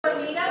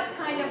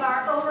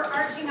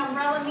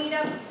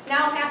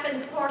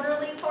happens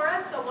quarterly for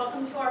us, so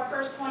welcome to our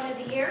first one of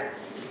the year,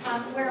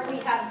 where we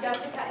have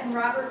Jessica and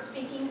Robert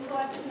speaking to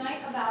us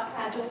tonight about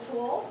Agile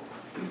tools.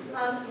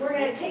 We're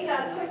going to take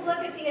a quick look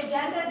at the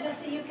agenda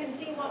just so you can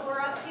see what we're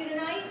up to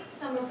tonight,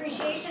 some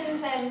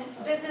appreciations and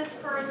business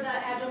for the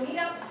Agile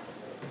meetups,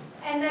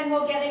 and then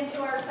we'll get into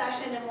our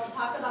session and we'll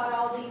talk about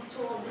all these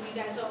tools and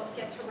you guys will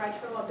get to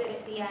retro a bit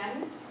at the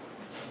end.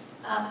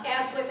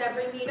 As with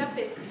every meetup,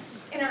 it's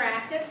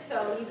interactive,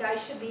 so you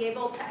guys should be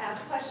able to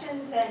ask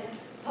questions and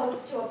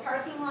post to a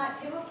parking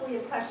lot too if we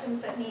have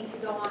questions that need to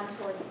go on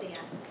towards the end.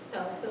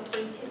 So feel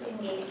free to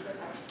engage with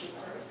our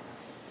speakers.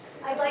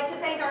 I'd like to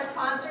thank our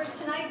sponsors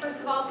tonight. First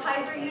of all,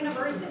 Kaiser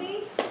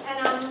University,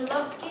 and I'm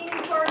looking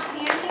for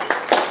Tammy.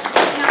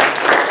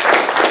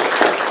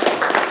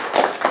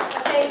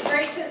 They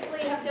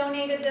graciously have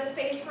donated this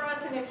space for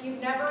us, and if you've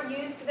never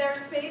used their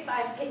space,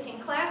 I've taken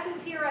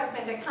classes here, I've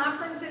been to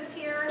conferences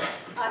here,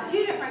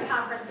 2 different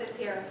conferences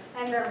here,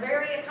 and they're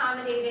very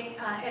accommodating,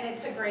 and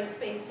it's a great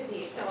space to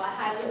be, so I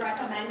highly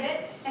recommend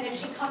it. And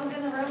if she comes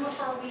in the room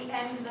before we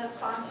end the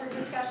sponsor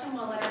discussion,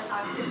 we'll let her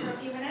talk to you for a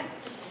few minutes.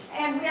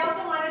 And we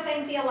also want to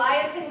thank the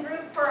Eliason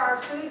Group for our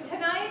food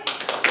tonight.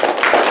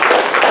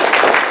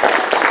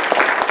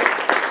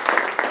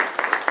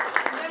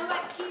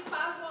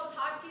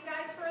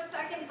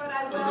 But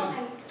I will,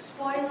 and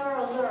spoiler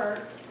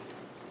alert,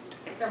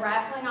 they're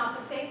raffling off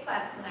a safe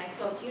class tonight.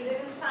 So if you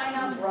didn't sign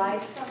up,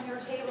 rise from your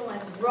table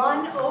and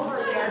run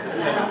over there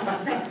tonight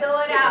and fill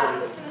it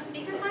out. Can the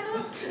speaker sign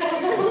off?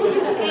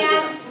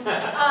 And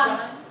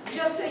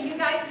just so you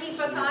guys keep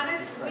us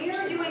honest, we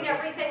are doing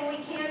everything we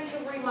can to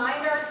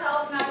remind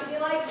ourselves not to be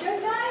like, good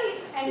night,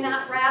 and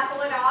not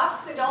raffle it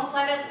off. So don't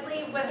let us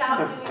leave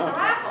without doing the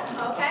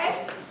raffle,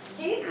 okay?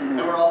 Keith? And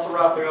we're also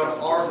raffling off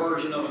our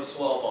version of a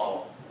swell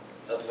bottle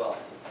as well.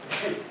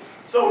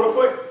 So real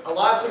quick,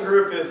 Eliason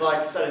Group is, like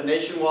I said, a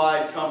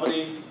nationwide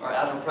company. Our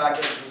Agile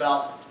practice is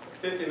about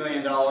 $50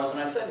 million. And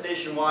I said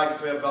nationwide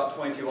because we have about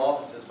 22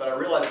 offices. But I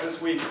realized this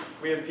week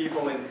we have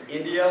people in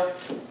India,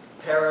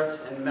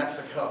 Paris, and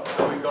Mexico.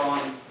 So we've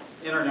gone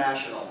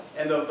international.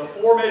 And the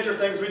 4 major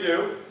things we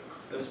do,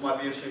 this might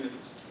be interesting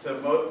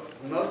to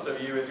most of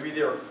you, is we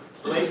either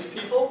place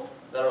people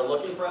that are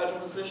looking for Agile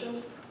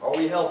positions, or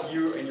we help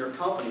you and your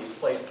companies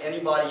place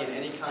anybody in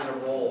any kind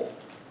of role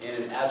in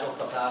an Agile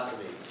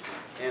capacity.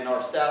 And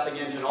our staffing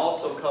engine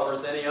also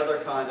covers any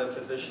other kind of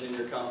position in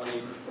your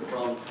company,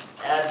 from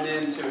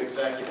admin to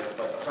executive,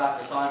 but the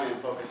practice I'm in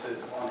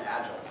focuses on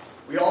Agile.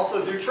 We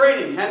also do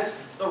training, hence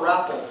the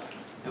raffle.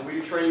 And we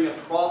do training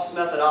across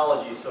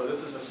methodologies. So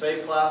this is a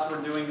safe class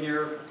we're doing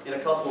here in a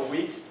couple of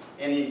weeks.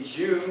 And in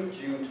June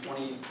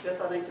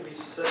 25th, I think to be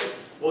specific,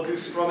 we'll do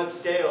Scrum at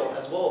Scale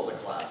as well as a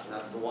class. And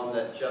that's the one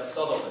that Jeff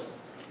Sutherland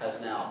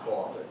has now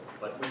co-authored.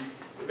 But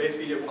we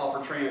basically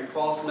offer training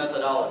across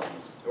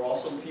methodologies. There are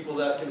also people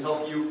that can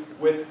help you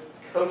with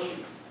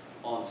coaching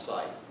on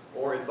site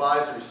or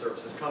advisory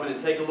services. Come in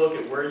and take a look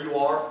at where you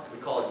are. We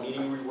call it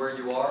meeting where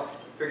you are.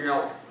 Figuring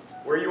out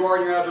where you are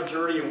in your Agile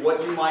journey and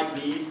what you might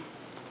need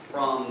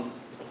from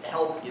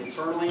help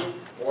internally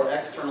or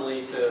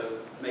externally to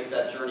make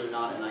that journey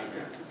not a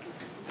nightmare.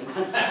 And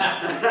that's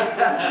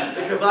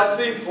because I've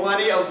seen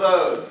plenty of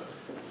those.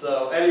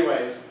 So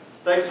anyways,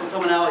 thanks for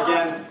coming out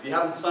again. If you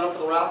haven't signed up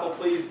for the raffle,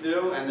 please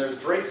do. And there's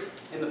drinks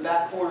in the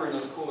back corner in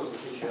those coolers in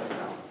case you haven't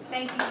found.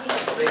 Thank you, Keith.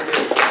 Thank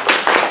you.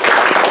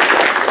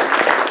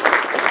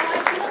 I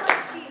feel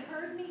like she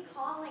heard me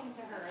calling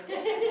to her.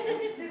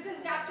 This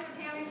is Dr.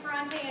 Tammy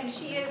Ferrante, and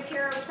she is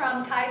here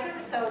from Kaiser,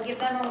 so give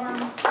them a warm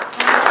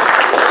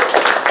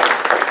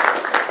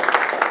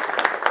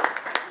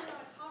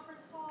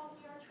conference call.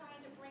 We are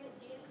trying to bring a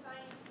data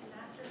science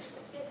master's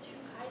certificate to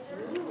Kaiser.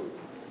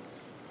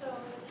 So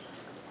that's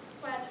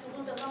why it's a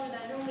little bit longer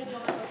than I normally do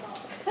on my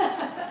calls.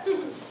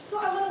 So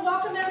I want to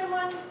welcome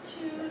everyone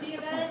to the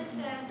event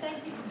and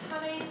thank you for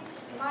coming.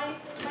 My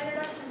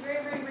introduction is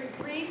very, very, very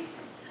brief.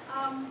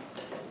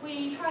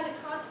 We try to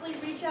constantly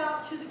reach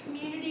out to the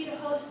community to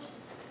host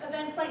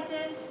events like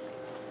this,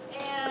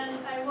 and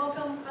I'd love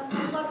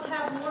to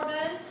have more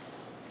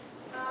events.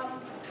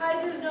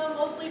 Kaiser is known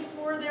mostly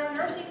for their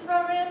nursing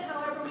program.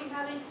 However, we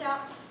have a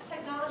staff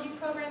technology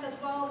program as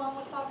well, along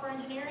with software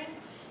engineering.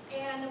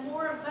 And the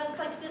more events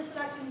like this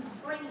that I can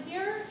bring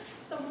here,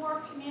 the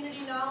more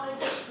community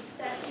knowledge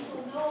that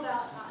people know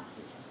about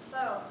us.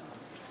 So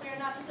we are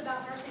not just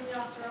about nursing,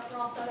 we're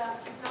also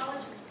about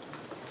technology.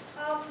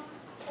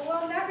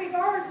 Along that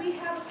regard, we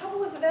have a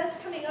couple of events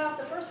coming up.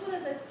 The first one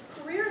is a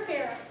career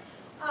fair.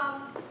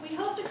 We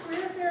host a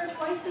career fair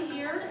twice a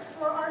year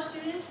for our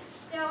students.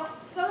 Now,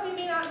 some of you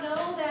may not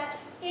know that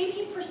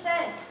 80%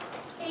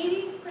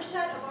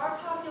 of our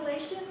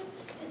population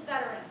is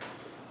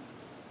veterans.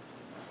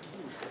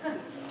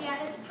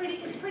 Yeah, it's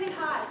pretty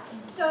high.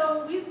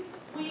 So we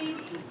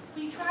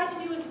try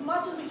to do as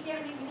much as we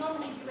can. We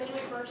normally do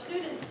anyway for our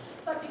students,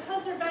 but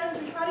because they're veterans,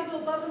 we try to go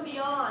above and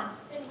beyond,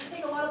 and we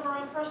take a lot of our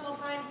own personal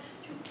time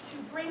to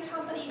bring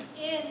companies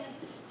in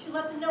to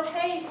let them know,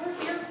 hey, we're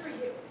here for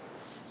you.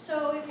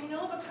 So if you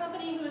know of a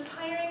company who is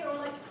hiring or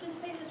would like to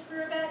participate in this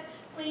career event,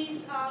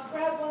 please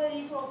grab one of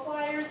these little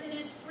flyers. It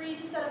is free free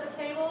to set up a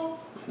table,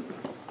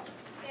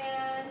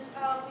 and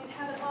we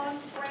have an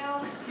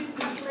on-ground student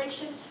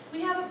population.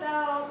 We have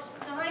about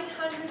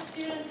 900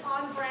 students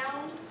on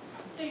ground,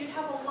 so you'd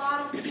have a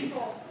lot of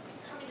people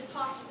coming to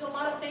talk to you, a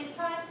lot of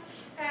FaceTime.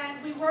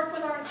 And we work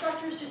with our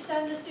instructors who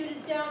send the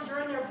students down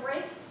during their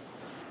breaks.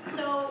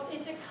 So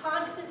it's a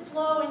constant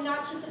flow and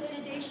not just an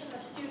inundation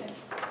of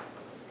students.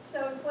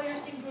 So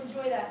employers seem to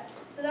enjoy that.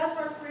 So that's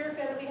our career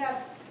fair that we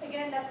have.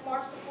 Again, that's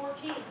March the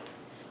 14th.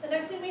 The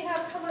next thing we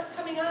have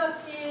coming up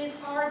is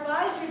our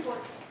advisory board.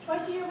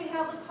 Twice a year we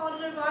have what's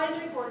called an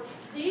advisory board.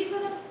 These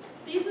are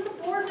the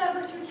board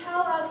members who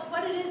tell us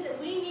what it is that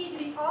we need to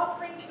be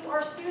offering to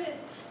our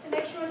students to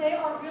make sure they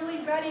are really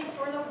ready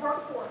for the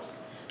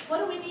workforce. What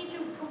do we need to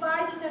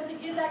provide to them to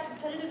give that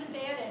competitive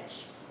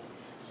advantage?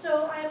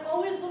 So I am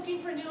always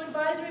looking for new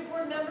advisory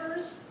board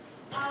members.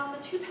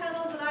 The two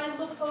panels that I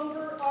look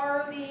over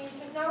are the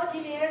technology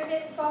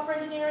management and software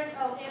engineering,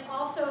 and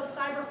also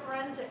cyber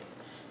forensics.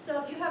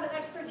 So if you have an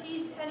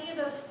expertise in any of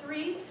those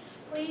three,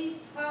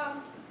 please, I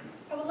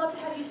would love to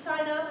have you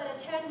sign up and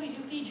attend. We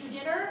do feed you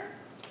dinner.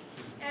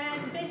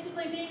 And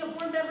basically being a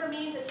board member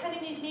means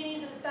attending these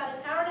meetings, and it's about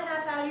an hour and a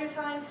half out of your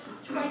time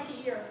twice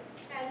a year.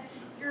 And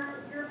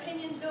your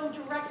opinions go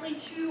directly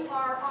to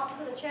our Office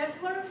of the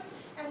Chancellor,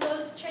 and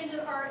those changes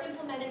are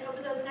implemented over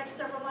those next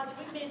several months.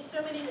 We've made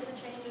so many different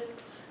changes.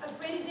 A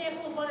great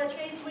example of one of the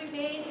changes we've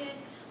made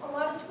is a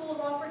lot of schools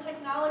offer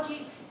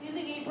technology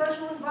using a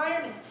virtual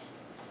environment.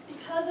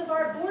 Because of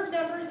our board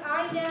members,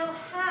 I now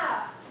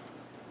have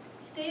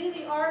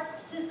state-of-the-art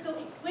Cisco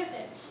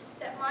equipment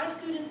that my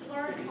students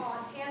learn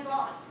on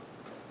hands-on.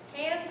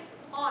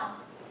 Hands-on.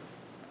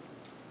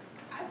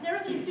 I've never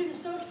seen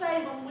students so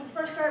excited when we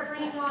first started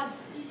bringing on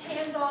these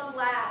hands-on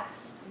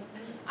labs.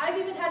 I've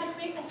even had to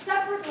create a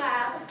separate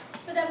lab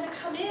for them to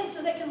come in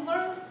so they can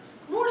learn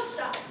more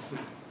stuff.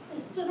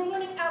 So they're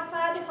learning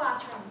outside the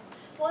classroom.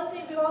 One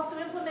thing we've also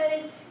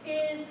implemented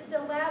is the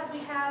lab we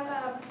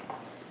have,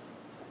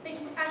 they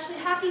can actually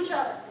hack each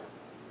other.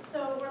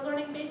 So we're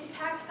learning basic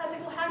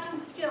ethical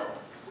hacking skills.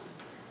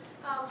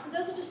 So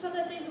those are just some of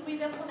the things that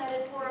we've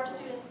implemented for our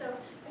students. So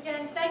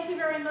again, thank you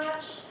very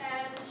much,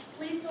 and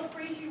please feel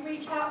free to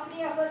reach out to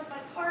me. I've left my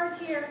cards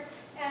here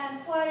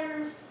and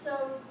flyers,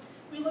 so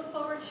we look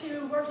forward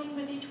to working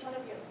with each one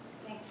of you.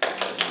 Thanks.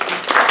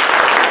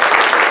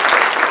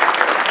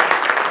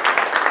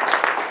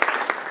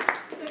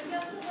 So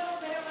just a little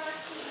bit of our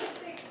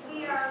statistics.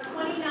 We are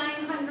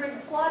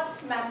 2,900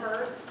 plus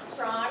members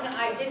strong.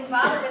 I didn't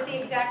bother with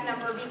the exact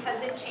number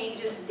because it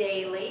changes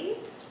daily.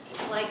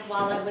 Like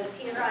while I was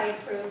here, I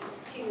approved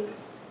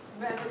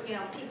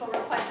people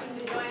requesting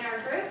to join our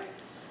group.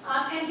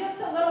 And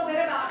just a little bit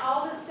about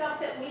all the stuff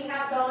that we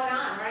have going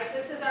on, right?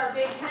 This is our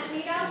big tent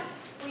meetup.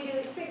 We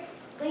do 6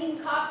 lean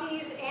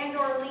coffees and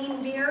or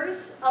lean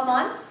beers a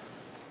month.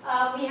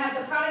 We have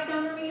the product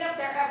owner meetup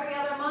there every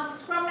other month.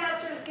 Scrum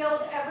Masters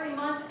Guild every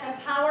month.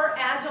 Empower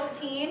Agile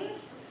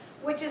teams,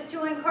 which is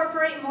to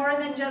incorporate more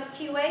than just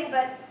QA,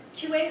 but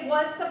QA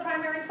was the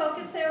primary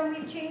focus there, and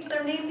we've changed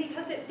their name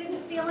because it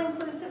didn't feel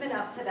inclusive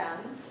enough to them.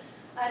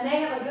 And they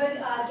have a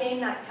good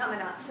game night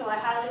coming up, so I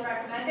highly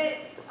recommend it.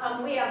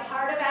 We have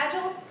Heart of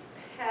Agile.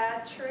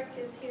 Patrick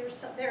is here,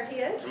 so there he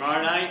is.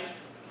 Tomorrow night,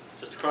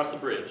 just across the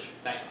bridge.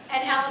 Thanks.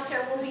 And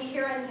Alistair will be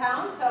here in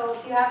town, so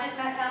if you haven't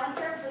met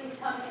Alistair, please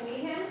come and meet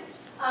him.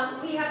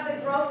 We have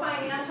the Grow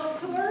Financial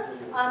Tour.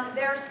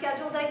 They're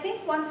scheduled, I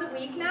think, once a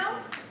week now,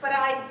 but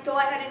I go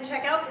ahead and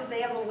check out because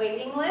they have a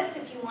waiting list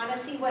if you want to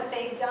see what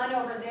they've done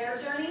over their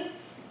journey.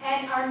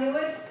 And our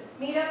newest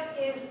meetup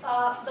is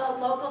the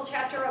local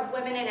chapter of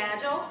Women in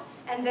Agile,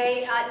 and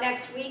they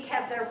next week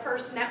have their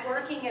first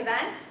networking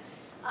event.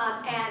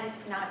 And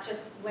not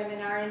just women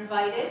are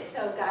invited,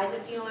 so guys,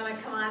 if you want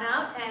to come on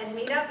out and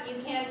meet up,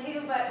 you can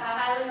too, but I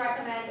highly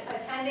recommend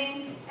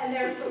attending, and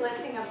there's the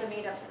listing of the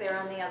meetups there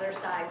on the other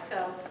side.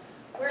 So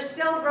we're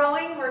still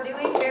growing, we're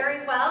doing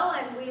very well,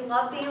 and we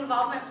love the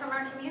involvement from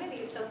our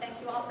community, so thank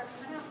you all for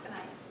coming out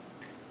tonight.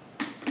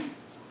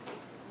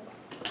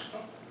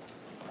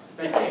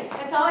 Thank you.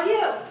 It's all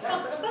you.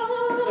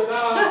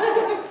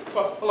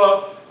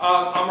 Hello,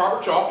 I'm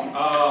Robert Shaw.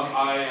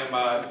 I am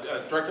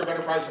Director of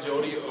Enterprise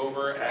Agility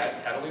over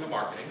at Catalina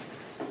Marketing.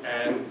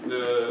 And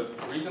the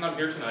reason I'm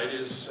here tonight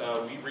is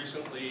we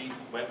recently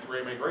went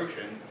through a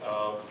migration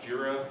of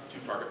Jira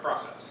to Target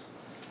Process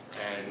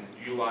and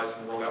utilized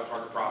and rolled out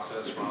Target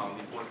Process from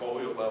the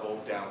portfolio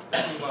level down to the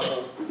team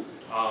level.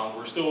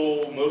 We're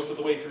still most of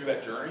the way through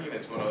that journey, and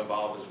it's going to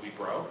evolve as we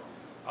grow.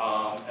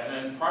 And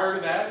then prior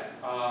to that,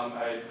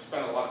 I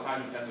spent a lot of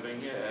time in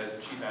Pennsylvania as a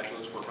chief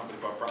agilist for a company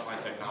called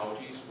Frontline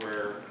Technologies,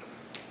 where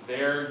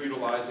they're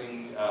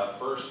utilizing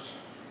first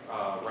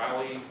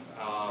Rally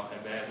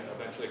and then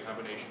eventually a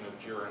combination of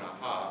Jira and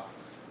AHA.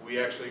 We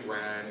actually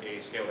ran a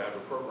scaled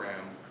Agile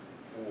program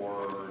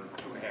for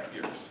 2.5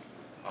 years.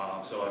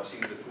 So I've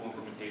seen the tool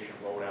implementation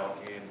rolled out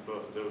in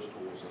both of those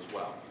tools as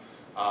well.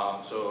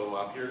 So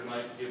I'm here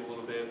tonight to give a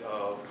little bit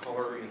of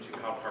color into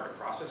how Target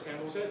Process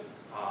handles it.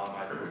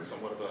 I think it's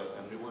somewhat of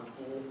a newer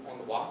tool on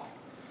the block,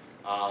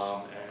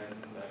 and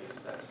I guess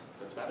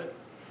that's about it.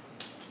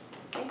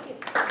 Thank you.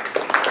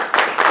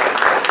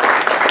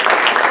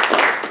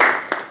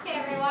 Hey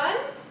everyone,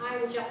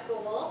 I'm Jessica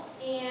Wolfe,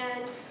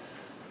 and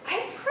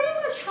I've pretty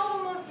much held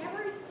almost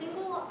every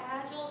single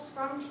Agile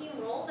Scrum team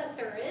role that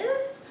there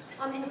is.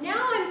 And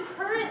now I'm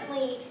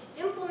currently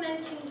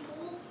implementing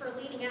tools for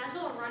leading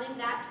Agile and running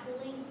that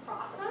tooling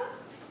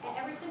process at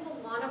every single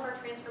one of our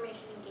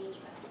transformation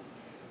engagements.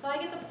 So I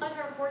get the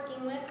pleasure of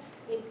working with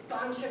a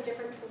bunch of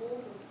different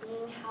tools and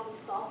seeing how we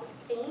solve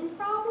the same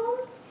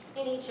problems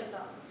in each of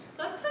them.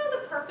 So that's kind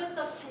of the purpose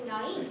of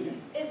tonight,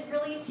 is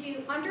really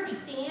to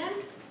understand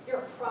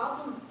your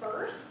problem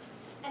first,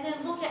 and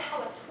then look at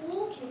how a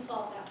tool can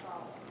solve that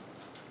problem.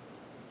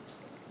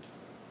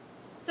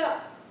 So,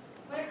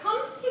 when it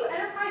comes to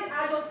enterprise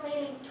agile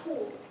planning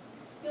tools,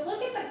 if you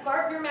look at the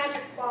Gartner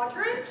Magic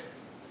Quadrant,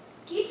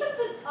 each of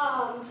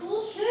the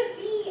tools should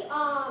be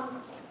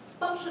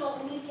functional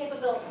in these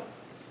capabilities.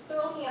 So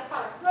we're looking at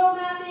product road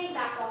mapping,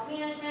 backlog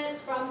management,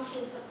 Scrum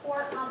team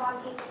support,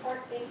 Kanban team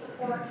support, safe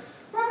support,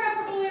 program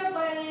portfolio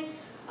planning,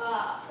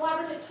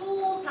 collaborative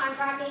tools, time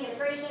tracking,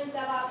 integrations,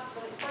 DevOps,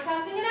 release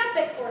forecasting, and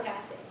epic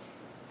forecasting.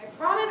 I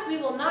promise we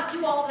will not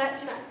do all of that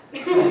tonight.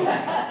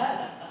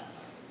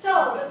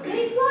 So the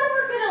big one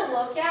we're going to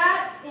look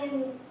at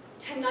in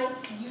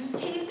tonight's use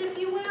case, if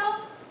you will,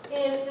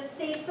 is the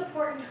safe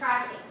support and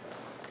tracking.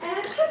 And I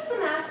put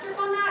some asterisk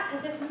on that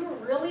because if we were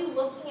really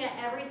looking at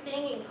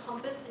everything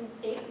encompassed in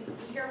safe, we'd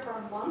be here for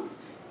a month.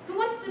 Who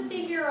wants to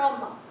stay here all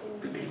month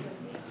and meet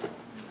with me?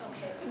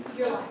 Okay,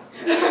 you're lying.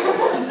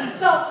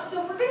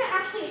 So we're going to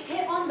actually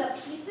hit on the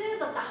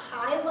pieces of the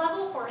high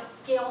level for a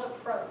scaled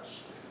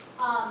approach.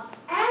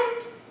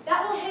 And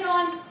that will hit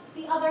on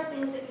the other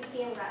things that you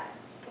see in red.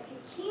 If you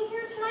came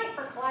here tonight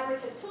for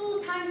collaborative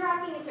tools, time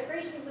tracking,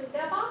 integrations with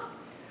DevOps,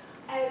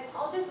 I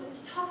apologize, but we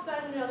can talk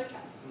about it another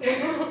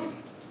time.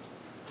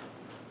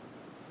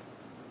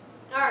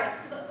 All right,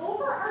 so the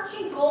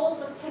overarching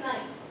goals of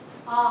tonight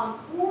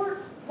for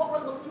what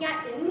we're looking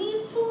at in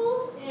these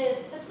tools is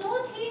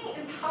facilitating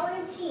and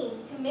empowering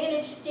teams to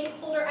manage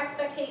stakeholder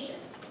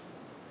expectations,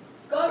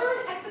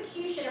 govern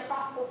execution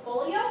across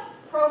portfolio,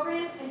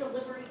 program, and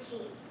delivery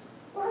teams,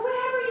 or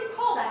whatever you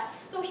call that.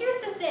 So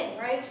here's the thing,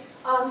 right?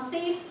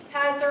 SAFe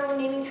has their own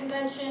naming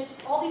convention.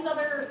 All these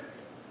other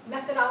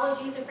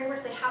methodologies and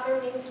frameworks, they have their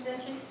own naming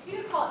convention. You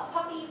can call it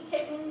puppies,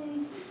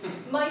 kittens,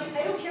 mice.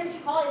 I don't care what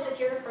you call it. It's a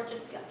tiered approach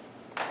at scale.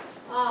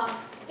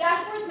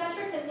 Dashboards,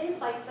 metrics, and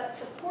insights that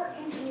support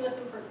continuous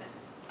improvement.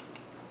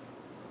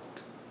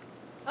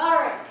 All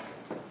right.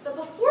 So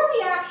before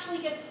we actually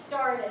get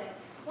started,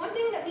 one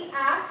thing that we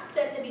asked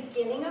at the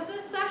beginning of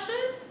this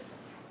session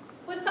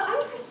was to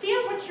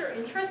understand what your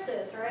interest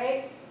is,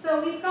 right?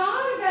 So we've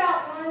got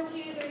about 1,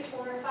 2, 3,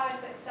 4, 5,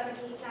 6, 7,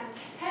 8, 9,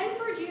 10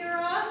 for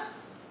Jira,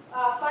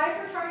 5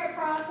 for target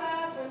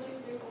process, 1, 2,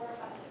 3, 4,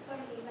 5, 6,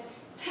 7, 8, 9,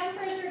 10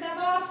 for Azure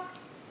DevOps,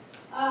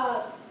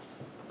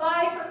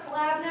 5 for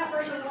CollabNet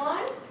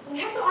VersionOne. And we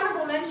have some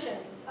honorable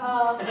mentions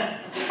of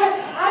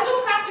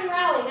Agile Craft and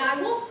Rally. Now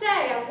I will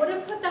say, I would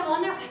have put them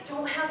on there, but I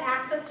don't have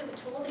access to the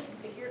tool to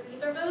configure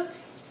either of those, to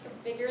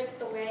configure it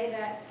the way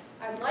that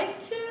I'd like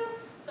to.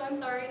 So I'm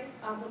sorry,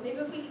 but maybe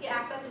if we could get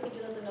access, we could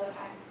do those another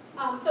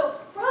time. So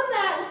from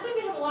that, it looks like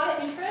we have a lot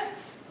of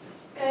interest,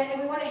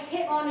 and we want to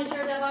hit on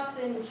Azure DevOps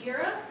and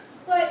Jira.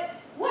 But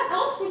what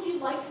else would you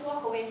like to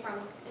walk away from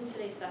in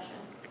today's session?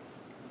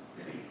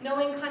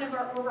 Knowing kind of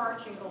our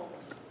overarching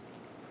goals.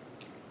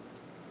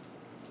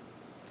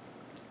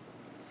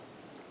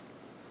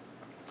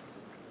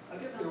 I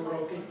guess the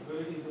overall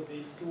capabilities of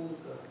these tools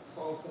to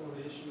solve some of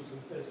the issues we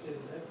faced in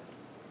there.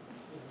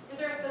 Is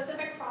there a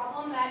specific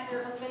problem that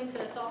you're hoping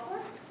to solve for?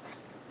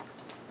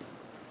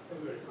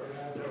 Everybody probably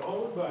have their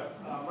own,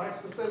 but my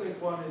specific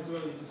one is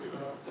really just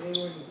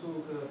tailoring the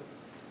tool to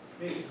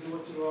make it do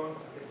what you want,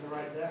 get the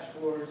right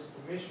dashboards,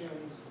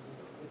 permissions.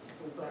 It's a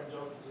full-time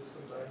job to just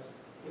sometimes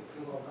get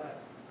through all that.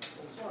 So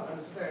I just want to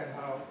understand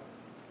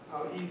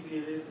how easy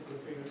it is to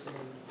configure some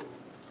of these tools,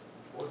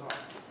 or not.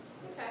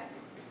 Okay.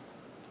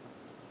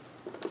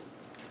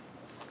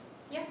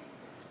 Yeah.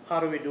 How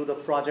do we do the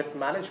project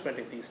management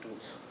in these tools?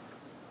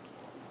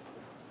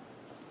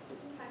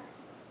 Okay.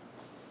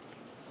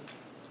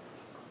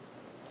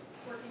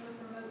 Working with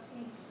remote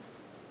teams.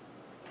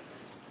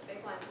 It's a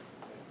big one.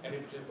 Any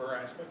particular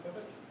aspect of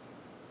it?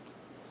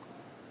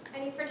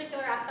 Any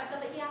particular aspect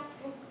of it, yes?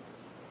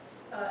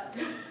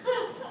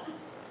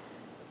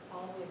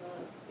 All the way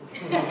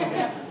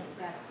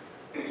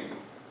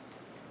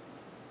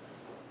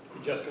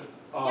Jessica,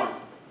 Yeah.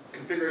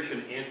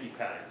 configuration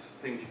anti-patterns,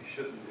 things you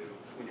shouldn't do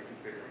when you're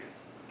configuring it.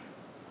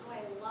 Oh,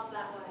 I love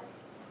that one.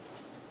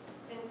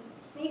 And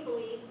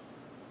sneakily,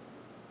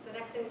 the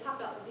next thing we talk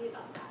about will be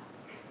about that.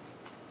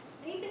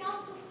 Anything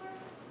else before?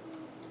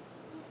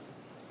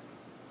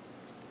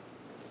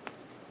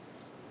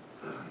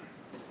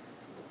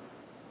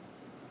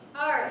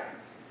 All right.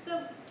 So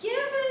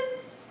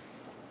given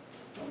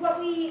what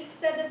we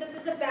said that this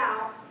is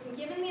about, and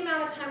given the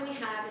amount of time we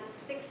have, it's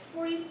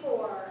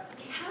 6:44.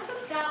 We have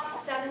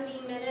about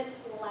 70 minutes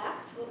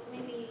left, well,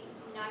 maybe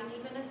 90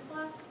 minutes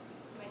left.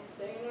 Am I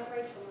saying that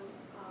right? Someone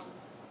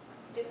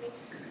gets me.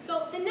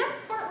 So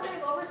next part we're going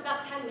to go over is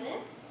about 10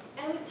 minutes,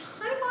 and we've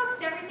time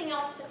boxed everything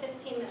else to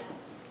 15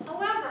 minutes.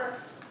 However,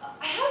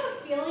 I have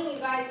a feeling you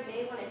guys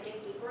may want to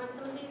dig deeper on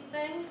some of these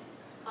things.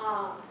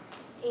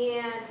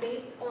 And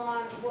based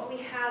on what we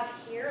have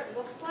here, it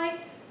looks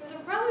like there's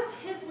a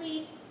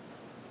relatively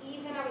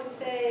even, I would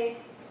say,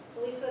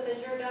 at least with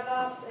Azure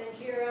DevOps and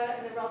Jira,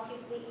 and then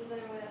relatively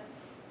even with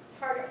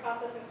Target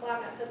Process and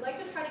CloudNet. So I'd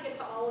like to try to get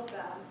to all of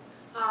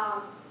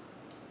them.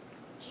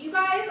 Do you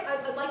guys,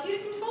 I'd like you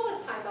to control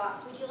this time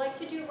box. Would you like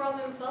to do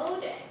Roman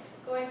voting,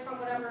 going from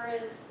whatever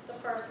is the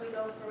first, we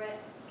go through it.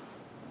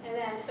 And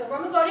then, so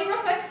Roman voting real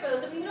quick, for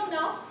those of you who don't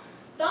know.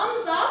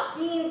 Thumbs up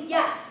means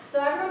yes.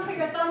 So everyone put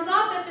your thumbs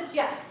up if it's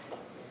yes.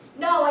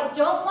 No, I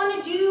don't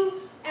want to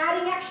do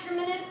adding extra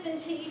minutes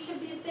into each of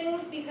these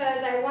things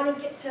because I want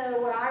to get to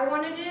what I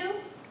want to do,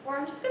 or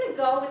I'm just going to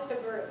go with the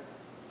group.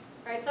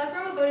 All right, so as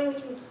Roman voting,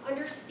 we can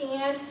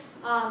understand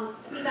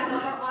feedback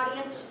of our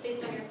audience just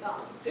based on your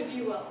thumbs, if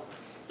you will.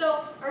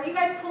 So are you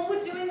guys cool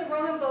with doing the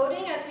Roman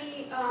voting as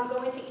we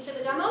go into each of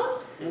the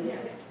demos?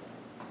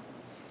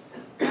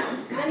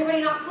 Is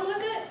anybody not cool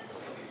with it?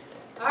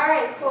 All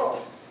right,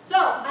 cool. So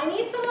I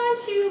need someone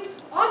to,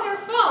 on their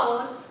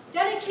phone,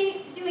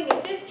 dedicate to doing a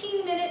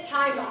 15-minute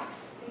time box.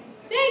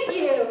 Thank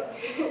you.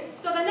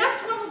 So the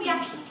next one will be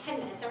actually 10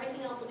 minutes.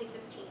 Everything else will be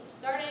 15.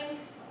 Starting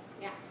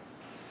now.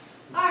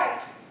 All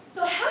right.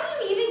 So how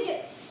do you even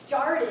get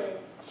started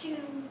to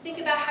think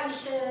about how you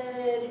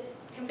should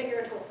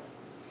configure a tool?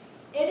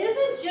 It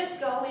isn't just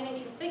go in and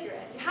configure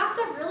it. You have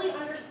to really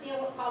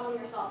understand what problem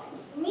you're solving.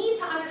 You need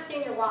to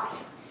understand your why.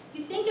 If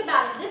you think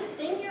about it, this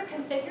thing you're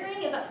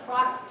configuring is a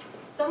product.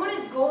 Someone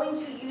is going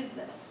to use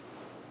this.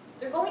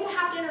 They're going to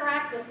have to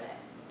interact with it.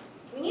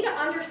 We need to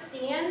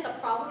understand the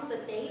problems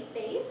that they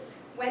face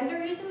when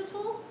they're using the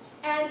tool,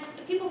 and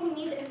the people who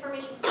need the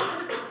information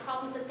understand the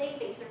problems that they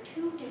face. They're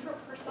two different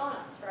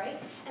personas, right?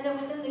 And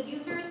then within the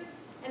users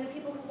and the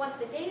people who want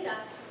the data,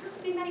 there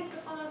could be many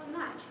personas in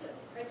that too,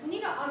 right? So we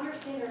need to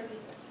understand our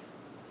users.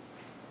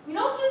 We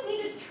don't just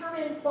need to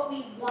determine what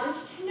we want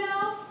to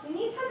know, we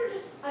need to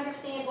just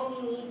understand what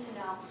we need to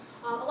know.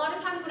 A lot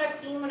of times what I've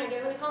seen when I go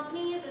into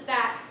companies is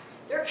that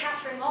they're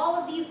capturing all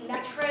of these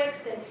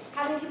metrics and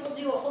having people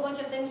do a whole bunch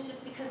of things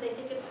just because they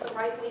think it's the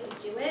right way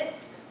to do it.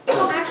 We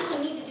don't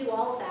actually need to do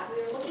all of that.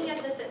 We are looking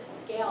at this at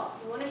scale.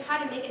 We want to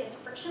try to make it as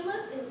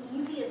frictionless and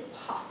easy as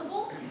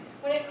possible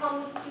when it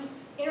comes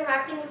to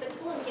interacting with the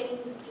tool and getting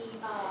the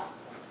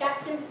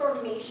best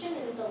information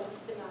in the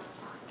least amount of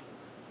time.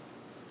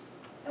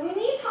 And we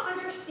need to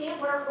understand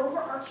what our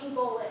overarching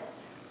goal is.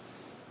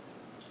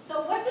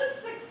 So what does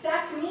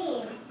success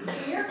mean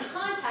in your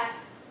context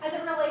as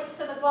it relates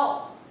to the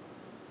goal?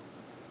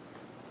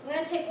 I'm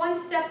going to take one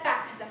step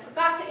back because I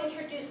forgot to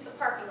introduce the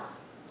parking lot.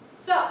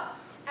 So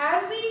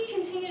as we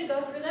continue to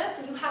go through this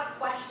and you have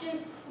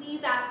questions,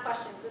 please ask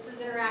questions. This is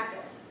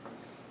interactive.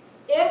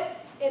 If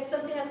it's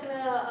something that's going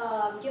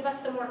to give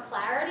us some more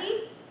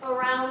clarity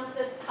around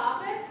this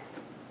topic,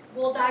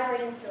 we'll dive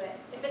right into it.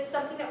 If it's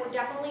something that we're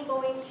definitely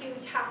going to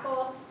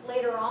tackle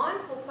later on,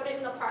 we'll put it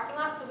in the parking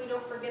lot so we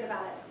don't forget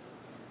about it.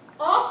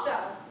 Also,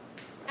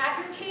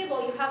 at your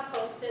table, you have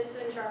Post-its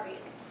and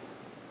Sharpies.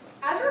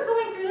 As we're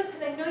going through this,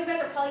 because I know you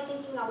guys are probably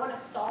thinking, I want to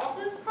solve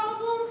this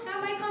problem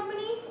at my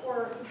company,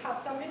 or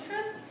have some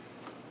interest,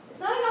 it's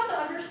not enough to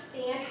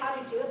understand how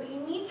to do it, but you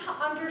need to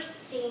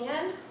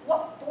understand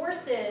what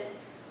forces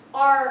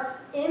are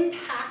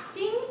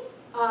impacting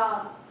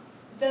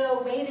the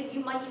way that you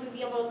might even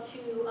be able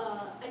to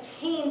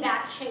attain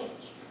that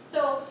change.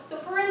 So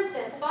for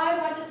instance, if I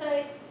want to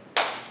say,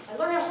 I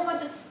learned a whole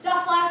bunch of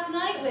stuff last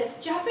night with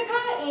Jessica,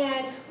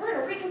 and we're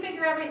going to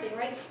reconfigure everything,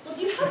 right? Well,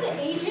 do you have the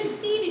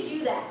agency to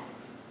do that,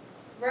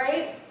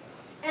 right?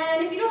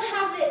 And if you don't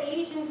have the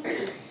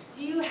agency,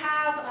 do you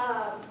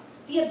have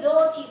the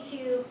ability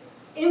to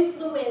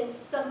influence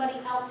somebody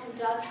else who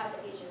does have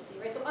the agency,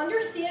 right? So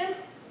understand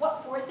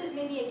what forces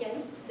may be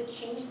against the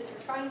change that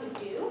you're trying to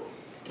do.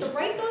 So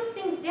write those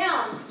things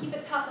down to keep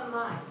it top of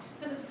mind.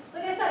 Because,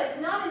 like I said,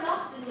 it's not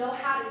enough to know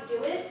how to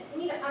do it.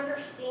 You need to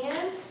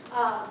understand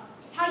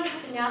how you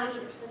have to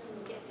navigate your system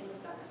and get things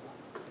done as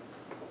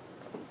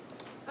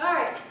well. All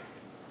right.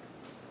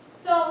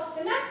 So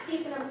the next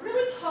piece, and I'm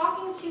really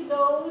talking to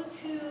those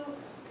who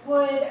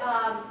would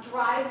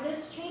drive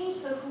this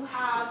change, so who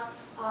have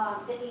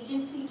the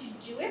agency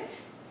to do it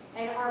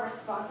and are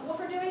responsible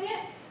for doing it.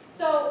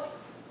 So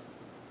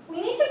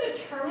we need to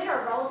determine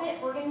our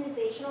relevant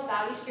organizational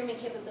value stream and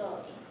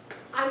capability.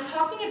 I'm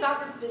talking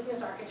about your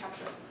business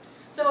architecture.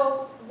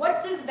 So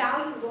what does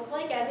value look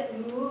like as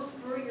it moves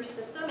through your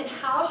system, and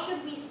how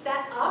should we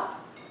set up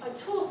a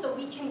tool so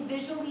we can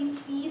visually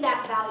see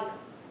that value?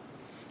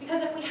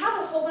 Because if we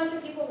have a whole bunch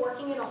of people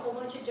working in a whole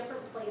bunch of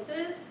different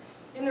places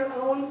in their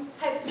own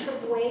types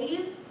of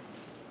ways,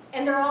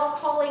 and they're all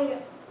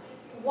calling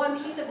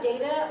one piece of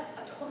data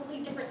a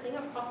totally different thing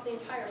across the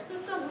entire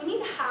system, we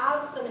need to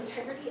have some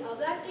integrity of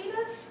that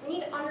data. We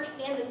need to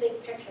understand the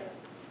big picture.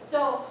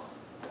 So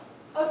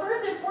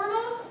first and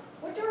foremost,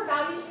 what do our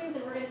value streams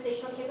and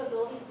organizational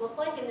capabilities look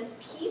like in this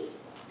piece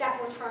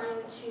that we're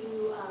trying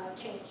to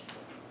change?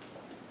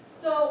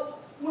 So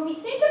when we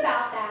think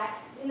about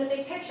that in the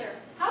big picture,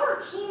 how are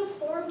teams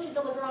formed to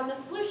deliver on this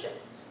solution?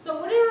 So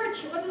what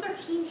does our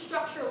team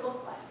structure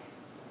look like?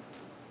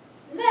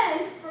 And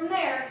then, from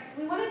there,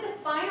 we want to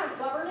define our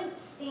governance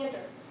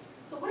standards.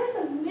 So what is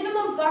the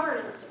minimum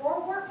governance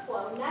or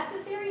workflow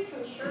necessary to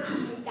ensure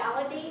we can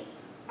validate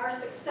our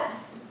success,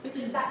 which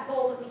is that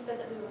goal that we said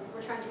that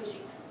we're trying to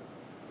achieve?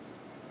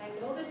 I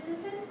know this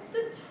isn't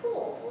the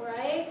tool,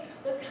 right?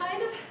 It's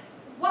kind of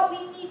what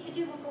we need to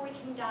do before we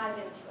can dive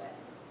into it.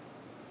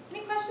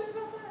 Any questions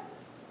about that?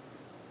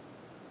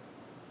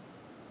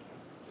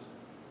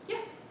 Yeah.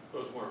 It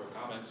was more of a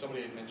comment.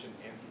 Somebody had mentioned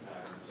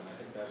anti-patterns, and I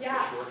think that's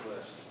Yes. the short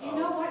list. You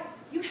know what?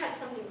 You had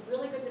something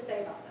really good to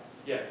say about this.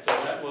 Yeah,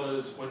 so that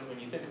was, when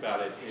you think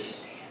about it,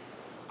 it's,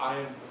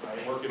 I'm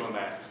working on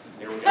that.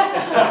 There we go.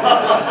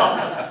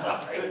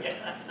 Sorry.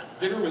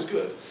 Dinner was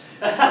good.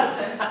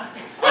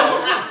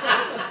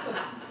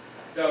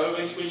 No,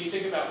 when you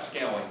think about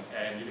scaling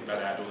and you think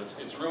about Agile,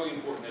 it's really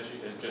important, as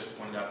just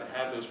pointed out, to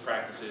have those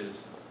practices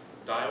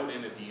dialed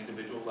in at the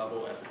individual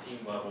level, at the team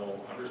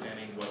level,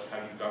 understanding how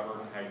you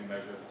govern, how you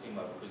measure at the team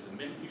level. Because the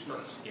minute you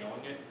start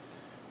scaling it,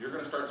 you're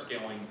going to start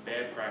scaling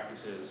bad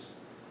practices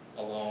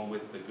along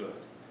with the good.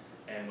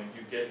 And when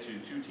you get to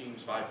 2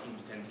 teams, 5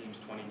 teams, 10 teams,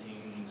 20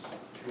 teams,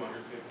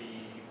 250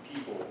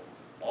 people,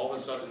 all of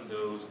a sudden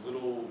those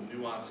little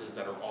nuances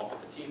that are off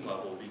at the team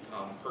level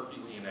become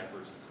Herculean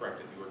efforts to correct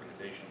at the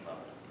organization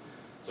level.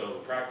 So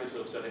the practice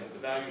of setting up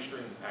the value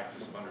stream, the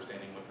practice of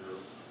understanding what your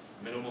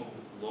minimum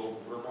low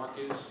watermark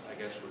is, I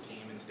guess, for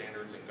team and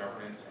standards and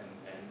governance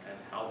and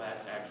how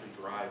that actually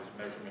drives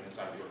measurement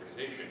inside the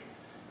organization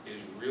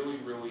is really,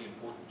 really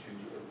important to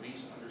at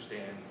least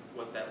understand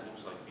what that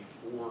looks like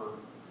before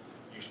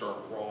you start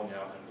rolling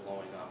out and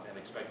blowing up and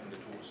expecting the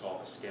tool to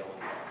solve a scaling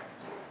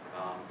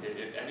problem.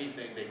 If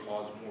anything, they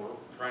cause more,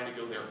 trying to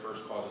go there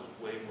first causes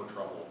way more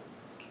trouble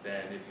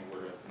than if you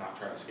were to not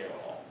try to scale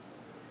at all.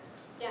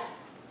 Yes.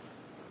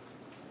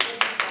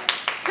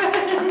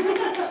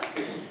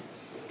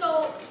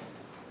 So,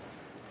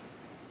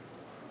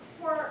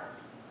 for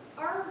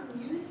our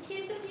use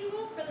case, if you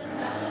will, for this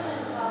session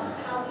and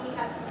how we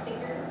have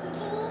configured the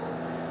tools,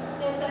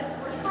 is that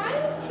we're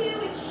trying to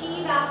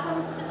achieve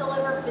outcomes to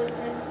deliver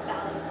business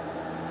value,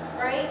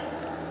 right?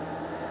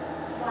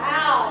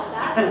 Wow,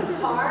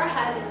 that car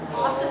has an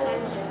awesome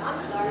engine. I'm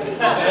sorry.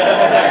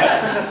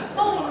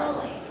 Holy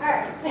moly. All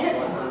right.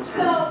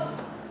 So,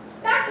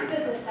 back to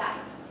business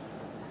value.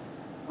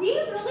 We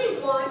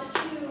really want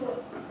to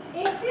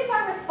increase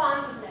our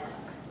responsiveness,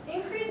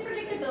 increase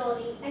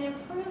predictability, and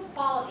improve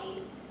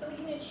quality so we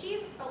can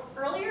achieve an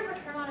earlier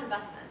return on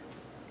investment.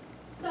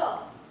 So,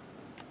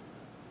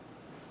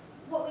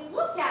 what we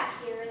look at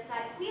here is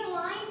that if we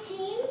align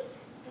teams,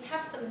 we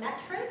have some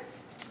metrics.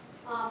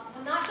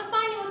 I'm not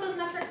defining what those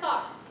metrics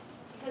are,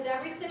 because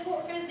every single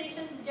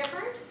organization is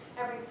different,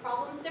 every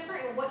problem is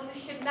different, and what you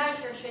should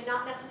measure should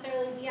not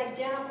necessarily be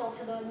identical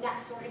to the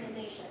next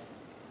organization.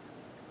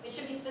 It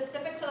should be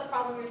specific to the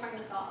problem you're trying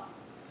to solve.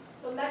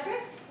 So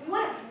metrics, we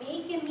want to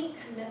make and meet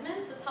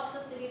commitments. This helps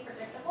us to be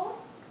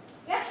predictable.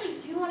 We actually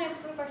do want to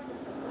improve our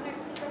system. We want to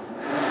increase our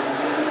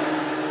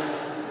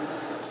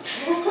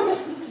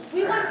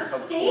we want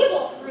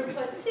stable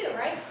throughput too,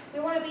 right? We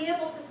want to be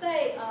able to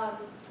say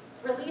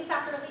release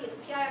after release,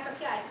 PI after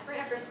PI,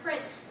 sprint after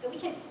sprint, that we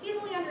can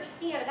easily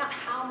understand about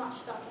how much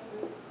stuff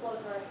can flow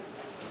through our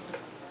system.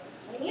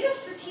 We need a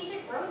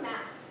strategic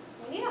roadmap.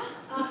 We need a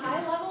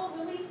high-level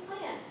release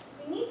plan.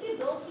 We need the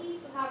ability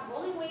to have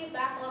rolling wave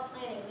backlog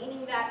planning,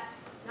 meaning that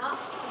not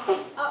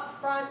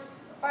upfront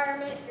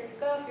requirement, here you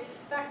go, here's your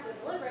spec, go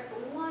deliver it, but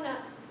we want to,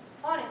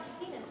 on a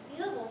cadence,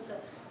 be able to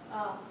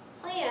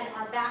plan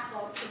our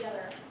backlog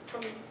together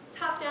from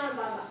top down and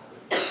bottom up.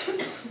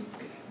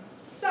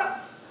 So,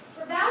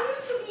 for value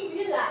to be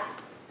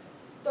realized,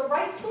 the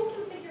right tool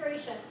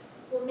configuration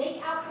will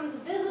make outcomes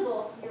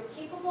visible so you're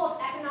capable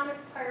of economic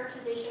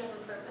prioritization of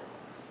improvements.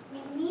 We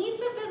need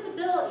the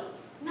visibility,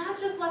 not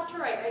just left to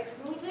right? Because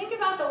when we think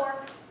about the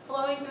work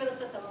flowing through the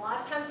system, a lot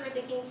of times we're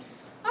thinking,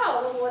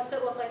 oh, well, what's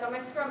it look like on my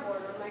Scrum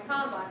board or my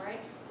Kanban, right?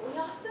 But we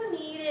also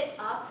need it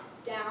up,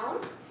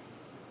 down,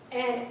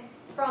 and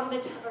from the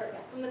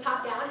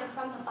top down and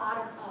from the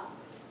bottom up,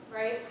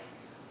 right?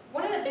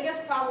 One of the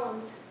biggest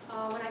problems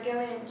when I go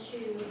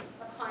into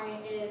a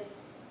client is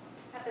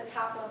at the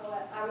top level,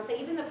 I would say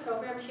even the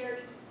program tier,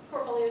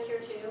 portfolio tier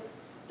 2,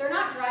 they're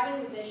not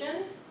driving the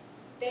vision,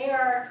 they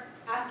are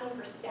asking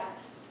for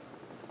status,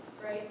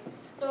 right?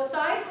 So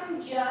aside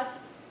from just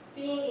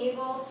being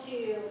able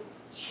to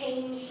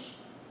change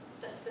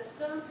the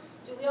system,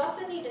 do we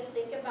also need to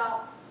think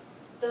about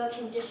the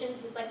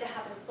conditions we'd like to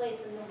have in place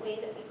and the way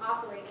that we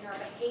operate in our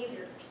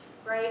behaviors,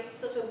 right?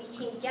 So we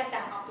can get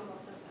that optimal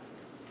system.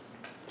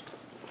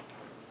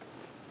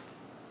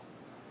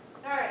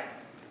 All right,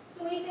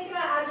 so when you think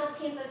about agile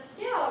teams at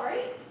scale,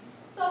 right?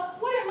 So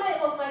what it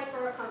might look like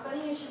for a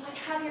company is you might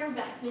have your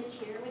investment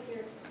tier with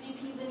your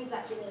VPs and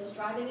executives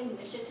driving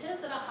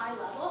initiatives at a high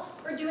level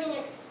or doing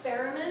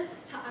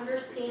experiments to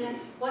understand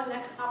what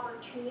next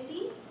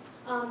opportunity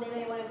they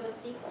may want to go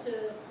seek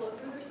to flow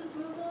through their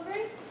system of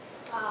delivery.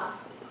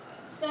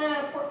 Then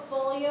at a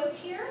portfolio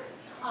tier,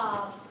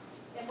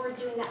 if we're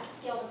doing that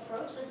scaled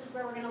approach, this is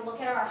where we're going to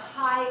look at our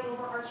high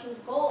overarching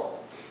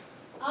goals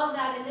of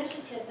that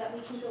initiative that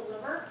we can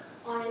deliver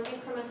on an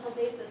incremental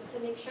basis to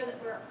make sure that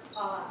we're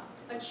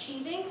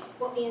achieving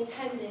what we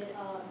intended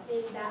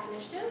in that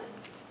initiative.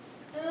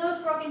 And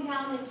those broken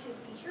down into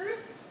features,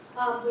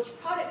 which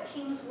product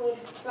teams would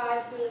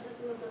drive through the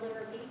system of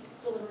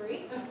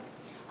delivery.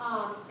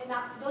 And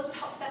those would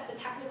help set the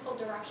technical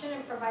direction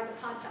and provide the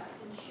context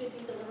and should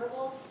be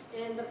deliverable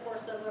in the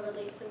course of a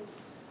release. And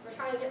we're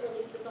trying to get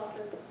releases also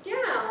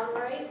down,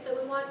 right? So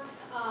we want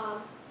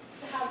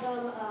to have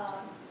them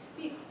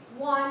be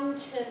 1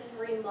 to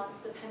 3 months,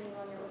 depending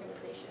on your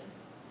organization,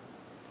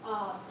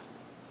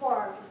 for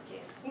our use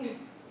case.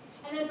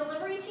 And then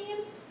delivery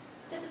teams,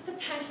 this is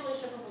potentially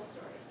shippable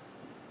stories.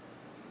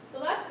 So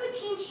that's the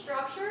team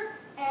structure,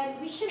 and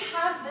we should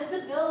have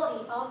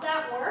visibility of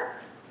that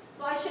work.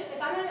 So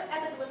if I'm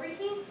at the delivery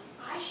team,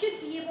 I should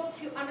be able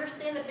to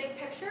understand the big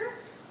picture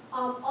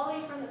all the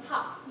way from the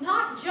top.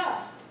 Not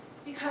just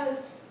because,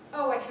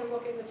 oh, I can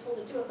look at the tool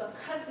to do it, but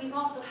because we've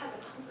also had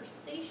the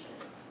conversations,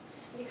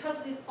 because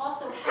we've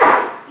also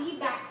had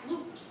feedback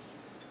loops,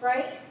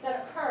 right,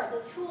 that occur.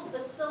 The tool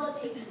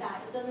facilitates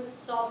that. It doesn't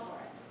solve for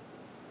it.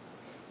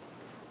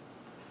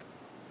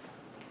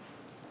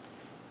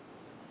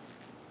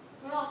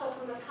 And also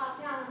from the top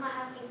down, I'm not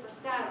asking for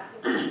status.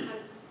 I'm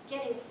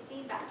getting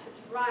feedback to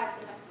drive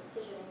the next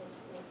decision I need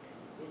to make.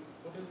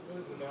 What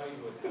is the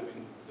value of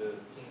having the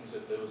teams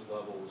at those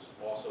levels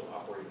also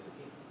operate as a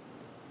team?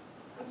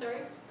 I'm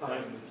sorry?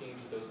 Having the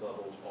teams at those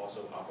levels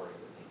also operate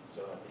as a team.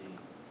 So at the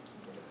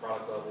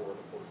product level or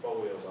the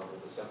portfolio level,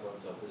 the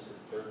semblance of this is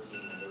their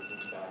team and their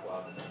team's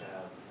backlog, and they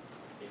have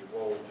a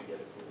role to get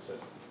it through the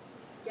system.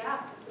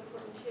 Yeah, it's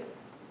important too.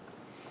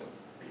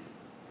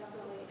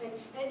 Definitely.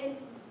 And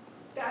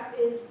that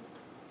is,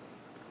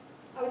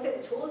 I would say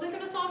the tool isn't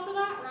going to solve for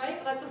that, right?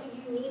 But that's something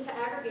you need to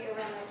aggregate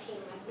around that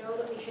team. I know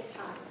that we hit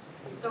time.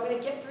 So I'm going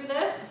to get through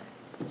this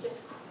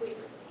just quickly.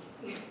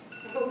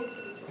 I don't get to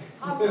the tool.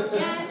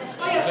 Again,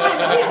 oh yeah,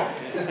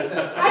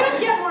 fine, I don't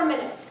get more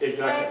minutes.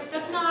 Exactly. Right?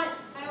 That's not,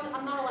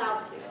 I'm not allowed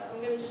to.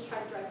 I'm going to just try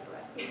to drive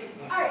through it.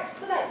 All right,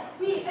 so then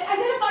we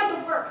identified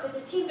the work that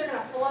the teams are going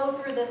to flow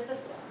through this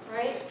system,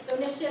 right? So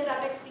initiatives,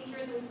 epics,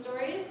 features, and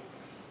stories.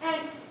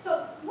 And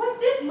so what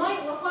this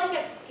might look like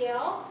at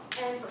scale,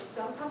 and for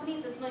some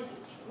companies this might be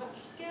too much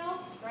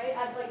scale, right?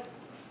 I'd like,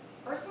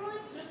 personally,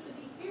 just to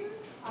be clear,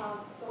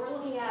 but we're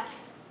looking at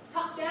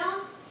top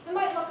down, it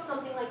might look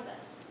something like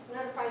this, an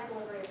enterprise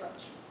delivery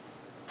approach.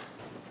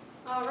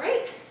 All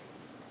right,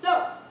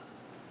 so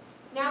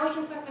now we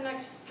can start the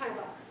next time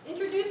box.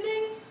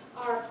 Introducing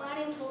our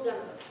planning tool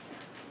demos.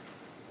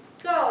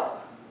 So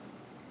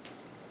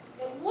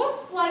it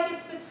looks like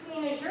it's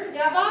between Azure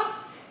DevOps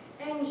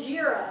and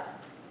Jira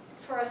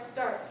for a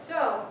start.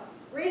 So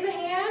raise the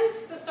hands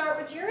to start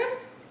with Jira.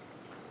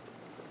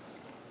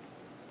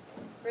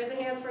 Raise the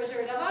hands for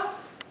Azure DevOps.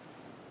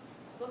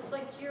 Looks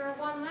like Jira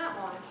won that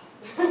one.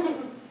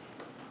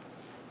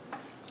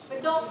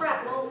 But don't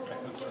fret, we'll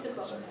get to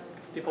both.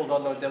 People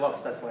don't know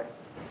DevOps, that's why.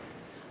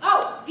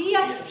 Oh,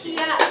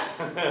 VSTS.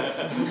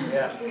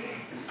 Yeah.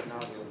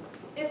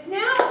 It's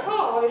now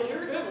called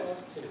Azure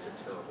DevOps. It is a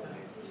terrible name.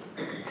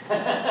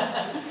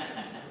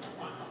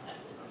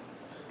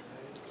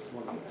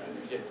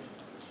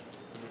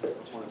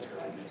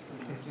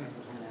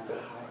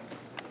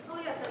 Oh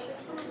yes, I should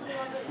probably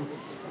log it.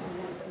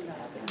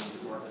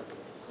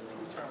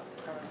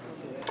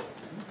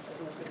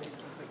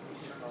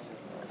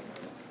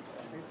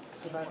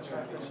 So that's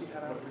right, she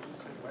had out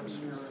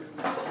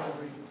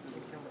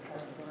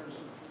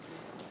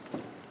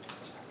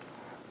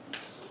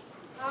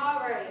All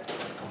right.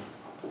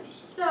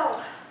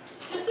 So,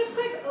 just a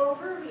quick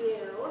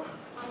overview.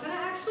 I'm going to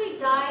actually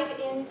dive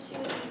into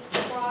the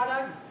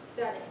product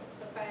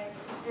settings, okay?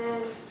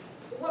 And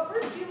what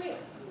we're doing,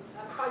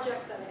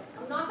 project settings.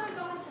 I'm not going to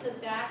go into the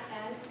back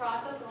end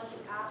process unless you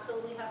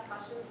absolutely have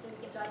questions, and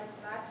we can dive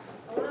into that.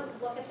 I want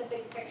to look at the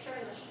big picture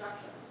and the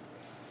structure.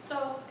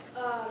 So,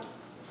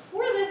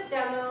 for this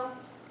demo,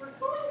 we're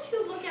going to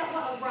look at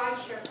what a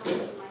rideshare company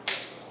might look like.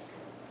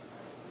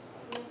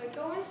 And if I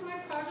go into my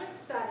project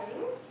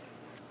settings,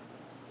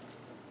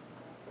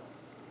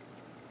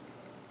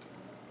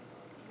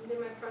 and then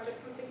my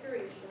project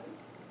configuration,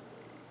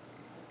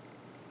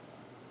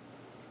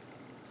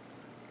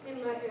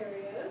 in my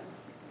areas,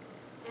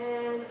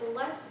 and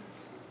let's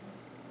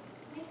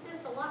make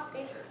this a lot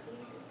bigger so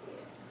you can see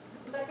it.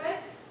 Is that good?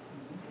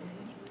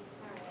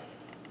 Alright.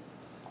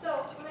 So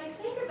when I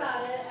think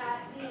about it at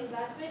the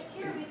investment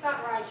tier, we've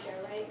got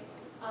rideshare, right?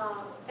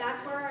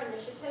 That's where our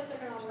initiatives are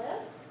going to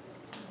live.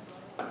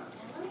 And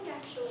let me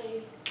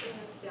actually bring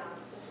this down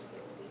so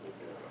it will be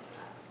easier to look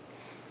at.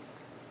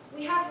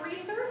 We have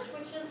research,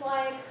 which is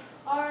like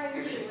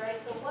R&D,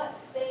 right? So what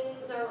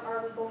things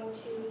are we going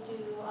to do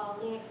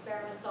lean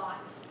experiments on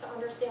to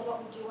understand what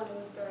we do want to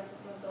move through our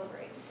system of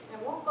delivery? And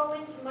I won't go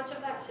into much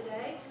of that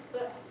today,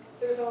 but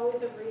there's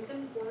always a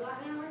reason for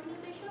that in an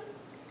organization.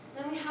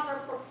 Then we have our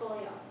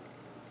portfolio.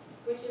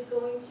 which is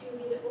going to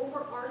be the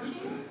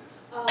overarching,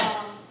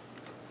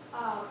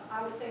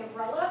 I would say,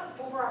 umbrella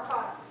over our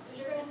products. Because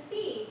you're going to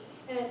see,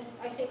 and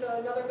I think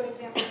another good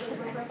example is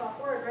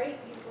Microsoft Word, right?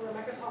 Or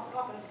Microsoft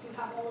Office, you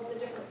have all of the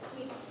different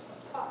suites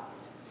of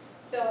products.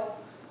 So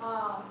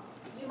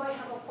you might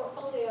have a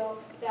portfolio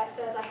that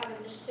says I have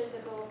initiatives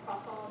that go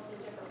across all of the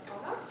different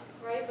products,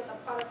 right? But the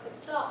products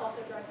itself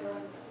also drive their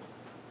own things.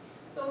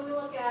 So when we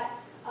look at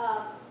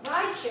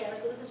rideshare,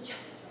 so this is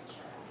Jessica's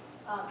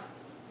rideshare.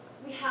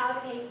 We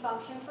have a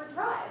function for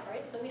drive,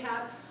 right? So we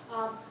have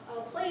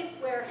a place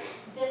where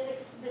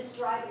this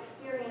drive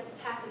experience is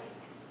happening.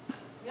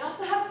 We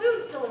also have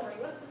foods delivery.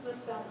 What does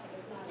this sound like?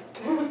 It's not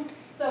it.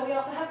 So we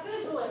also have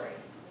foods delivery.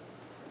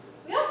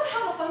 We also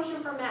have a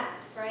function for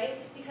maps, right?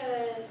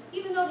 Because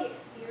even though the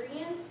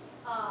experience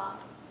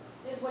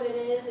is what it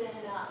is in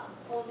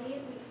all of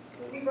these,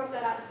 we broke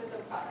that out into its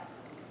own product.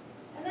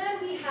 And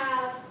then we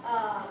have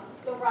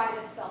the ride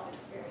itself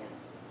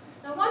experience.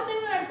 Now, one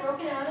thing that I've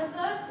broken out of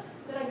this,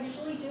 that I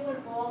usually do in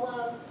all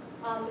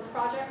of the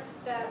projects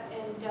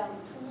and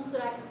tools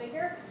that I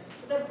configure,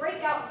 is I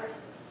break out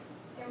risks.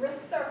 And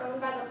risks are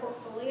owned by the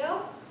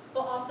portfolio,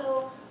 but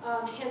also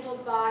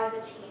handled by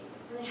the team.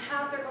 And they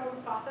have their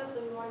own process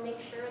that we want to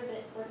make sure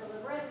that we're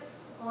deliberate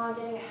on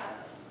getting ahead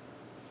of.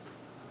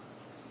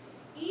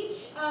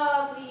 Each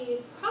of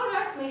the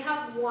products may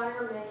have one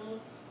or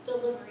many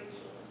delivery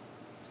teams.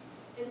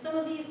 And some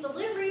of these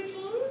delivery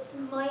teams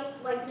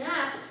might, like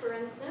Maps, for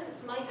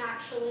instance, might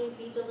actually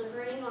be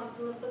delivering on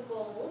some of the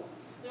goals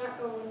that are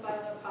owned by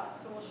other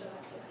products, and we'll show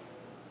that today.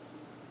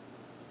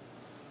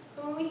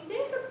 So when we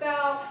think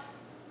about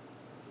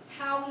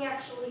how we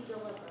actually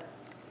deliver,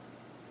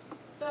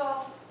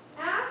 so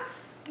at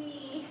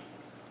the,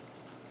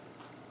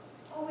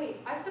 oh wait,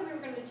 I said we were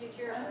going to do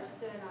Jira first,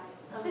 didn't I?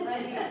 I'm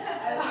ready. Okay,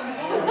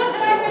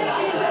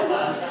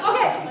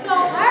 so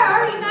I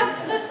already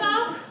messed this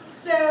up,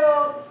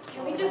 so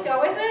can we just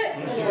go with it?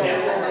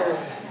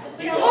 Yes.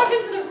 Like I logged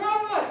into the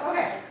wrong one.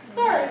 Okay,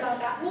 sorry about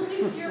that. We'll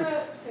do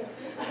Jira soon.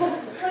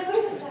 Like,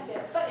 wait a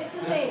second, but it's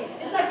the same.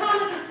 I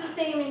promise it's the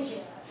same in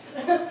Jira.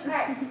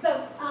 Alright, so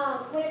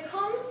when it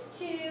comes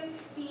to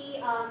the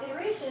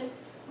iterations,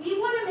 we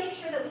want to make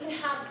sure that we can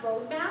have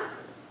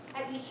roadmaps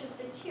at each of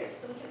the tiers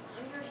so we can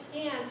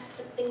understand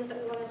the things that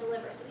we want to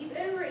deliver. So these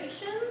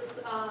iterations,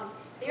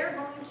 they're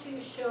going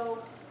to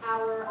show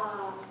our,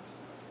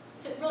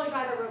 to really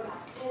drive our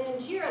roadmaps. And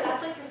in Jira,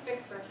 that's like your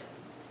fixed version.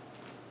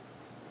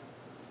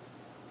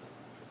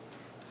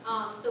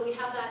 So we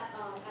have that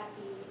at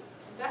the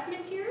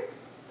investment tier,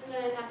 and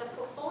then at the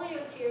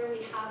portfolio tier,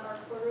 we have our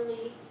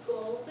quarterly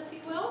goals, if you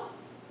will.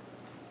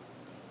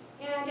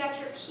 And at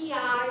your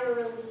PI or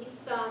release,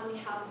 we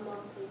have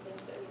monthly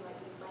things that we might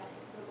be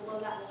planning. And below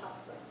that, we'll have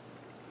sprints.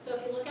 So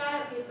if you look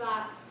at it, we've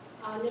got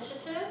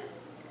initiatives,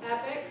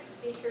 epics,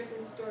 features,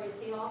 and stories.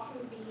 They all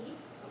can be,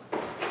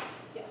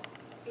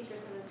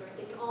 features and then stories.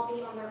 They can all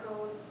be on their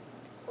own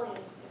plane,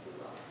 if you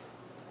will.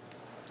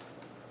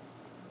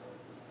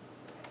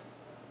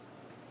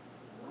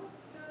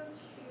 Let's go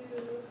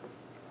to,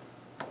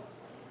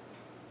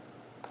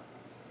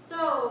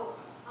 so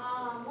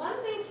one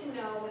thing to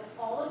know with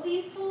all of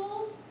these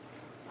tools,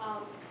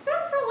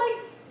 except for like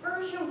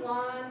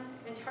VersionOne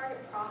and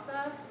target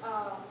process,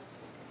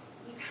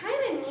 you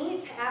kind of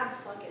need to add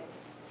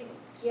plugins to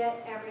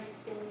get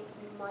everything that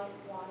you might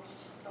want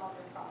to solve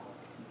your problem.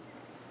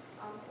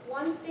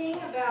 One thing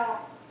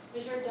about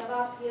Azure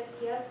DevOps,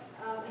 VSTS,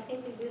 I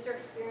think the user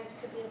experience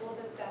could be a little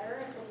bit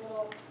better. It's a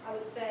little, I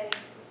would say,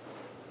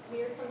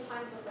 weird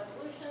sometimes with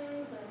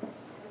resolutions and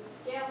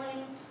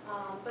scaling,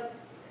 but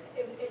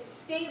it's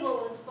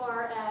stable as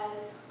far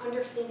as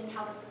understanding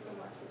how the system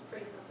works. It's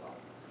pretty simple.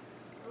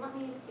 And let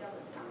me scale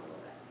this down a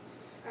little bit.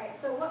 All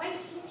right, so what I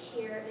did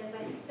here is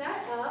I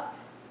set up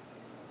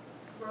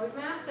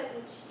roadmaps at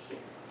each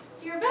tier.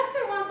 So your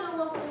investment one's going to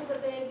look a little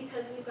bit big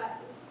because we've got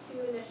 2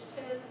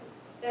 initiatives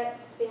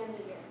that span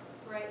the year,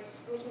 right?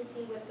 And we can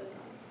see what's in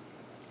them.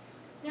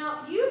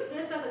 Now, use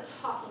this as a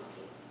talking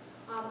piece.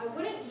 I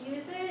wouldn't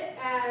use it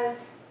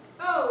as,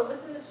 oh,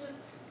 this is just,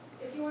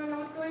 if you want to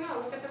know what's going on,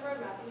 look at the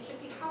roadmap. You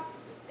should be,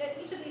 at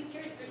each of these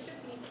tiers, there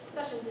should be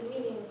sessions and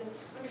meetings and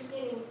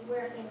understanding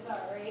where things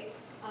are, right?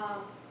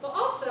 But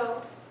also,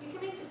 you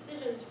can make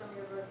decisions from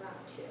your roadmap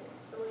too.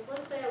 So like,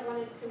 let's say I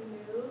wanted to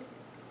move,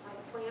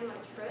 plan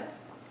my trip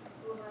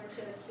over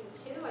to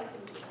Q2, I can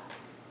do that.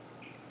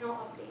 And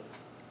I'll update.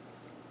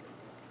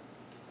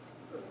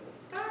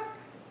 Back.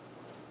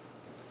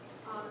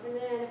 And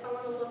then if I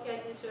want to look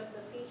at each of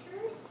the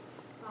features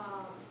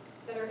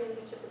that are in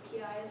each of the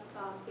PIs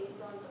based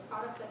on the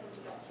products, I can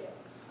do that too.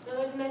 Now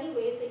there's many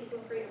ways that you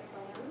can create a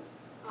plan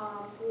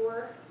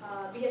for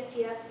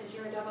VSTS,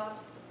 Azure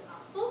DevOps. It's a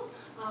mouthful,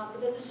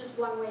 but this is just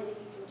one way that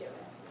you can do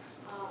it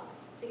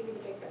to give you the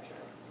big picture.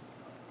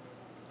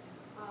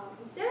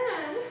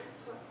 Then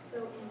let's go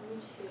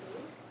into,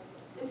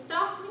 and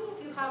stop me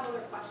if you have other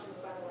questions,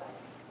 by the way.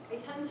 I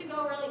tend to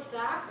go really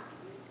fast,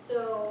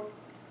 so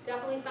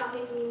definitely stop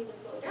me if you need me to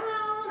slow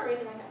down or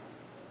anything like that.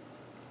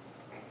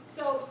 Okay.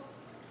 So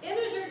in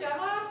Azure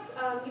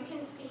DevOps, you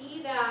can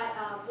see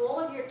that all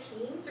of your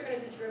teams are going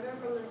to be driven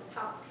from this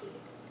top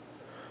piece.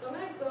 So I'm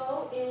going to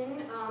go in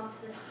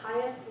to the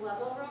highest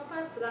level real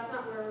quick, but that's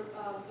not where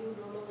you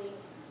normally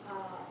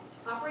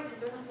operate because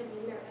they're not going to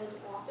be in there as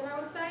often, I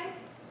would say.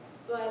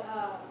 But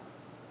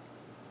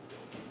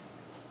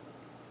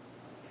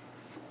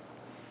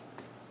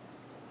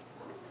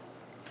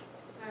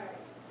alright.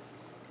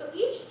 So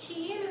each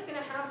team is going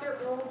to have their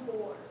own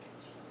board.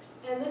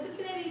 And this is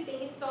going to be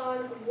based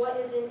on what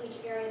is in each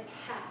area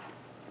path.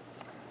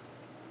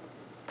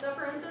 So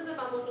for instance, if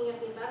I'm looking at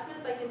the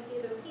investments, I can see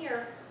them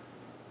here.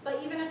 But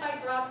even if I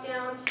drop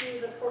down to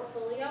the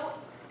portfolio,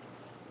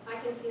 I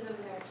can see them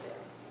there too.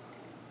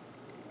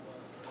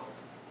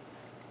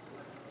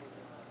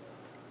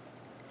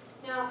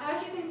 Now,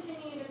 as you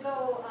continue to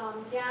go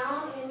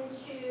down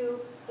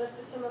into the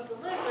system of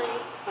delivery,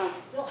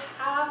 you'll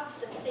have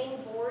the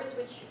same boards,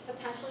 which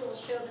potentially will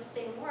show the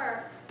same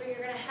work, but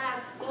you're going to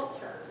have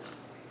filters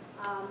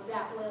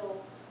that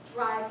will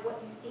drive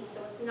what you see,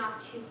 so it's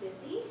not too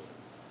busy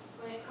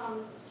when it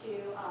comes to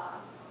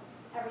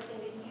everything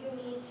that you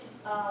need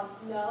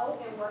to know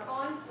and work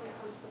on when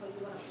it comes to what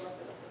you want to flow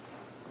for the system.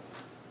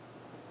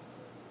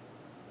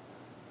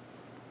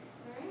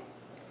 All right.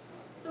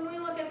 So when we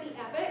look at the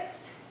epics,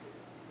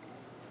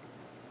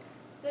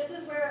 this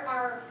is where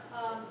our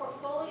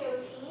portfolio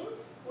team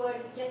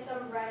would get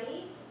them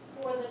ready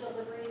for the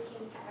delivery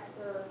team to,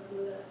 or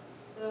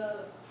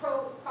the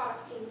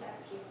product team to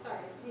execute.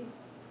 Sorry.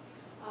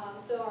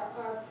 So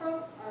our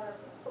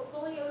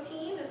portfolio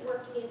team is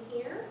working in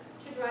here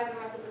to drive the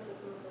rest of the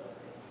system of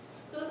delivery.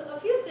 So a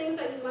few things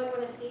that you might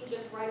want to see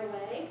just right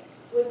away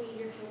would be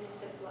your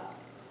cumulative flow.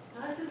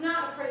 Now this is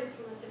not a pretty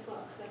cumulative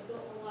flow because I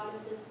built a lot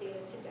of this data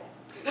today.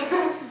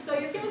 So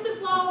your cumulative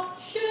flow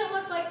shouldn't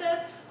look like this,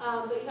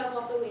 but you have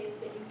also ways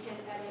that you can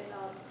edit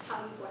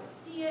how you want to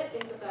see it,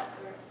 things of that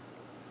sort.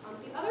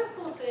 The other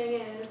cool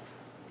thing is,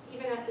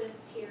 even at this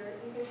tier,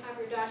 you can have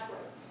your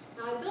dashboards.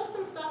 Now I built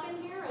some stuff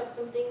in here of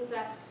some things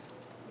that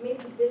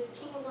maybe this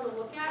team will want to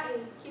look at,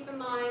 and keep in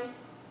mind,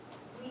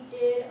 we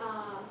did,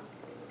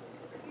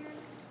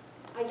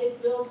 I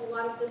did build a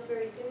lot of this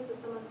very soon, so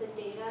some of the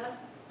data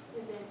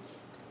isn't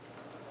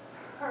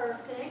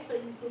perfect, but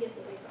you can get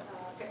the big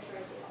picture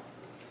idea.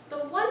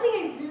 So one thing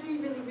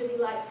I really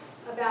like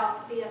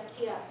about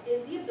VSTS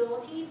is the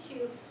ability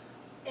to,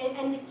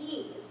 and the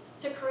ease,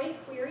 to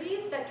create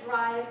queries that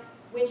drive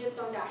widgets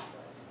on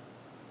dashboards.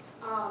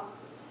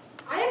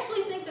 I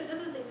actually think that this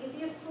is the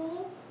easiest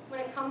tool when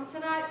it comes to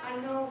that. I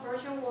know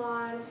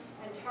VersionOne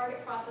and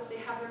Target Process, they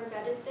have their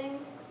embedded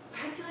things,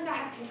 but I feel like I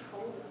have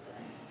control of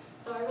this.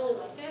 So I really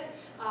like it.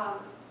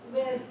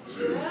 With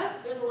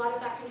Jira, there's a lot of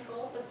that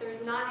control, but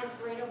there's not as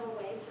great of a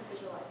way to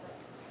visualize it.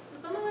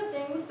 So some of the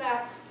things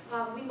that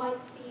we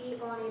might see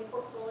on a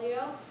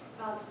portfolio,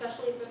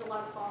 especially if there's a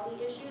lot of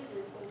quality issues,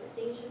 is when the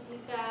stage of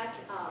defect,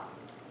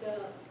 the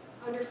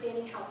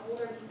understanding how old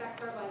our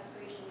defects are by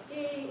creation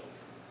date,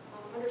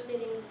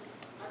 understanding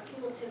our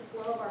cumulative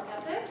flow of our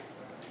epics,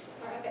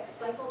 our epic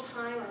cycle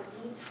time, our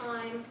lead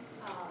time,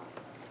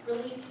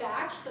 release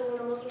batch. So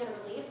when I'm looking at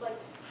a release, like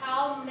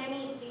how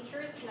many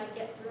features can I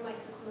get through my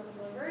system of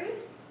delivery,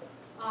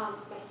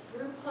 my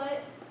throughput,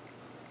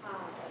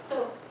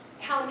 so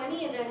how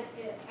many, and then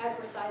as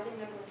we're sizing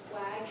them with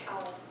swag,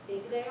 how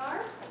big they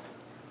are,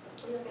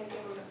 and the same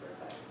thing on the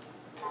throughput.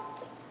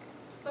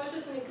 So that's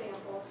just an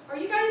example. Are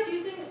you guys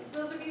using,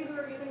 those of you who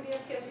are using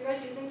VSTS, are you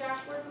guys using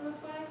dashboards in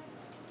this way?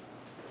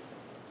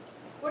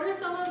 What are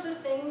some of the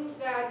things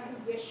that you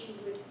wish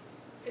you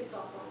could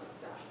solve on this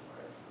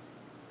dashboard?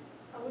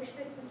 I wish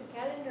they put the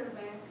calendar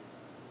back.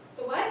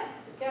 The what?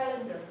 The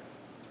calendar.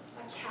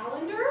 A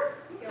calendar?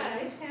 Yeah, we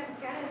Okay. used to have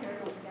a calendar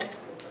on the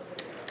dashboard over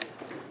there.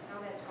 Now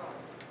that's hard.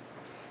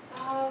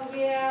 Oh,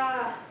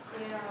 yeah.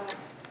 Yeah.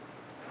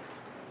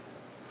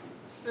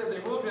 Still, they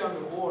will be on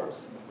the boards.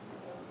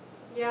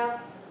 Yeah.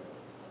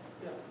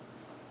 Yeah.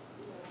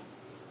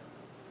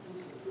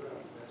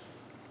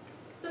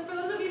 So for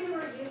those of you who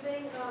are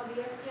using VSTS,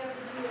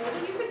 did you know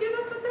that you could do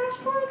this with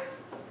dashboards?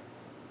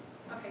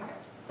 Okay,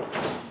 good.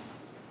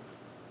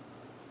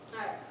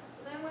 Alright, so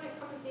then when it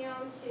comes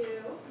down to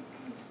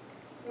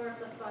more of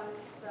the fun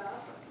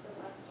stuff, let's go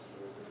back to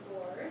the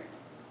board.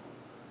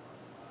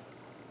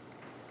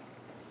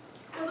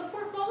 So the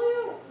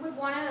portfolio would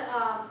want to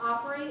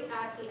operate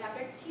at the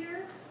epic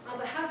tier,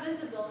 but have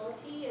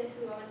visibility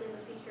into obviously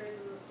the features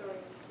and the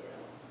stories too.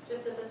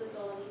 Just the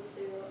visibility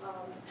to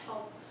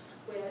help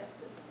with,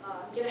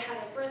 get ahead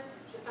of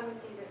risks,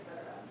 dependencies,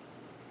 etc.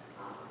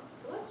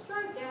 So let's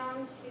drive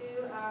down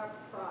to our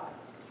product.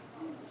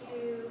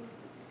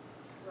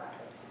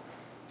 Ride.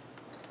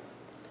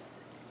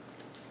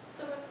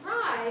 So with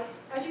Ride,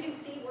 as you can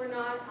see, we're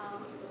not,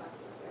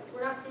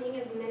 we're not seeing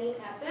as many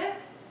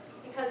epics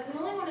because we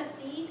only want to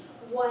see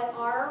what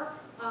our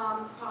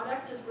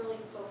product is really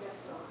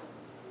focused on.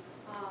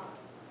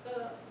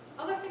 The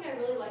other thing I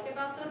really like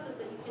about this is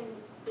that you can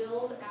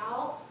build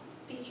out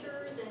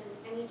features and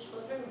any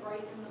children right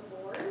in the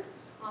board,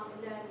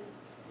 and then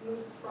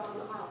move from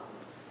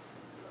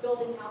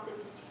building out the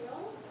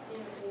details in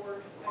a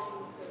board as you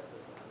move through the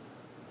system.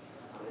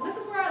 And this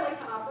is where I like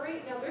to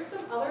operate. Now there's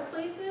some other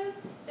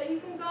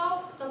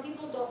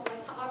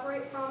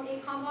from a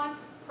Kanban.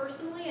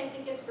 Personally, I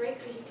think it's great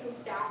because you can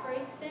stack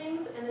rank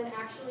things and then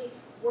actually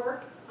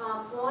work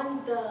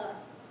on the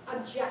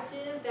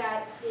objective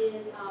that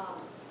is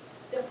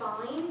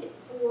defined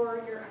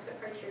for your exit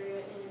criteria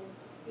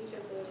in each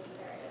of those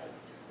areas.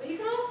 But you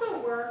can also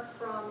work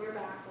from your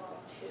backlog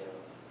too.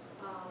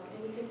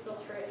 And you can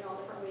filter it in all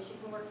different ways. You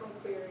can work from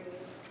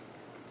queries,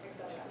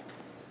 etc.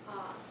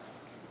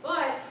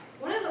 But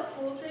one of the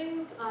cool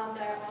things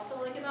that I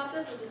also like about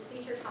this is this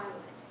feature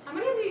timeline. How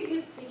many of you have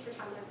used feature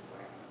timeline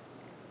before?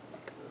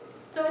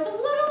 So it's a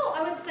little,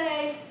 I would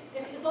say,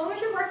 as long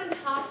as you're working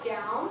top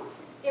down,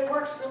 it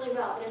works really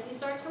well. But if you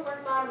start to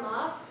work bottom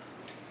up,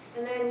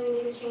 and then you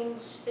need to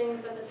change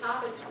things at the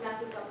top, it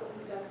messes up what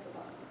you've done at the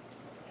bottom.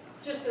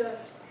 Just a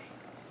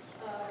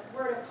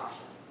word of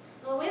caution.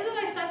 Now, the way that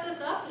I set this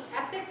up, the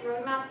Epic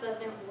roadmap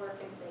doesn't work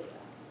in beta.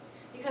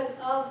 Because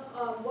of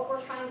what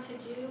we're trying to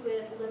do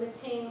with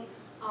limiting,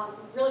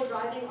 really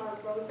driving our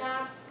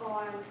roadmaps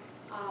on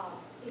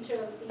each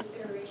of the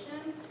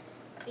iterations,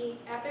 the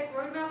Epic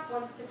roadmap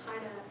wants to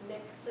kind of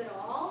mix it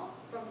all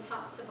from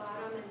top to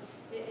bottom, and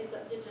it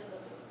just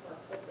doesn't work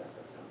with the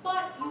system.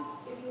 But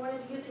if you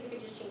wanted to use it, you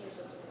could just change your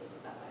system and use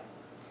it that way.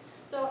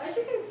 So as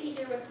you can see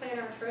here with Plan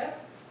Our Trip,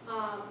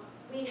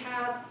 we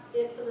have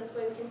it so this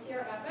way we can see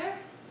our Epic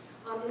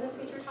in this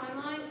feature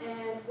timeline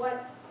and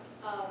what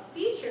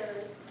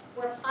features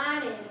we're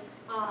planning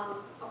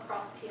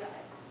across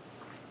PIs.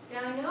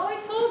 Now I know I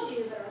told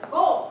you that our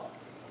goal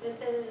is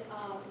to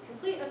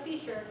complete a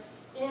feature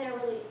in a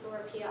release or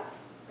a PI,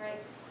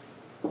 right?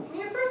 When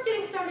you're first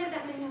getting started,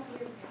 that may not be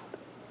your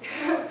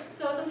reality.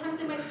 So sometimes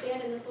they might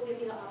expand, and this will give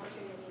you the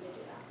opportunity to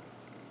do that.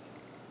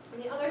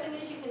 And the other thing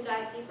is you can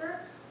dive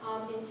deeper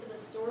into the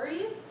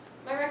stories.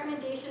 My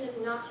recommendation is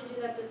not to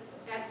do that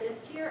at this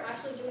tier.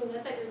 Actually doing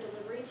this at your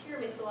delivery tier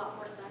makes a lot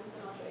more sense,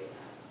 and I'll show you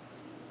that.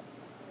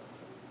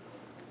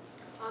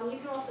 You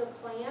can also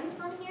plan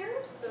from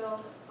here.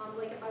 So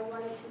like if I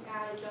wanted to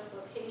add a just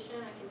location,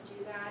 I can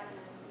do that, and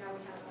now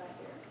we have that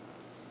here.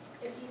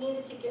 If you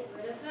needed to get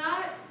rid of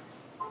that,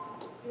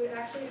 you would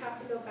actually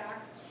have to go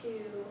back to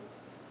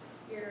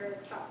your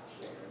top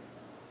tier.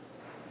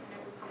 And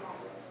it would come off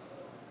of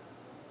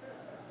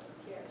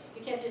here.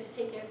 You can't just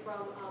take it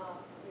from,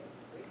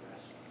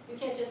 refresh. You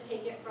can't just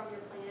take it from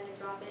your plan and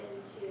drop it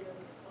into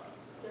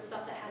the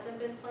stuff that hasn't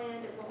been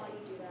planned. It won't let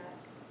you do that.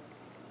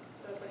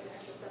 So it's like an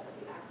extra step if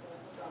you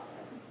accidentally drop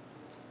it.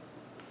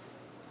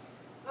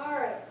 All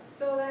right,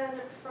 so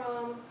then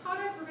from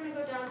product, we're going to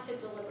go down to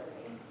delivery.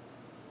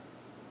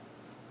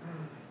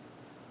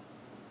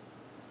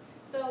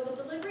 So the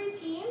delivery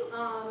team,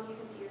 you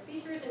can see your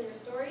features and your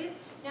stories.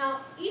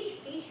 Now, each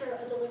feature,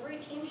 a delivery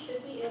team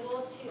should be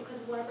able to, because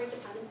we want to break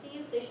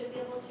dependencies, they should be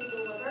able to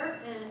deliver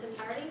in its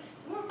entirety.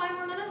 Do you want 5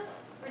 more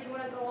minutes, or do you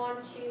want to go on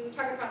to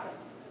target process?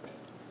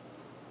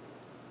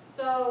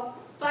 So,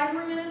 5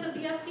 more minutes of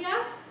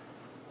VSTS?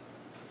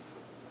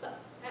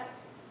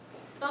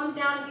 Thumbs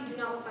down if you do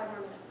not want 5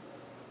 more minutes.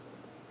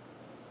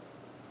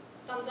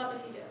 Thumbs up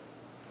if you do.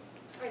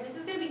 All right, this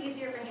is going to be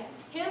easier for hands.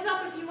 Hands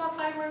up if you want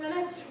 5 more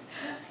minutes.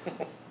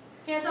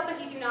 Hands up if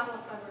you do not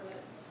want 5 more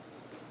minutes.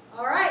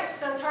 All right,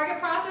 so target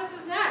process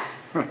is next.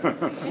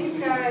 Thanks,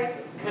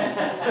 guys.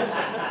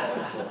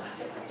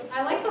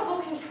 I like the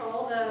whole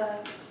control,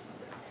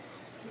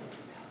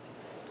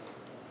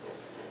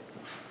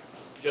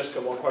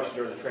 Jessica, one question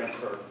during the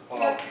transfer.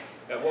 Yep.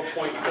 At what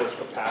point does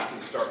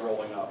capacity start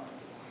rolling up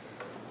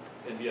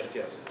in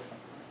VSTS?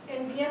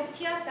 in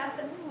VSTS, that's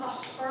a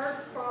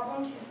hard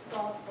problem to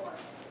solve for.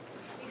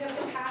 Because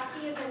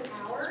capacity is in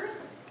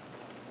hours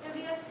in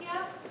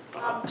VSTS.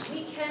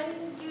 We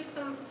can do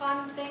some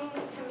fun things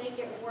to make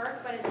it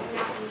work, but it's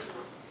not easy.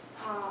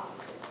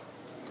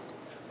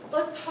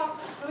 Let's talk,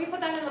 let me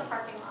put that in the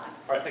parking lot.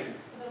 All right, thank you.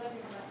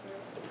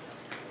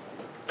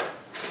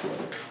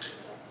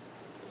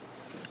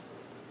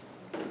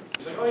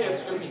 He's like, oh yeah,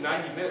 it's going to be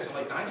 90 minutes. I'm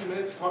like, 90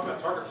 minutes to talk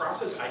about target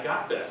process? I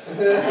got this.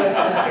 And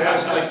I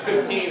was like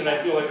 15, and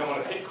I feel like I'm on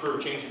a pit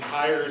crew changing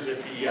tires at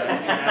the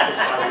Indianapolis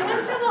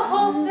 500. For the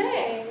whole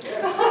thing.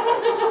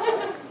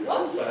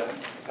 Whoops.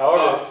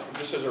 However,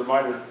 just as a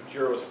reminder,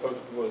 Jira was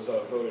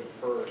voted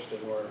first,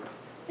 and we're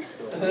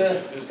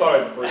just thought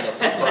I'd bring up the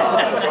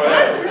crowd. Go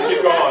ahead, we can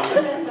keep going.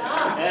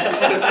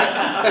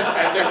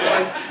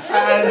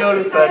 I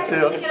noticed that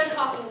too. We get a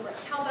talking break.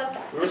 How about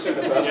that? We were saying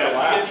the best for Yeah,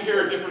 last. did you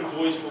hear a different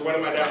voice for what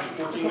am I down to,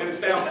 14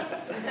 minutes now?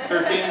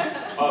 13?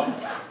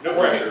 No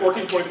pressure.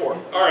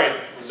 14:24. All right,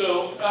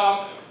 so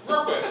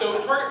real quick,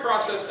 so target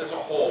process as a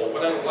whole,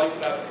 what I like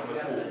about it from a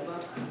tool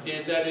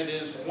is that it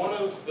is one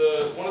of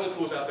the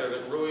tools out there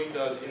that really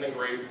does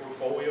integrate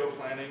portfolio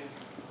planning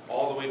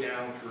all the way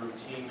down through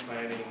team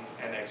planning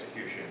and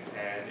execution,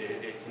 and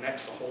it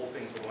connects the whole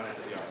thing from one end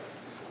to the other.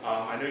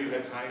 I know you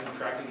have time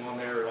tracking on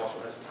there. It also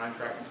has a time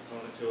tracking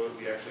component to it.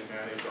 We actually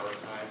manage our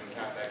time and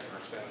CapEx and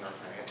our spend and our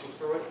financials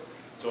through it,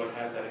 so it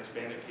has that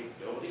expanded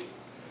capability.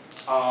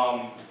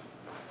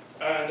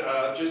 And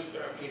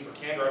for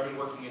candor, I've been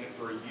working in it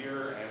for a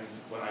year, and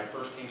when I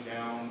first came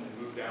down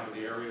and moved down to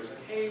the area, it was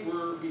like, hey,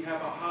 we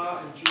have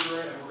AHA and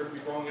Jira, and we're going to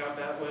be rolling out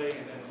that way,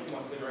 and then 2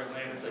 months later I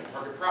landed, it's like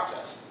target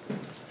process.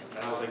 And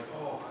I was like,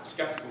 oh,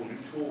 skeptical, new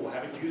tool, I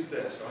haven't used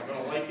this, am I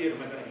going to like it,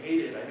 am I going to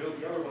hate it, I know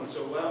the other one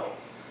so well.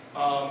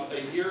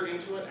 A year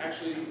into it,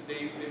 actually,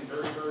 they've been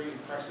very, very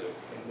impressive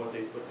in what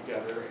they've put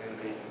together, and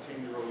they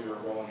continually are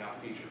rolling out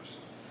features.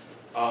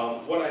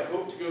 What I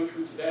hope to go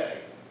through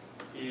today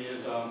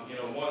is,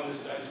 one, I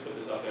just put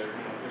this up there,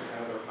 here's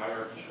kind of their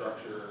hierarchy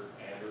structure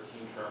and their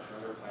team structure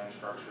and their plan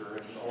structure,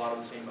 and a lot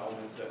of the same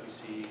elements that we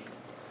see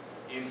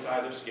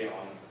inside of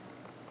scaling.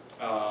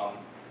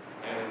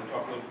 And then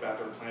talk a little bit about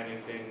their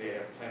planning thing. They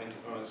have planning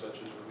components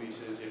such as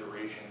releases,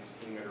 iterations,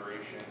 team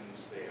iterations.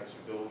 They have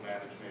some build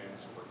management,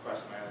 some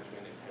request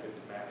management,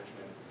 impediment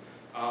management.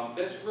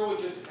 That's really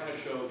just to kind of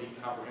show the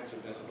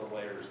comprehensiveness of the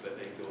layers that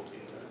they built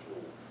into the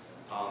tool.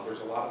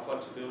 There's a lot of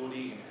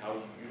flexibility in how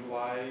you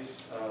utilize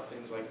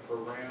things like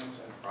programs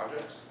and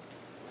projects.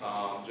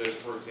 Just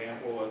for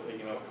example,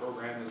 a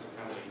program is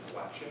kind of a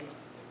collection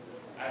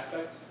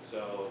aspect.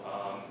 So,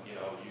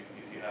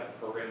 if you have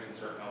programs in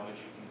certain elements,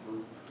 you can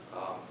group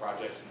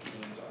projects and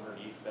teams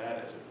underneath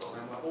that as a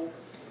program level.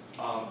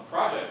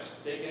 Projects,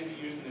 they can be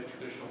used in the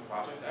traditional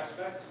project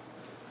aspect.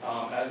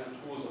 As the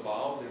tool has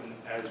evolved and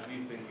as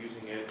we've been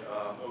using it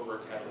over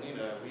at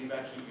Catalina, we've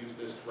actually used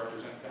this to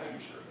represent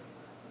value stream.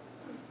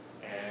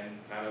 And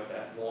kind of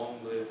that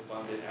long-lived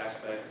funded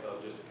aspect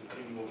of just a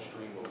continual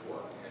stream of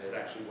work. And it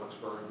actually works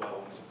very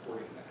well in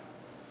supporting that.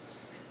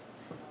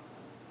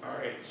 All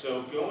right,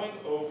 so going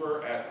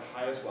over at the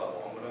highest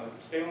level, I'm going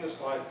to stay on this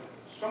slide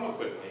somewhat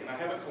quickly, and I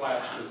haven't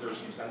collapsed because there's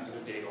some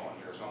sensitive data on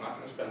here, so I'm not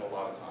going to spend a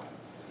lot of time.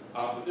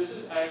 But this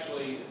is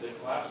actually the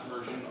collapsed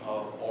version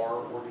of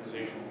our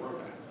organizational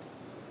roadmap.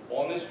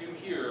 On this view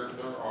here,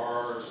 there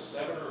are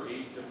 7 or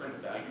 8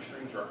 different value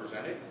streams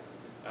represented,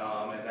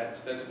 and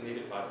that's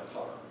designated by the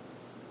color.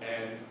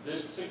 And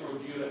this particular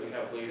view that we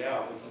have laid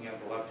out, looking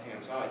at the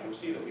left-hand side, you'll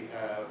see that we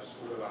have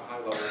sort of a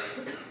high-level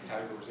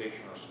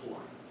categorization or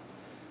scoring.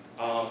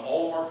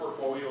 All of our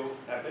portfolio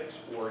epics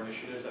or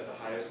initiatives at the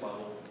highest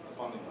level, the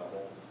funding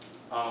level,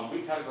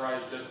 we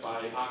categorize just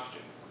by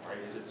oxygen, right?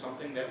 Is it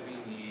something that we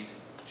need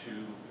to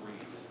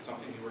breathe? Is it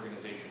something the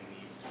organization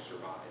needs to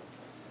survive?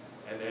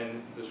 And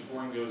then the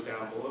scoring goes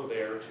down below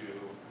there to,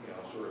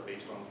 sort of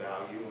based on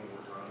value and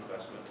return on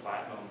investment,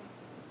 platinum,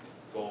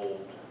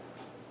 gold,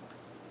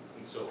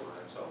 and silver,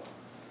 and so on.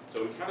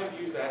 So we kind of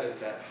use that as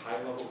that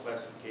high-level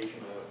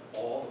classification of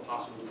all the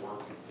possible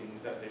work and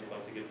things that they would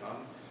like to get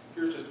done.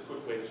 Here's just a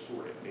quick way to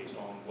sort it based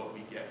on what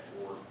we get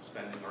for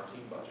spending our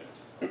team budget.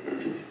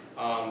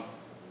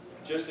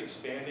 Just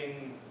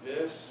expanding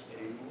this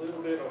a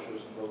little bit, I'll show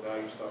some low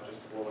value stuff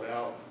just to blow it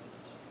out.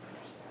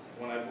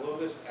 When I blow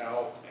this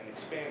out and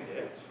expand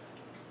it,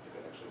 if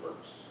it actually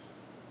works.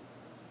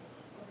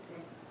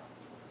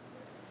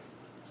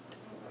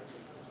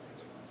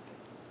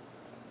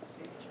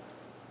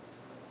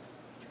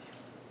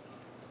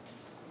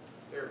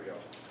 There we go.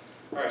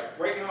 All right,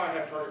 right now I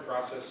have target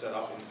process set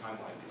up in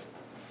timeline view.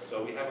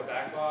 So we have a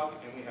backlog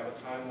and we have a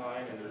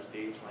timeline and there's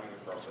dates running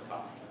across the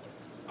top.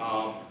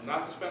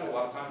 Not to spend a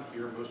lot of time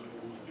here, most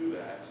tools do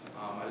that.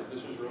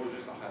 This was really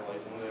just to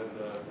highlight one of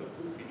the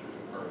cool features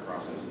in target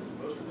process is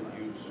most of the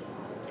views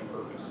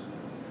multi-purpose.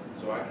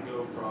 So I can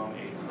go from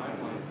a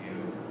timeline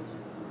view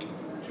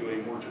to a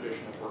more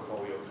traditional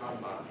portfolio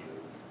Kanban view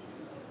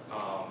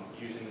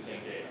using the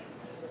same data.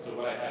 So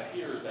what I have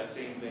here is that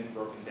same thing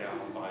broken down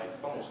by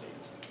funnel state.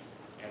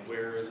 And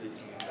where is it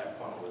in that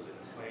funnel? Is it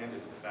in plan?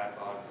 Is it in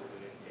backlog? Is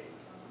it in intake?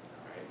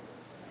 Right?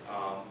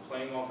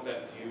 Playing off of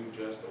that view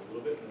just a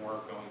little bit more,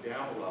 going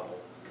down a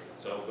level.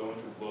 So going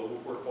from global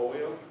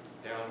portfolio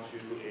down to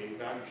a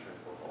value stream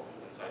portfolio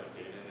inside of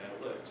data and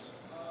analytics.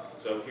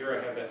 So here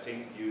I have that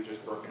same view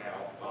just broken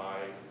out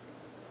by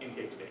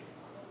intake state.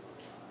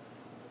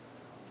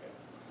 Okay.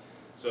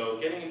 So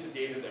getting into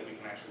data that we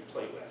can actually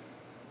play with.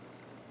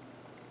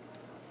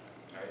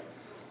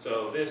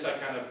 So this, I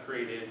kind of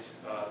created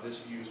this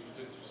view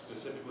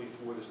specifically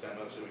for this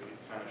demo so we could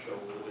kind of show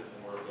a little bit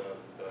more of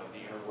the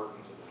inner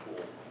workings of the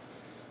tool.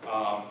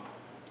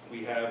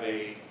 We have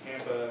a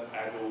Tampa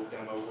Agile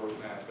demo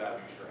roadmap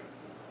value stream,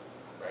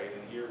 right?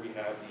 And here we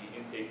have the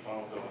intake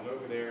funnel going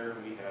over there,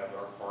 and we have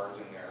our cards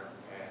in there,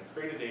 and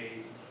created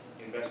a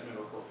investment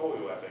or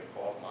portfolio epic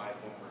called My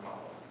Home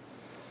Remodel.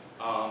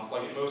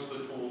 Like in most of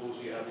the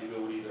tools, you have the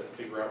ability to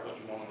figure out what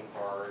you want on the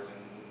cards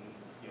and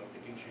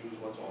pick and choose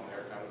what's on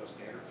there, kind of a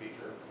standard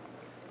feature.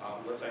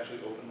 Let's actually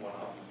open one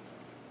up.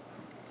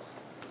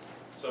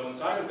 So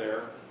inside of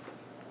there,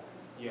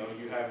 you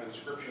have the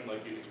description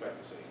like you'd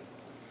expect to see.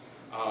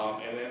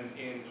 And then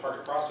in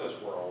target process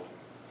world,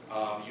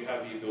 you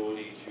have the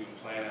ability to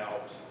plan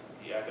out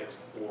the epics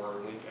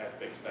or link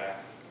epics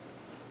back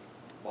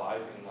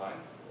live in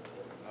line.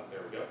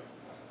 There we go.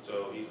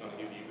 So he's going to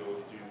give you the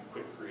ability to do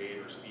quick create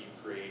or speed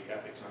create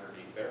epics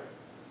underneath there.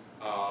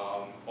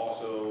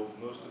 Also,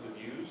 most of the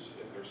views,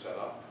 if they're set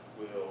up,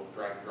 will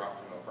drag and drop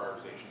from a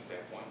prioritization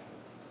standpoint.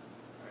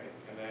 Right?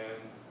 And then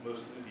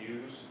most of the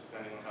views,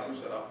 depending on how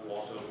they're set up, will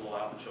also roll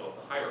out and show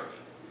up the hierarchy.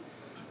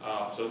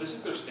 So this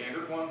is their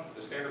standard one.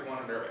 The standard one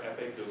under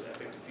Epic goes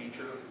Epic to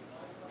feature.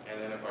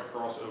 And then if I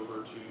cross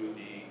over to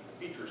the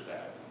features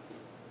tab,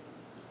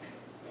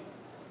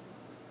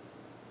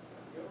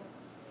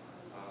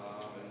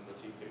 and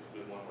let's see, pick a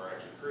good one where I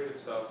actually created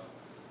stuff,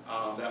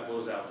 that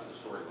blows out to the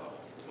story level.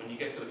 When you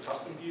get to the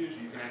custom views,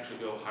 you can actually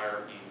go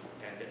hierarchy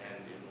end to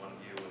end in one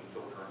view and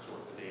filter and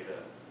sort the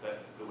data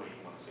the way you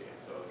want to see it.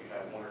 So if you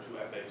have one or two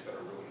epics that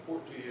are really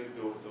important to you,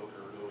 go to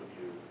filter, go to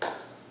view,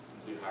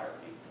 complete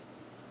hierarchy.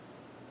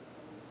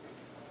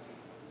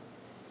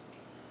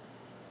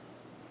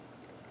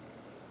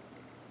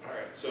 All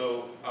right,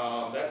 so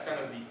that's kind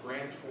of the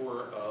grand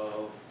tour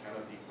of kind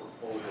of the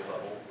portfolio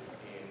level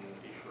in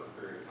a short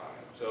period of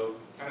time. So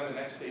kind of the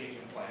next stage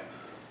in plan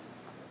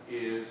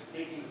is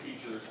taking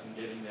features and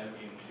getting them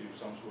into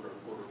some sort of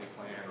quarterly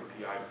plan or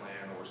PI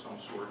plan or some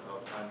sort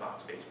of time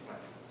box-based plan.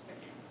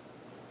 Thank you.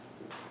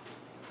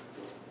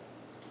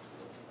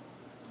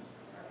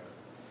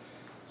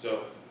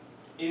 So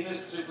in this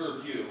particular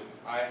view,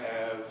 I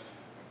have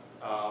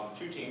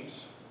two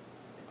teams.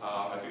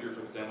 I figured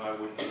for the demo I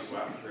wouldn't need to go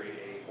out and create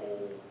a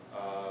whole,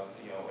 a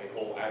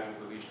whole Agile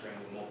release train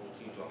with multiple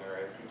teams on there. I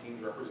have two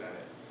teams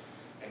represented.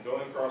 And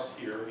going across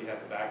here, we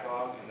have the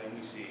backlog, and then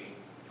we see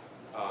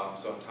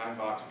some time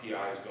box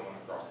PIs going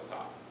across the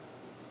top.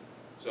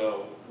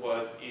 So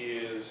what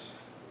is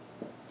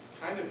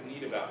kind of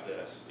neat about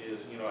this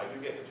is, I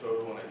do get the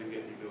total and I do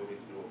get the ability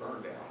to do a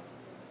burn down.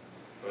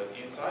 But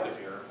inside of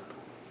here,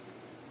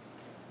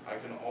 I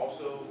can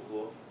also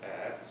look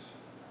at,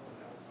 oh,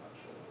 now it's not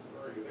showing.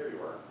 Where are you? There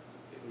you are.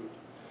 It moved.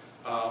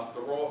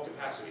 The roll-up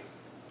capacity.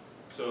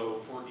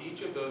 So for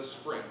each of those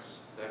sprints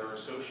that are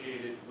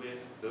associated with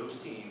those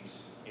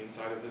teams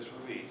inside of this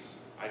release,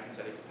 I can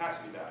set a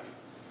capacity value.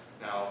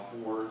 Now,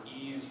 for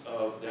ease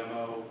of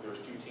demo, there's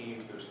two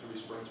teams, there's 3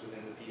 sprints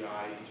within the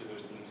PI. Each of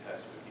those teams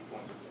has 50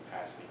 points of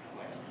capacity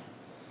planned.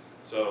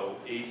 So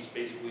he's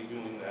basically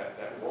doing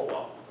that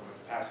roll-up from a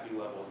capacity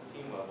level to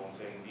team level and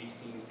saying these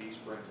teams, these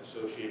sprints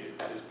associated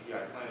with this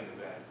PI planning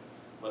event,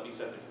 let me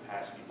set the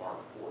capacity bar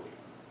for you.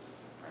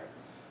 Right.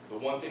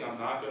 The one thing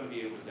I'm not going to be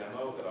able to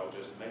demo that I'll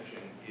just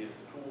mention is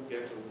the tool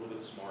gets a little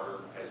bit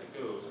smarter as it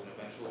goes, and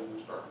eventually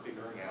we'll start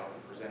figuring out and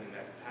presenting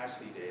that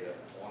capacity data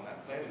on that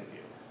planning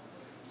view.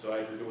 So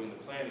as you're doing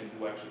the planning, you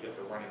actually get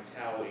the running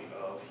tally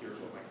of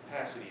here's what my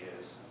capacity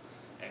is,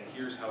 and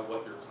here's how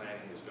what you're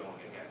planning is going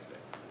against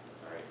it.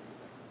 All right.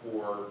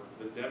 For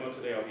the demo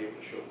today, I'll be able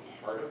to show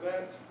part of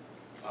that,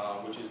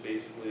 which is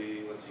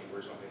basically, let's see where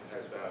something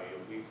has value.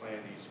 If we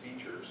plan these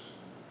features,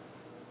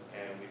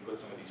 and we put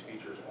some of these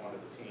features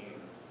onto the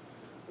team,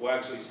 we'll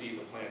actually see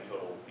the plan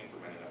total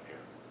incrementing up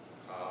here.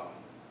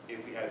 If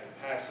we had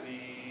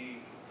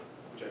capacity,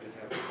 which I didn't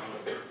have,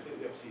 let's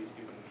see, it's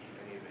given me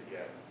any of it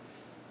yet.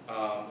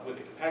 With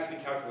the capacity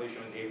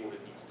calculation enabled,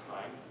 it needs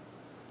time.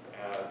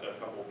 A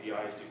couple of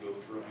PIs to go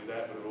through and do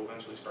that, but it will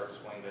eventually start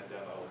displaying that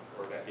demo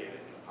or that data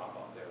in the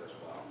pop-up there as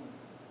well.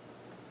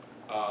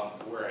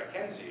 Where I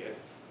can see it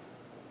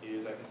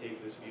is I can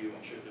take this view and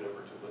shift it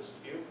over to list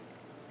view.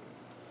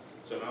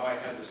 So now I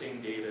have the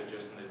same data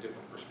just in a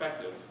different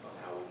perspective of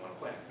how we want to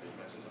plan. As you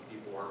mentioned, some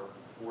people are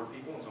board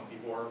people and some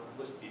people are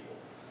list people.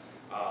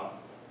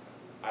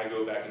 I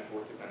go back and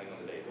forth depending on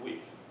the day of the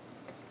week.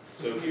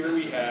 So here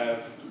we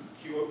have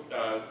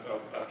a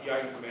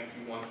PI increment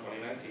Q1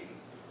 2019,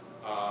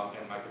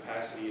 and my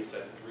capacity is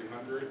set to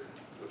 300,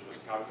 which was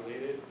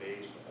calculated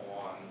based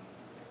on,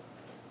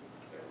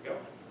 there we go,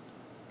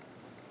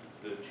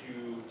 the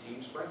 2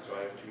 team sprints. So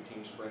I have 2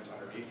 team sprints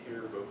underneath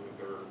here, both with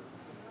their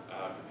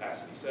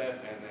capacity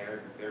set, and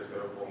there's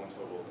their rolling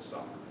total of the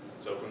sum.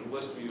 So from the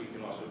list view, you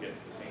can also get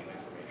the same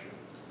information.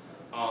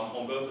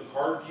 On both the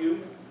card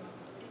view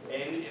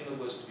and in the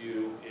list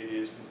view, it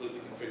is completely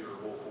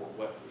configurable for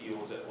what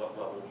fields at what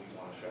level you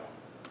want to show.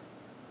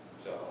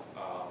 So,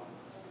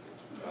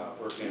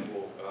 for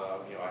example,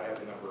 I have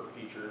the number of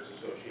features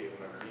associated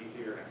underneath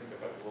here, and I think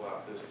if I pull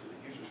out this to the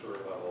user story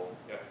level,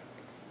 yeah.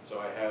 So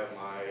I have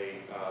my,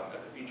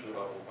 at the feature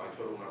level, my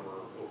total number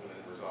of open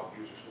and resolved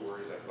user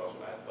stories. I could also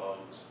add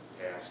bugs,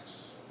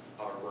 tasks,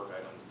 other work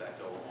items that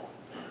go along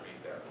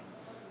underneath there.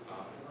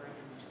 Where I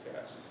do these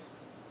tasks?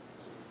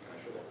 So can I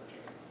show that for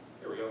you?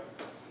 Here we go.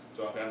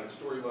 So I'm down at the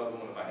story level,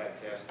 and if I had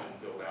tasks being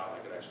built out,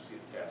 I could actually see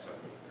the tasks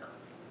underneath there.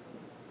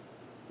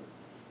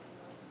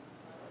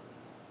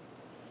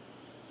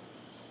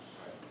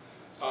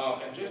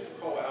 And just to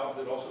call out,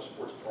 it also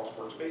supports cross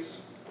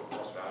workspace or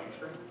cross value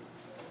stream.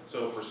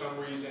 So for some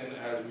reason,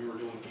 as we were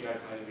doing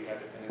PI planning, we had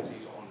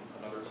dependencies on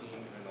another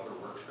team and another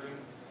work stream.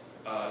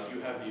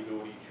 You have the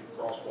ability to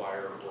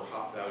cross-wire or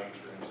hop value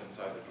streams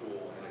inside the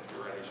tool, and if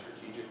you're at a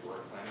strategic or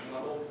a planning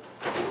level,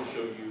 it will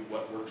show you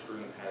what work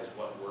stream has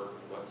what work,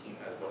 what team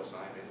has what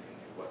assignment,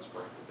 and what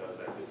sprint does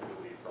that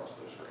visibility across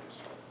those streams.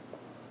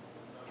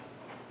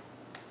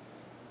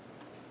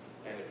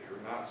 And if you're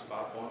not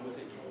spot on with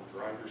it, you will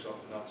drive yourself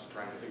nuts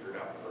trying to figure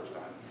it out the first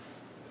time.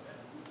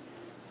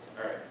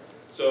 All right,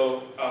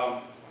 so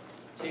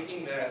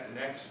taking that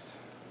next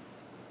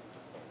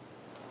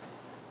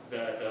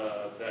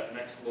that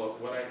next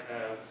look, what I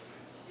have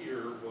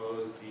here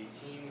was the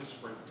team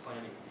sprint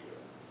planning view.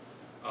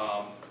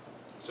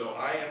 So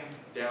I am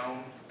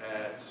down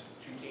at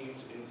 2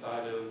 teams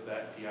inside of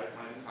that PI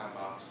planning time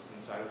box,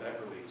 inside of that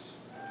release.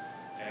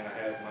 And I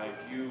have my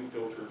view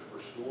filtered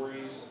for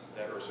stories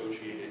that are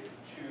associated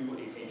to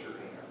a feature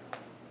in there.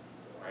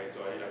 Right, so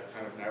I've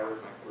kind of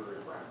narrowed my query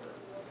parameter.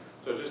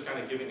 So just kind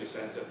of giving a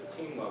sense at the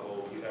team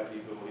level, you have the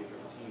ability for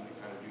the team to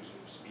kind of do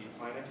some speed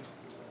planning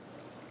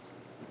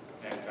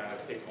and kind of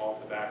pick off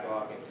the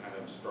backlog and kind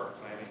of start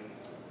planning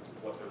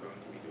what they're going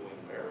to be doing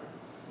where.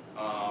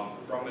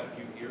 From that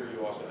view here,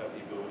 you also have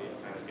the ability to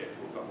kind of get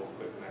to a couple of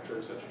quick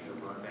metrics such as your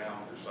burn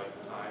down, your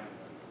cycle time,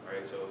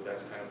 right? So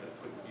that's kind of the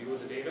quick view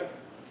of the data.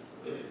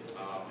 And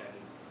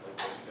like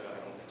Jessica,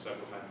 I don't think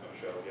cycle time is going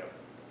to show yet.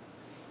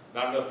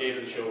 Not enough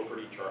data to show a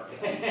pretty chart.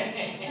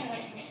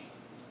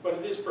 But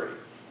it is pretty.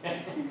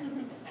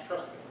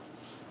 Trust me.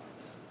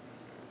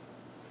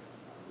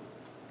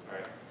 All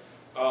right.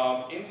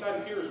 Inside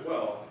of here as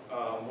well,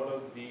 one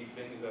of the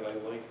things that I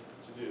like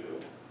to do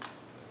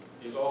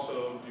is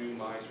also do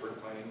my sprint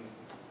planning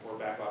or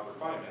backlog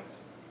refinement,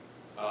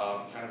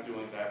 kind of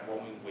doing that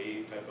rolling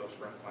wave type of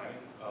sprint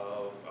planning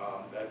of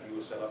that view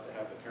is set up to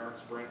have the parent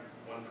sprint,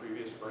 one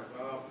previous sprint.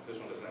 This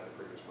one doesn't have the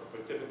previous sprint,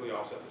 but typically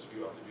I'll set this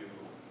view up to do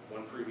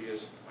one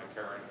previous, my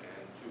current,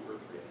 and 2 or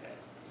 3 ahead.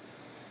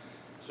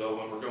 So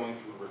when we're going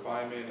through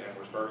refinement and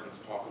we're starting to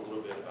talk a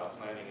little bit about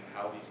planning and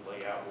how these lay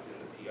out within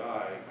the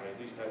PI, I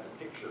at least have a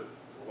picture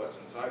for what's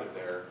inside of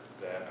there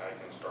that I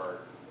can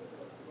start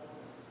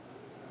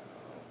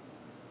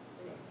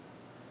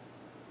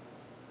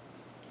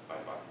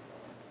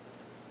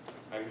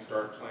I can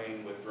start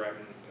playing with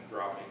dragging and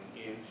dropping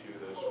into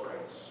those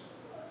sprints.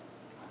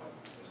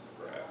 Just the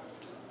grab.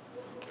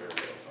 There we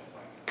go.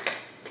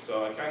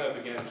 So I kind of,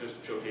 again, just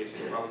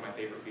showcasing probably my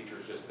favorite feature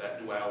is just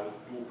that dual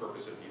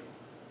purpose of view.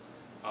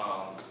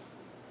 Actually,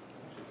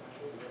 can I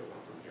show you the other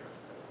one from here at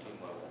the team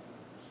level,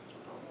 since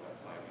we're talking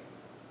about planning?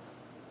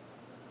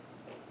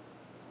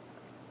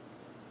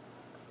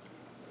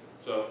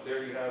 So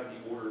there you have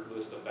the ordered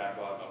list of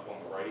backlog up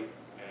on the right,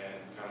 and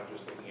kind of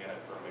just looking at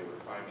it from a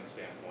refinement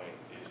standpoint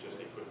is just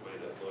a quick way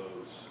that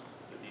loads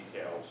the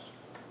details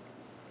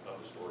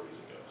of the story as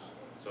it goes.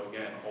 So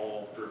again,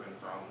 all driven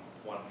from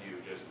one view,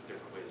 just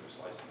different ways of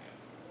slicing it.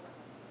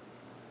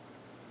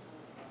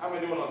 How am I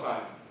doing on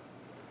time?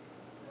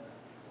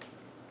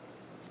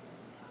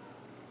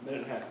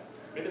 Minute and a half.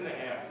 Minute and a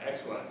half,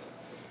 excellent.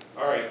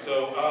 All right,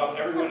 so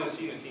everyone has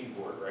seen a team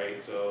board,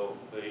 right? So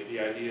the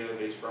idea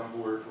of a scrum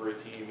board for a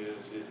team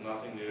is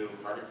nothing new.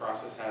 Target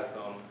process has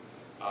them.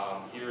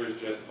 Here is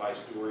just by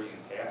story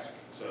and task,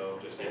 so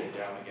just getting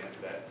down again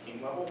to that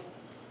team level.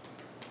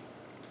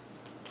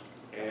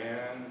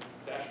 And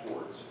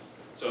dashboards.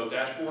 So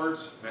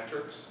dashboards,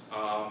 metrics.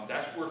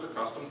 Dashboards are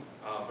custom,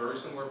 very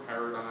similar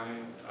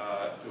paradigm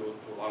to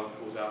a lot of the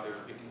tools out there.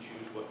 Pick and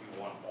choose what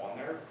you want on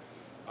there.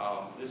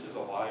 This is a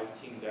live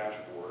team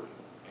dashboard,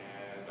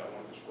 and I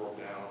want to scroll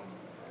down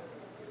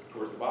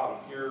towards the bottom.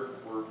 Here,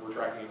 we're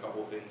tracking a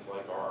couple of things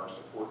like our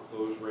support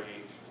close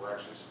rate. We're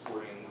actually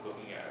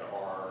looking at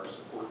our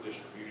support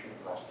distribution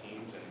across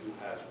teams and who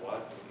has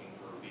what, looking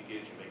for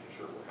leakage and making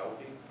sure we're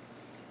healthy.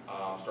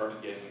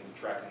 Started getting into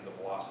tracking the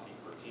velocity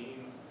per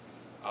team.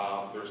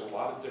 There's a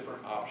lot of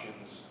different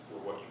options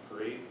for what you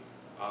create.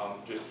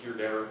 Just here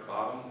there at the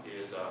bottom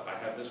is, I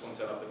have this one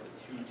set up at the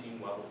 2-team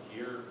level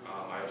here.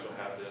 I also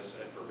have this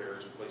for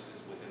various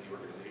places within the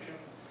organization.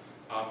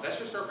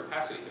 That's just our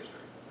capacity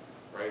history,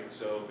 right?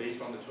 So based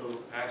on the total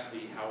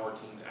capacity, how our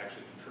team's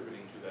actually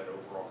contributing to that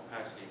overall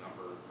capacity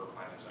number per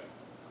planning cycle.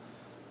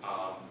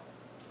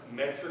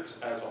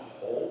 Metrics as a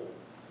whole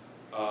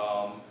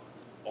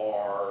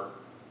are,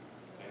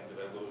 and did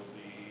I load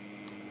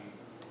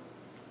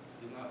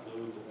did not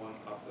load the one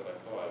up that I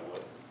thought I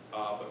would.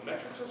 But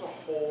metrics as a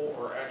whole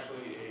are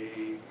actually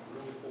a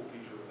really cool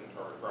feature within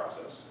target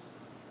process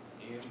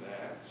in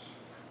that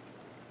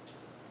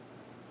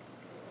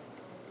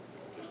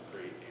just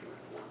create a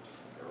report.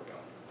 There we go.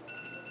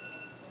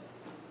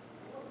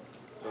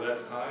 So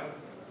that's time.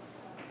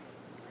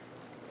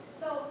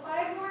 So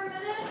 5 more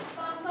minutes,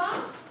 thumbs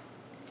up.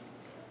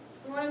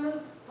 We want to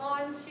move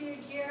on to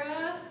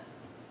Jira.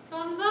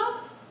 Thumbs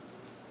up.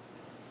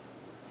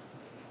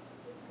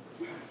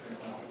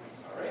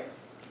 All right.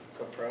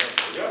 Go proud. There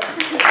we go.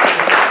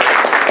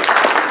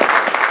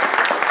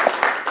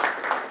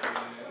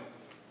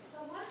 So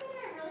one thing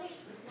I really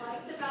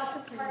liked about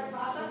the target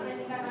process, and I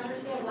think I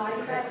understand why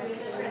you guys made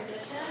the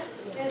transition,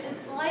 is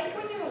it's like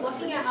when you're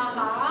looking at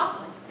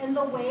AHA and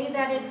the way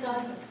that it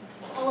does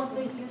all of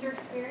the user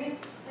experience,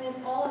 and it's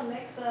all a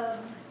mix of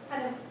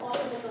kind of all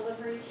of the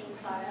delivery team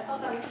side. I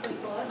thought that was pretty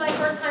cool. It was my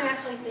first time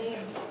actually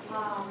seeing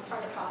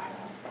target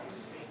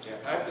process. Yeah,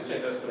 I have to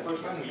say that the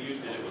first time we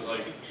used it, it was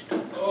like,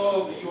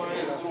 oh, the UI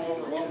is a little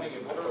overwhelming,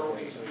 and what are all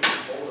these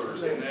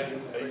folders? And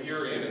then a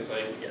year in, it's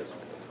like,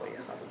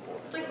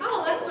 It's like,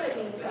 oh, that's what it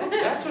means.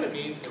 that's what it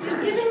means. It's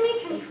giving me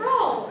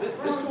control.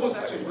 This tool is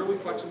actually really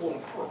flexible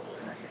and powerful.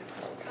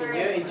 Can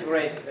you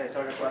integrate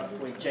target process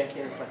with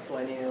Jenkins, like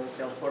Selenium,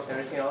 Salesforce, and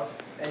everything else?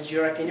 And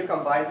Jira, can you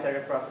combine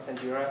target process and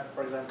Jira,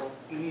 for example?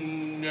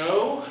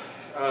 No,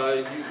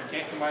 you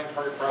can't combine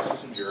target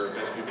process and Jira.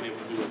 Best we've been able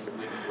to do is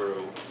complete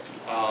through.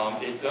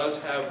 It does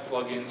have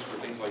plugins for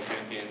things like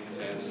Jenkins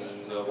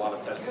and a lot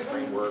of testing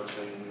frameworks,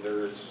 and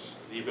there's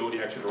the ability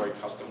actually to write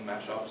custom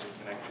mashups and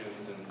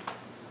connections, and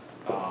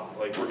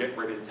like we're getting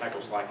ready to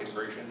tackle Slack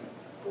integration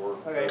for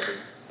the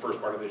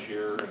first part of this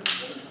year. And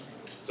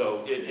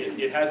so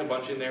it has a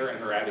bunch in there, and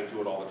they're adding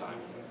to it all the time.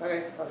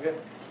 Okay, that's good.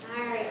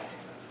 All right.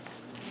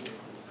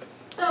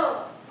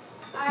 So,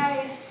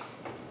 I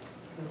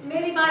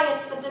may be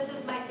biased, but this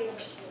is my favorite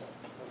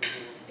tool.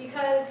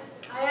 Because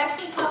I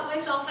actually taught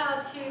myself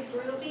how to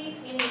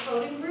Groovy, meaning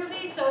coding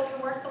Groovy, so it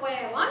can work the way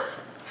I want.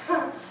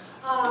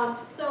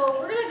 So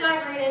we're going to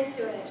dive right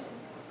into it.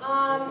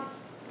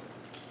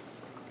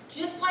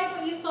 Just like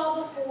what you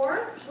saw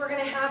before, we're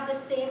going to have the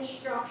same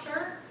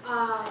structure.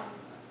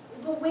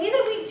 The way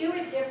that we do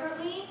it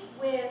differently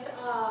with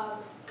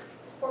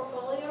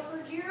Portfolio for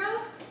Jira,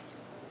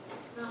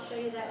 and I'll show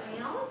you that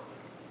now,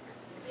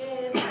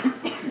 is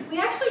we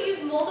actually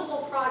use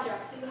multiple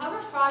projects. So you have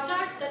a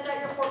project that's at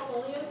your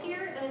portfolio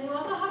tier, and then you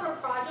also have a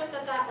project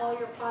that's at all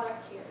your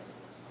product tiers.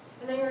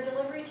 And then your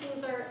delivery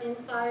teams are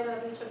inside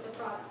of each of the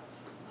product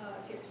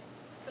tiers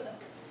for this.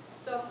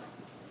 So,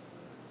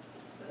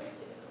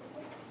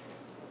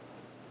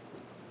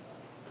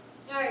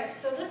 all right,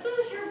 so this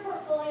is your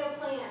portfolio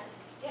plan.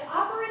 It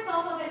operates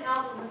off of an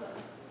algorithm.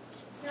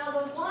 Now,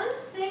 the one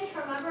thing to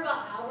remember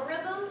about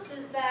algorithms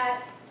is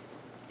that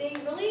they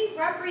really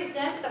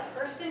represent the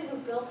person who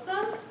built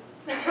them.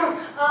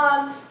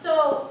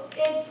 So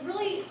it's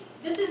really,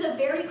 this is a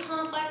very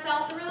complex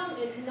algorithm.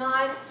 It's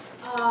not,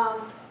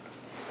 I'm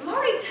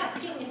already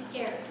getting you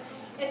scared.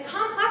 It's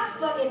complex,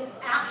 but it's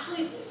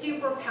actually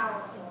super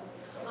powerful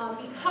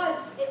because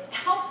it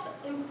helps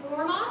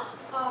inform us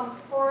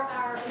for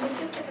our, in this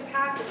case, the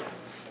capacity.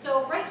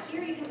 So right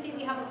here, you can see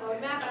we have a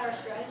roadmap at our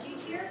strategy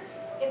tier.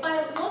 If I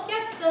look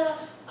at the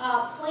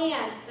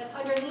plan that's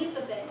underneath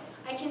of it,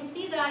 I can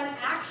see that I'm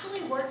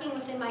actually working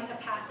within my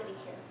capacity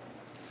here.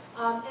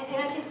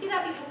 And I can see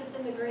that because it's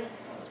in the green.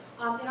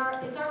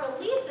 It's our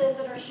releases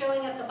that are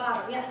showing at the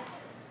bottom. Yes?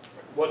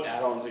 What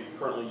add-ons are you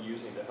currently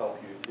using to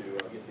help you to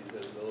get these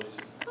visibilities?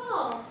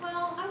 Oh,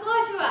 well, I'm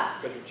glad you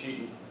asked. Because you're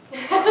cheating. So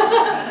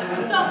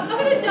I'm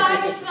going to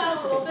dive into that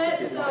a little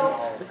bit. So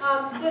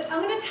I'm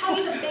going to tell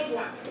you the big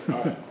ones.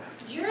 All right.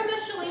 Jira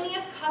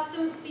miscellaneous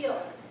custom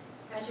fields.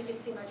 As you can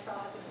see, my trial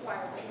has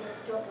expired,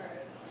 but don't worry.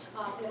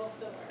 It'll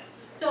still work.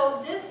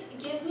 So this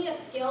gives me a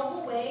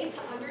scalable way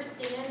to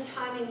understand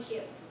time and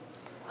queue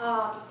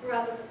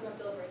throughout the system of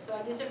delivery. So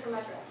I use it for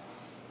metrics.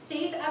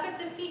 Save epic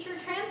to feature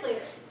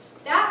translator.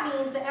 That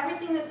means that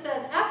everything that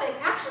says epic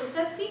actually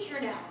says feature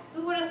now.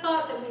 Who would have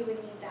thought that we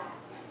would need that?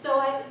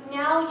 So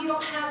now you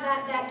don't have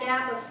that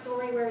gap of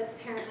story where it's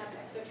parent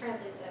epic, so it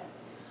translates it.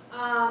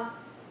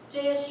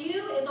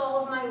 JSU is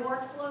all of my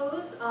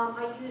workflows.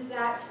 I use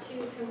that to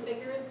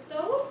configure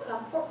those.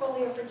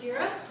 Portfolio for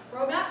Jira,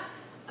 roadmaps.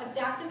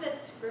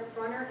 Adaptivist Script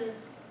Runner is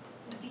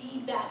the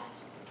best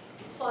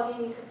plugin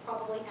you could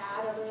probably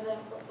add other than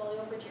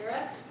Portfolio for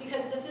Jira,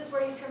 because this is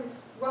where you can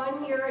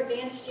run your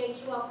advanced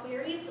JQL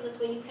queries, so this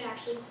way you can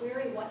actually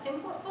query what's in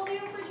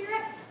Portfolio for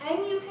Jira,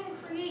 and you can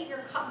create your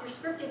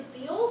scripted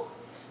fields,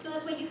 so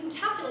this way you can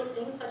calculate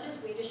things such as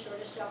read as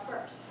shortest shell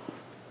first.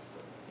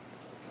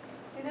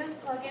 Do those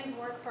plugins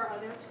work for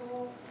other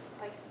tools,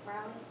 like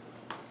Brown?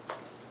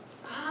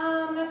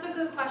 That's a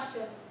good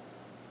question.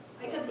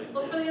 I could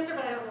look for the answer,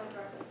 but I don't know it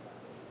directly.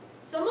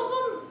 Some of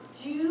them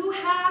do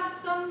have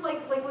some,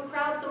 like with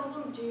Crowd, some of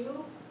them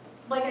do.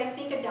 Like I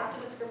think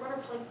Adaptive Script Runner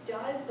probably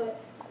does,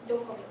 but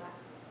don't quote me on that.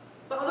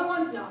 But other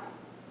ones, no.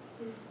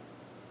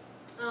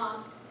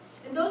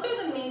 And those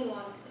are the main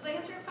ones. Does that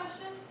answer your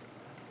question?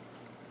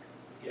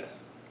 Yes.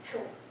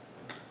 Cool.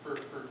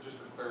 Just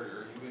for clarity,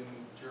 are you in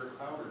Jira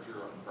Cloud or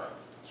Jira on-prem?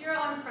 Jira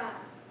on-prem.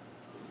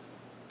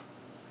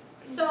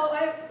 So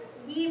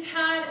we've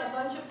had a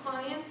bunch of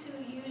clients who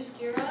use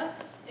Jira,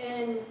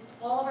 and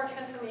all of our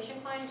transformation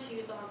clients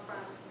use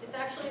on-prem. It's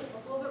actually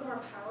a little bit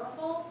more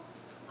powerful,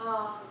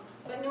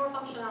 but newer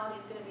functionality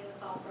is going to be in the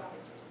cloud for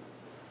obvious reasons.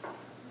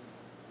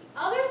 The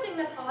other thing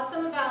that's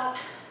awesome about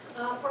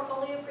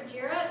Portfolio for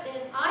Jira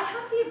is I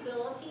have the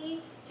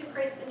ability to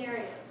create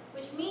scenarios,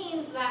 which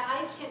means that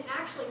I can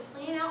actually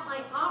plan out my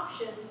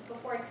options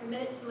before I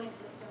commit it to my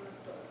system of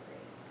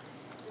delivery.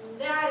 And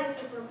that is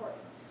super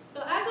important.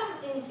 So as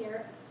I'm in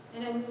here,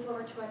 and I move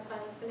over to my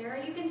planning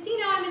scenario, you can see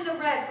now I'm in the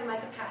red for my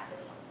capacity.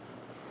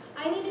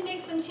 I need to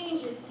make some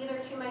changes either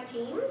to my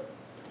teams,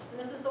 and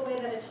this is the way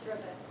that it's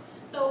driven.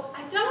 So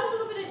I've done a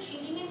little bit of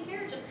cheating in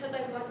here just because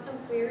I want some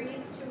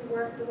queries to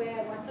work the way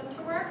I want them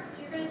to work.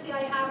 So you're going to see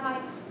I have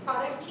my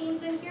product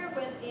teams in here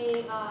with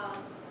a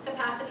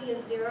capacity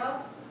of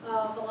 0,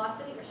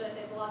 velocity, or should I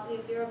say velocity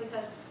of 0,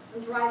 because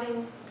I'm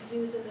driving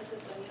views in the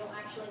system. You don't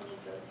actually need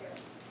those here.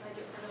 I do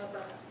it for another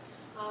purpose.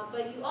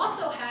 But you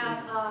also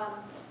have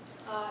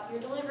your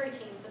delivery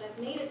teams, and I've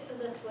made it so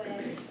this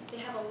way they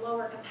have a low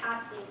lower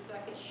capacity. So I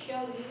could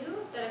show you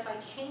that if I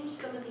change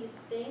some of these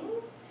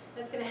things,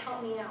 that's going to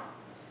help me out.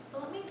 So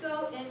let me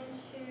go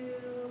into,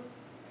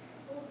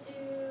 we'll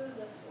do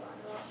this one,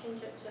 and I'll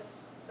change it to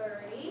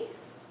 30.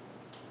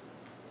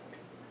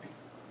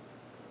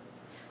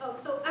 Oh,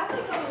 so as I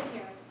go in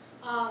here,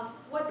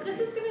 what this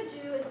is going to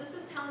do is this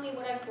is telling me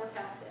what I've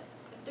forecasted.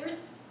 If there's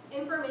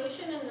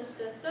information in the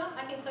system,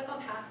 I can click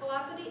on pass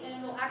velocity,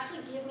 and it'll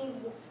actually give me,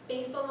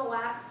 based on the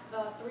last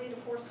 3 to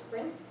 4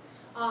 sprints,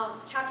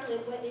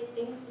 calculate what it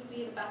thinks would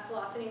be the best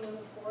velocity moving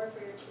forward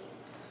for your team.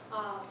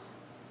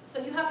 So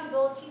you have the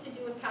ability to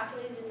do what's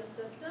calculated in the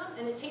system,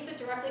 and it takes it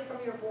directly from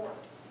your board.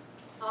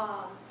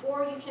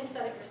 Or you can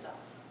set it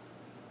yourself.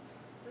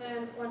 And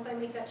then once I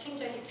make that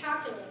change, I hit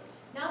calculate.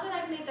 Now that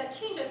I've made that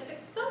change, I've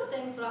fixed some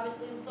things, but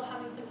obviously I'm still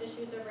having some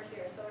issues over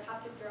here. So I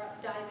have to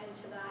dive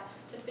into that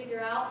to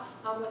figure out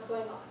what's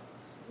going on.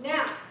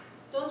 Now,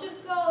 don't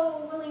just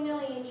go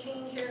willy-nilly and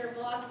change your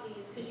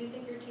velocities because you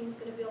think your team's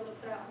going to be able to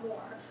put out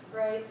more,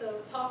 right?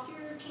 So talk to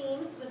your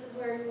teams. This is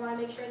where you want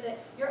to make sure that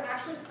you're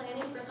actually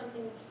planning for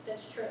something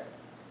that's true.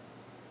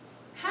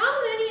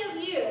 How many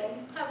of you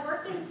have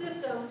worked in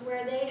systems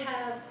where they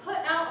have put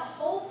out a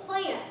whole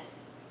plan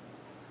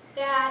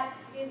that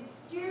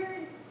your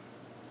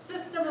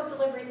system of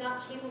delivery is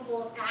not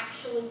capable of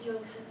actually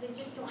doing because they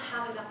just don't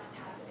have enough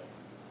capacity?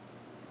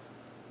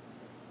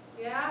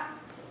 Yeah?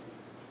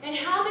 And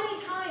how many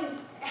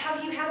times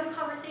have you had the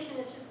conversation,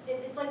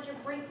 it's like your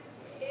brain,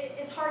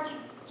 it's hard to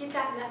get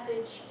that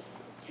message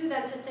to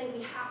them to say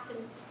we have to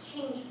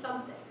change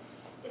something.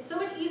 It's so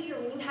much easier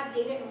when you have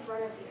data in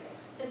front of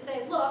you to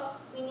say, look,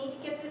 we need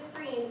to get this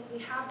green, we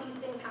have these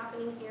things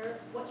happening here,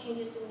 what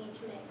changes do we need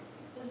to make?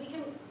 Because we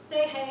can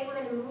say, hey, we're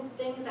going to move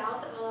things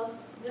out of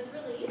this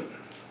release,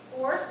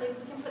 or maybe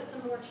we can put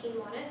some more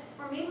team on it,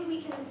 or maybe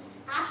we can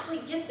actually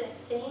get the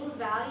same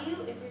value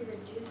if we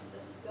reduce the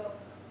scope.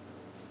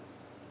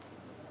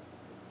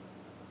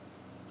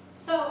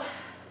 So,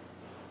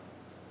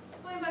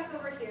 going back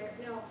over here,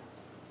 now,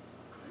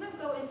 I'm going to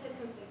go into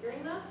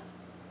configuring this.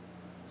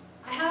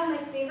 I have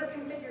my favorite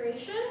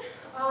configuration.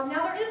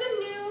 Now there is a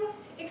new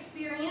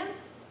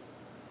experience.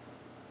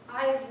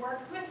 I've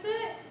worked with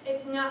it.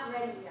 It's not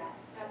ready yet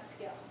at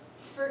scale.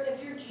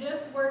 If you're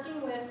just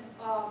working with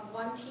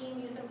one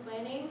team using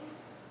planning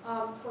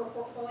for a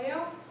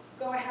portfolio,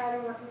 go ahead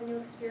and work on the new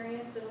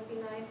experience. It'll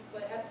be nice.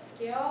 But at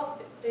scale,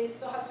 they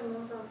still have some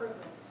room for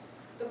improvement.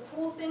 The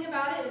cool thing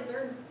about it is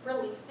they're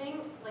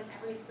releasing like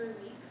every 3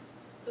 weeks.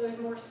 So there's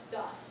more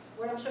stuff.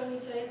 What I'm showing you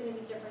today is going to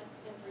be different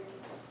in 3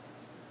 weeks.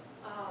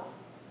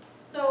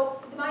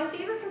 So my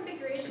favorite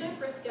configuration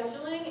for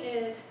scheduling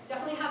is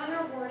definitely having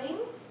our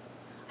warnings.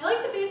 I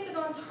like to base it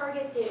on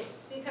target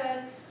dates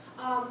because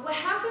what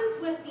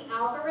happens with the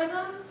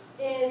algorithm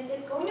is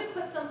it's going to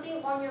put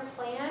something on your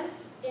plan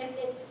if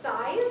it's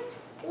sized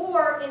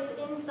or it's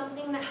in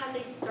something that has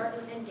a start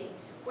and end date.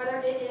 Whether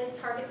it is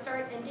target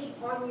start and end date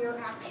on your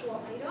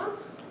actual item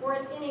or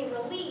it's in a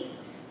release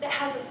that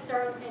has a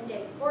start and end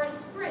date or a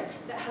sprint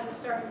that has a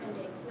start and end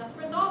date. Now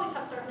sprints always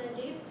have start and end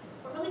dates,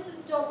 but releases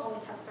don't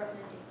always have start and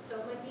end dates. So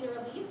it might be a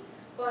release,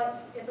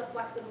 but it's a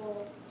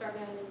flexible start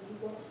and end and you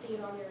won't see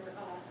it on your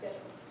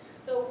schedule.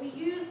 So we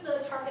use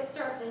the target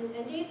start and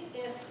end dates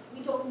if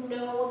we don't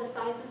know the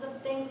sizes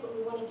of things, but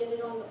we want to get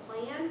it on the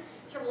plan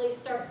to really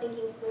start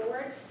thinking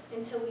forward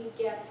until we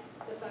get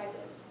the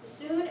sizes.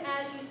 As soon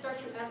as you start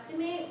to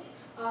estimate,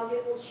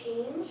 it will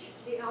change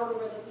the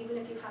algorithm even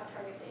if you have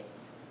target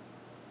dates.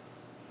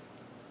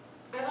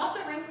 I also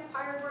rank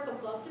required work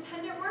above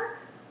dependent work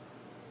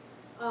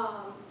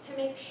to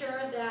make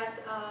sure that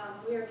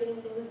we are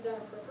getting things done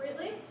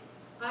appropriately.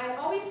 I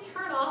always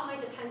turn off my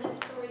dependent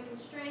story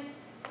constraint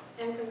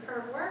and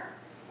concurrent work,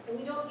 and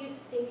we don't use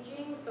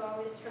staging, so I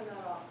always turn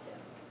that off too.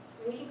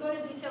 And we can go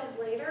into details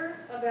later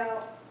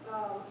about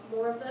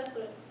more of this,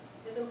 but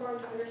it's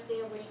important to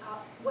understand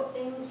what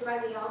things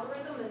drive the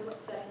algorithm and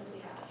what settings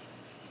we have.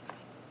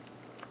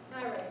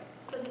 All right.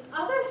 So the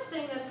other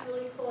thing that's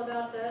really cool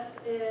about this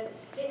is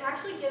it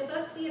actually gives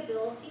us the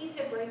ability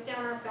to break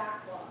down our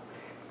backlog,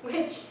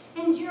 which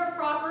in Jira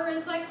proper,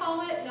 as I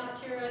call it,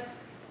 not Jira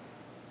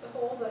the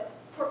whole, but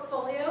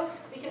portfolio,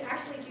 we can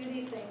actually do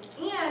these things.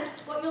 And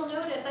what you'll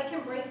notice, I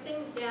can break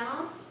things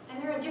down,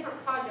 and they're in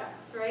different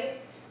projects,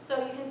 right? So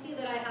you can see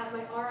that I have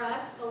my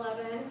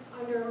RS11,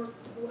 under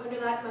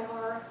that's my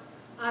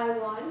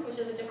RI1, which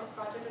is a different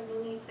project,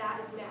 underneath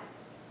that is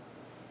maps.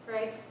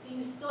 Right? So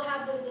you still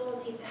have the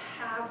ability to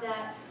have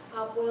that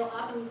boil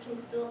up and you can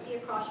still see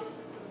across your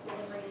system of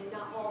delivery and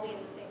not all be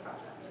in the same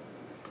project.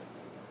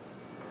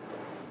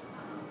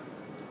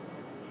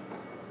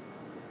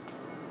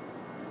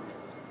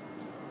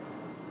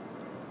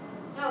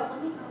 Oh,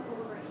 let me go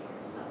over here.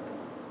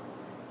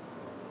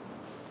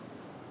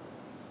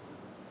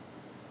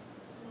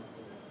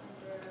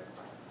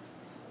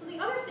 So the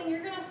other thing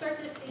you're going to start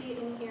to see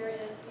in here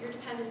is your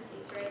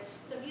dependencies, right?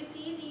 So if you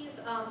see these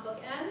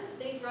bookends,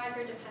 they drive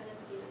your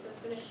dependencies. So it's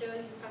going to show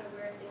you kind of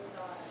where things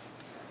are.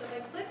 So if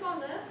I click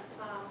on this,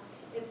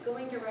 it's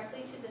going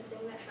directly to the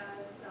thing that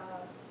has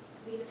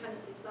the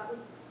dependencies. So that would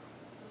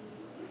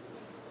be,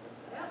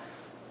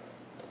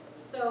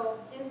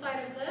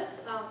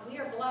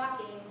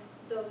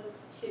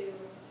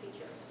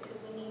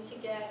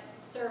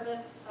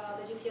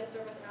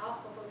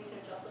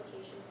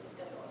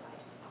 schedule a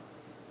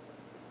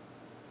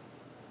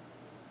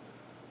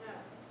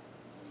guide.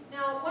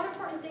 Now, one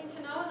important thing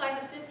to know is I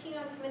have 15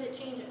 uncommitted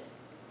changes.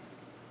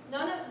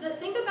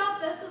 Think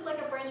about this as like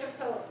a branch of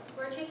code.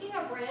 We're taking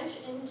a branch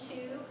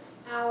into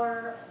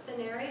our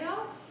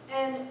scenario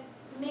and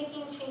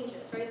making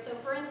changes, right? So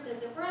for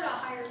instance, if we're at a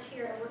higher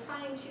tier and we're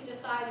trying to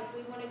decide if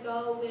we want to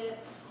go with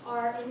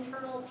our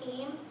internal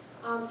team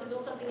to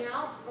build something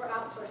out or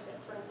outsource it,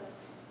 for instance.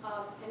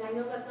 And I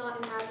know that's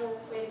not an agile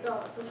way to go,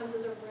 but sometimes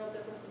those are real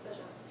business decisions.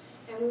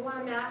 And we want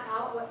to map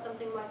out what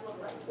something might look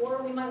like.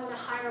 Or we might want to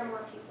hire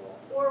more people.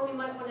 Or we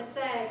might want to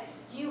say,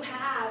 you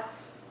have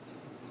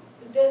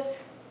this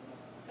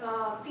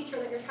feature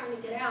that you're trying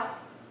to get out.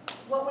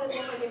 What would it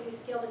look like if we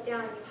scaled it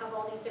down and you have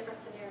all these different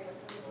scenarios?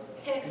 And we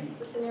pick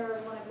the scenario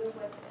we want to move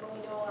with when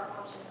we know all our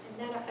options, and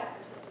then affect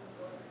our system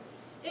delivery.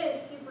 It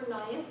is super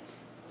nice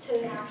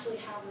to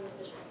actually have those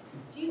visions.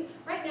 So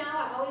right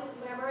now,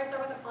 whenever I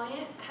start with a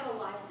client, I have a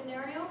live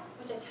scenario,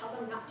 which I tell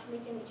them not to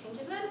make any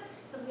changes in,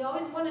 because we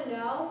always want to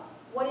know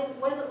what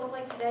does it look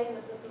like today in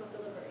the system of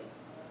delivery.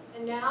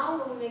 And now,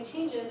 when we make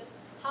changes,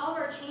 how have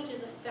our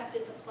changes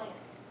affected the plan?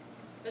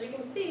 As you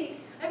can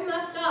see, I've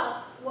messed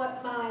up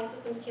what my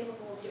system's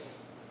capable of doing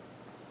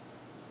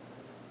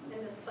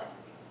in this plan.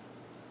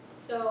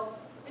 So,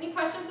 any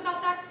questions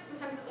about that?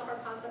 Sometimes it's a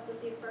hard concept to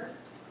see at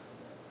first.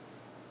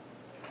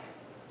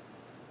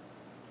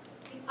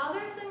 The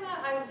other thing that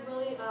I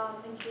really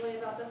enjoy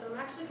about this, and I'm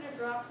actually going to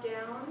drop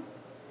down.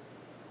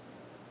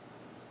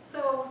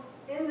 So,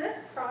 in this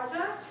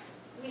project,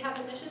 we have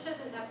initiatives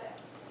and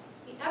epics.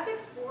 The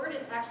epics board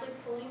is actually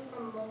pulling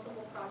from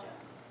multiple projects.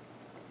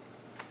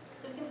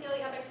 So you can see all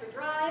the epics for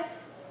Drive,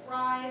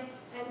 Ride,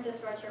 and this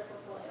rideshare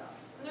portfolio.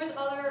 And there's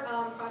other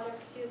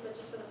projects too, but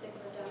just for the sake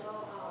of the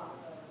demo,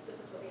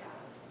 this is what we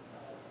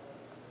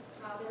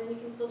have. And then you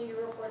can still do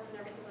your reports and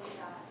everything like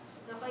that.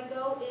 Now if I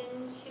go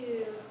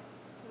into,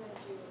 I'm going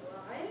to do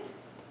Ride.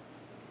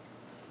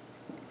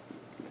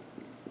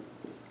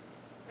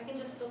 I can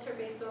just filter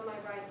based on my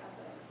Ride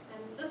epics.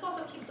 And this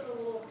also keeps it a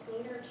little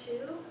cleaner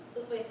too. So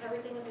this way if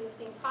everything is in the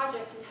same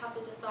project, you have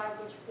to decide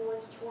which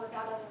boards to work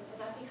out of, and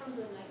that becomes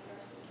a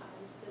nightmare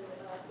sometimes to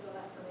see all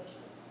that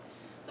information.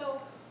 So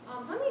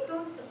let me go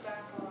into the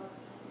backlog.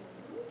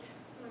 I'm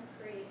going to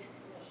create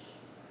this.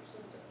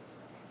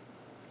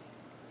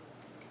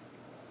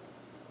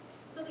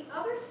 So the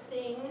other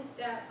thing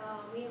that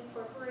we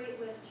incorporate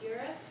with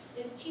Jira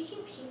is teaching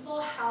people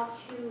how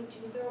to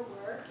do their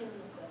work in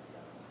the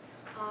system.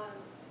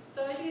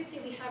 So as you can see,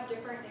 we have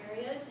different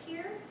areas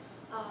here.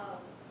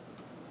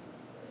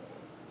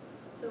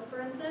 So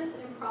for instance,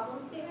 in problem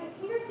statement,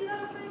 can you guys see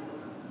that okay?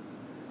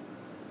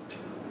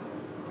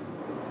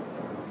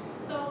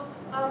 So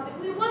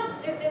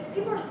if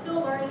people are still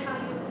learning how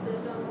to use the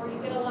system, or you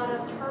get a lot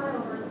of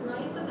turnover, it's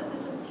nice that the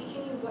system's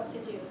teaching you what to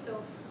do.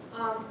 So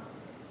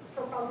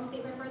for problem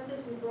statement, for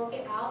instance, we broke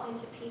it out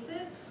into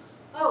pieces.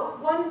 Oh,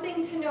 one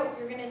thing to note,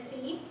 you're going to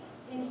see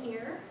in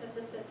here that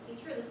this says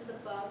feature. This is a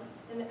bug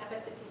in the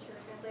epic to feature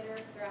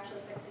translator. They're actually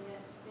fixing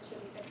it. It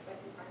should be fixed by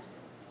some time soon.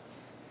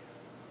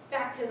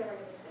 Back to the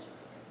regular schedule.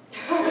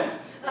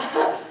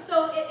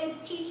 So it's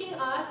teaching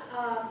us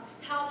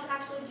how to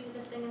actually do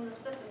the thing in the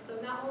system. So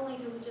not only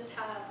do we just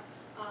have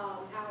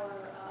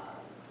our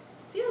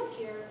fields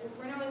here,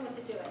 we're knowing what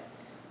to do it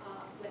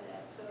with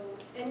it. So,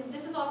 and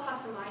this is all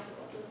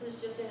customizable. So this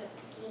is just in a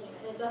scheme,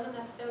 and it doesn't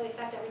necessarily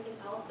affect everything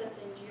else that's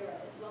in Jira,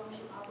 as long as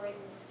you operate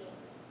in the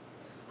schemes.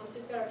 So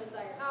we've got our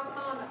desired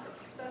outcome, our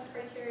success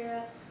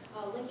criteria,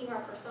 linking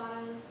our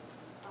personas,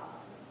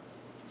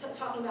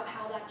 talking about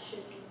how that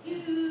should be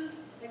used,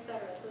 etc.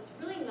 So it's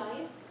really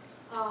nice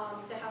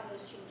to have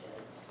those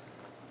changes.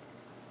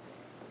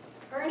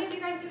 Are any of you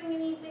guys doing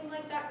anything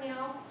like that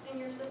now in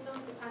your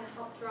systems to kind of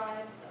help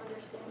drive the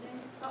understanding?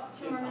 Oh,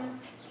 2 more minutes.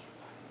 Thank you.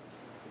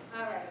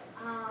 All right.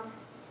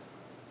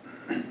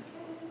 Okay.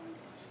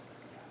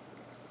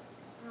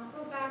 I'll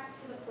go back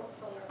to the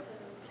portfolio.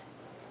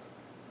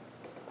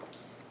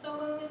 So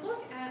when we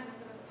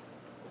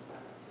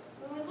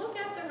look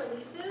at the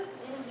releases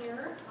in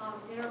here,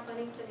 in our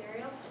planning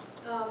scenario,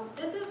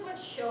 this is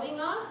what's showing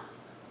us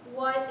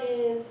what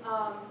is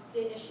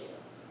the issue.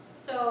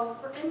 So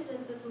for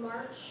instance, this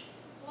March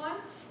one,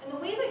 and the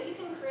way that you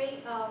can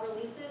create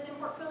releases in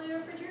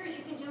Portfolio for Jira is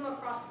you can do them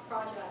across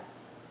projects.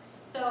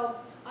 So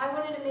I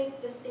wanted to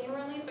make the same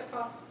release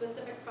across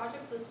specific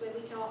projects, so this way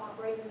we can all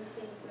operate in the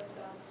same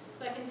system.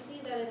 So I can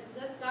see that it's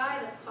this guy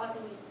that's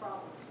causing me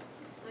problems.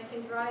 And I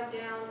can drive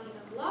down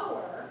even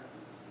lower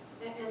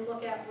and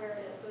look at where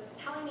it is. So it's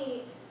telling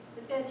me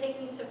it's going to take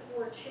me to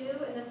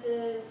 4.2, and this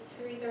is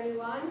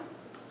 3.31. I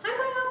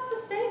might have to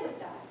stay with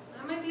that.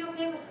 I might be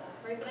okay with that,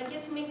 right? But I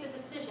get to make the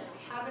decision.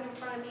 I have it in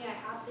front of me. I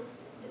have to.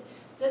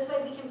 This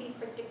way we can be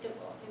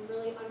predictable and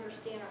really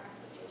understand our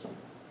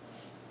expectations.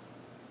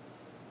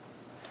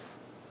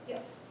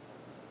 Yes?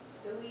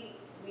 So we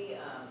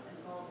a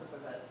small group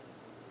of us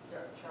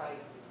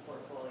tried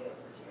Portfolio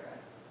for Jira.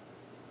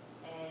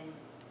 And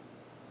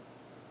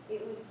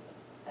it was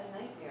a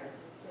nightmare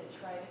to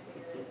try to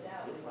figure this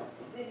out. We watched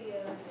the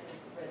videos and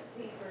read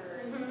the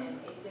papers, and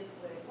it just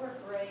wouldn't work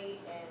right.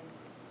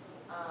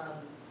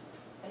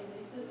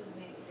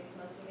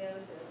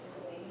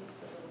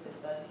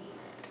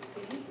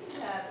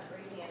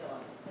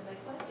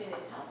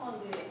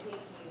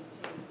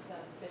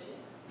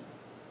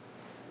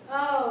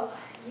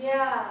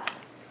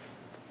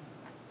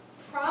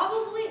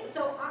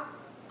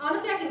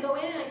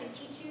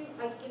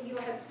 I give you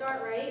a head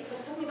start, right? But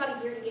it took me about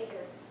a year to get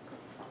here.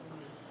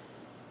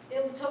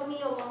 It took me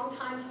a long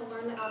time to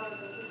learn the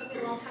algorithms. It took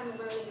me a long time to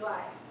learn the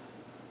UI.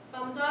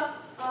 Thumbs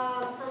up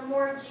for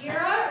more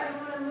Jira, or do you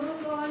want to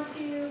move on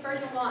to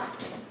version 1?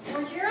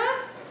 More Jira?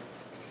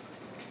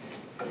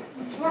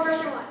 More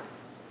version 1.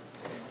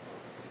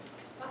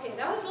 Okay,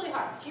 that was really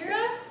hard.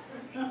 Jira?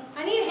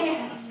 I need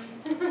hands.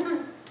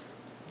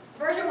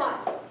 Version 1.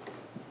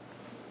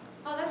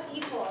 Oh, that's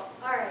equal.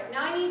 All right,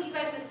 now I need you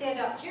guys to stand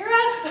up. Jira?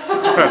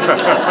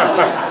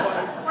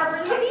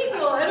 Harvard was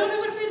equal. I don't know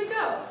which way to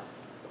go.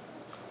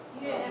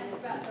 You didn't ask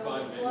about the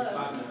flow.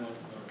 5 minutes.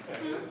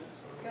 Okay.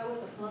 Go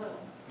with the flow.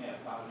 Yeah,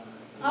 5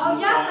 minutes. Oh,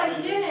 yes, I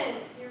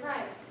didn't. You're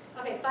right.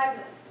 Okay, 5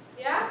 minutes.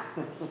 Yeah?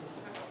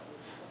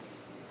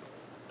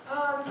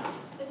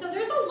 So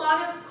there's a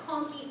lot of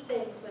clunky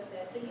things with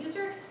it. The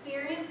user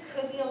experience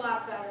could be a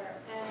lot better.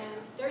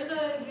 And there's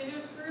a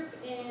users group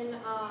in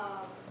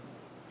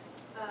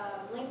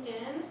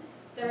LinkedIn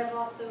that I've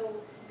also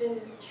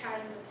been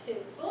chatting with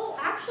too. They'll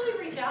actually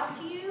reach out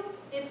to you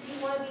if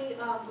you want to be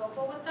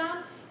vocal with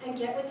them and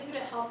get with you to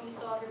help you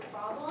solve your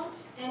problem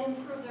and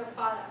improve their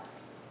product.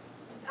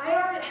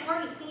 I've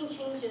already seen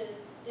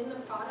changes in the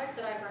product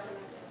that I've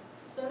recommended.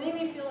 So it made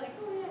me feel like,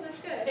 oh yeah,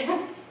 that's good.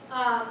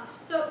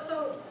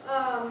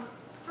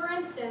 For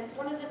instance,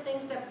 one of the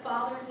things that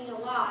bothered me a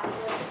lot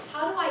was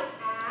how do I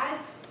add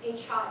a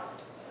child?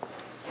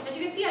 As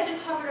you can see, I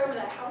just hovered over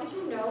that. How would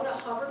you know to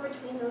hover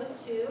between those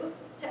two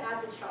to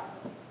add the child?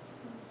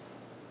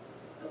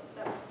 Oh,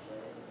 that was actually,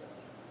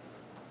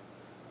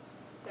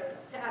 there we go,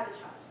 to add the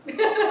child.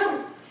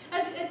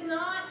 It's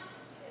not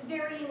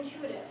very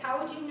intuitive. How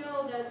would you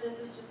know that this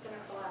is just going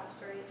to collapse,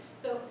 right?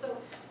 So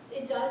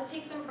it does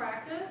take some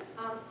practice,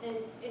 and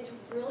it's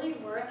really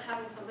worth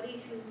having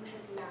somebody who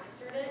has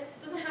mastered it.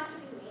 It doesn't have to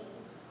be me.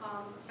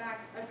 In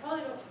fact, I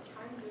probably don't have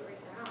time to do it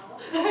right now.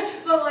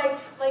 But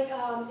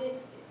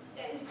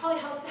it probably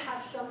helps to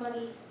have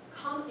somebody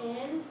come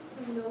in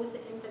who knows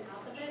the ins and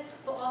outs of it,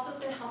 but also is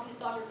going to help you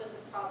solve your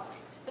business problem.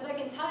 Because I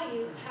can tell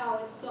you how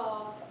it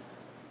solved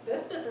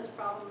this business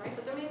problem, right?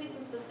 But there may be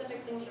some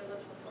specific things you're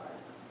looking for.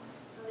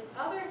 Now, the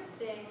other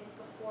thing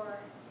before,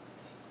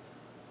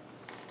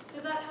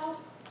 does that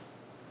help?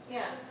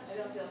 Yeah, I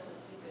don't feel so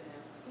stupid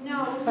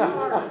now. No, it's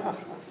hard.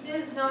 It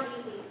is not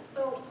easy.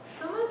 So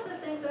some of the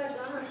things that I've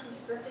done are some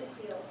scripted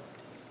fields.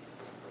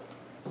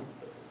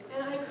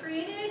 And I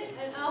created,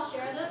 and I'll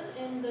share this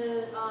in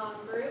the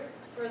group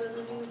for those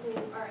of you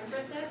who are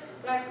interested,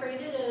 but I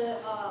created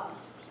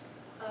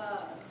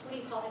what do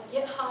you call it,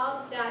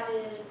 GitHub that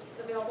is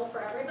available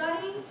for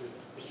everybody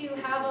to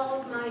have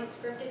all of my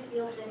scripted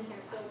fields in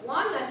here. So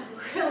one that's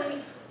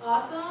really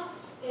awesome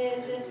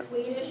is this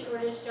latest,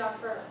 shortest job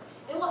first.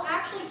 It will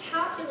actually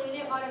calculate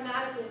it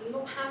automatically. You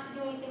don't have to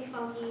do anything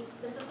funky.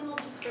 The system will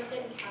just script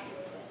it and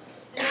calculate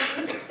it.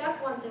 And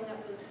that's one thing that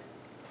was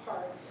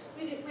hard.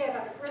 We have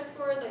epic risk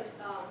scores. I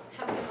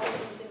have some other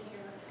things in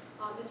here.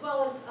 As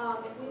well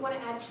as if we want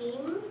to add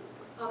team,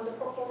 the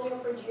portfolio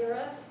for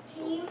Jira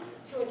team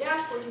to a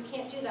dashboard, you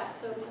can't do that.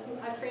 So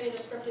I've created a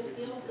scripted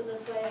field so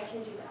this way I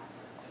can do that.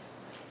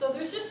 So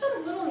there's just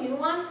some little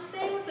nuanced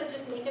things that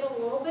just make it a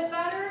little bit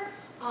better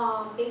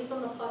based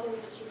on the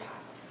plugins that you have.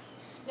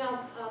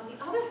 Now,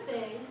 the other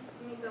thing,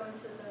 let me go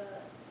into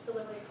the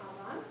delivery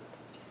Kanban.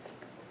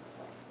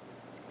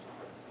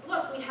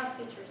 Look, we have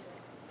features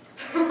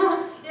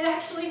now. It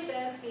actually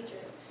says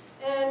features.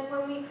 And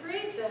when we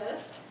create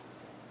this,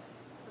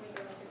 let me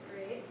go into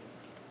create.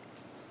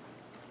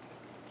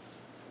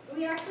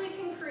 We actually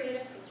can create a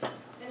feature,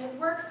 and it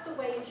works the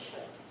way it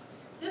should.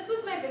 This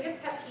was my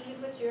biggest pet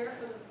peeve with Jira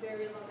for the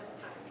very longest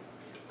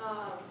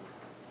time.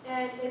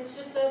 And it's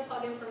just a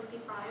plugin from C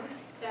Prime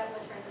that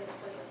will translate it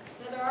for you.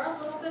 Now there are a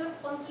little bit of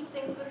funky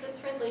things with this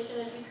translation,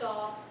 as you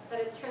saw, that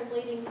it's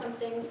translating some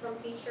things from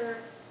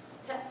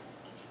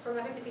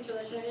epic to feature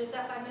list. Is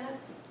that 5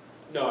 minutes?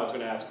 No, I was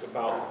going to ask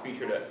about the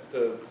feature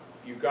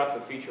you got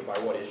the feature by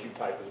what issue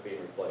type is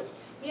being replaced.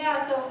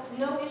 Yeah, so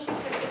no issue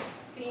type is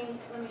being,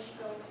 let me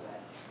go into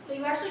it. So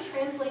you actually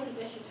translate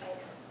the issue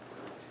type.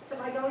 So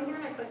if I go in here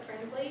and I click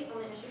translate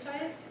on the issue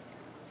types,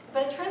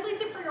 but it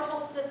translates it for your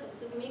whole system.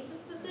 So if you make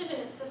this decision,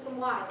 it's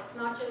system-wide. It's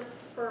not just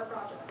for a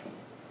project.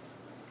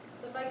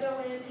 So if I go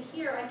into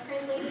here, I've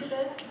translated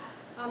this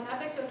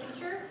epic to a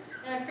feature,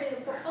 and I've created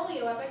a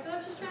portfolio epic that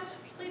I've just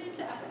translated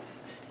to epic.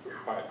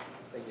 All right,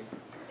 thank you.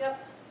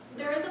 Yep.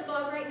 There is a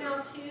bug right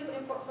now, too,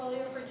 in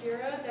portfolio for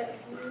Jira that if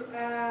you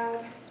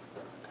add,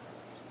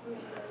 let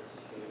me go to,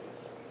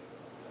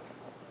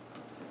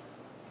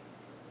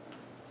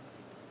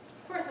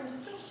 of course, I'm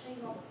just going to show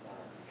you all the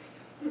bugs.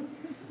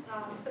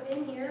 So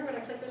in here, when I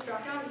click this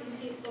dropdown, you can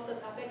see it still says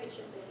epic, it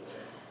should say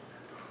feature.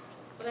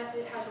 But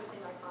it has your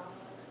same icon,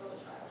 so it's still a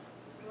child.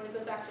 And when it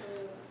goes back to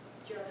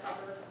Jira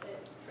cover,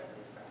 it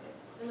translates correctly.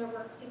 And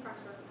C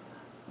Prime's working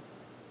on that.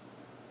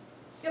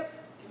 Yep.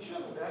 Can you show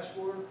the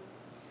dashboard?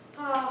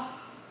 Oh,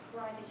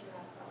 why did you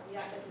ask that one?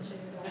 Yes, I can show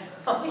you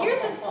that. But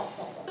here's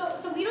the,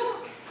 so we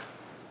don't,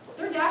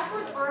 their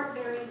dashboards aren't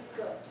very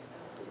good.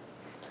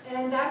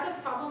 And that's a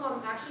problem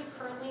I'm actually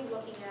currently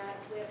looking at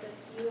with a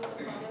few of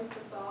the plugins to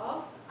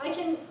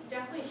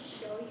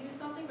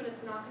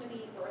not going to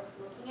be worth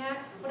looking at.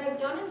 What I've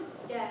done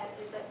instead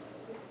is that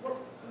let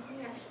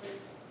me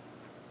actually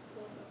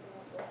pull something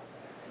up real quick.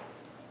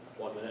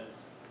 1 minute.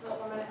 Oh,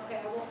 1 minute. Okay,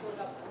 I won't pull it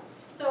up then.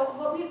 So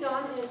what we've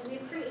done is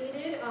we've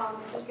created,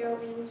 if we go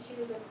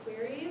into the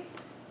queries,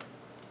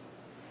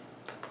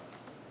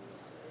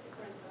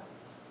 for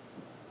instance.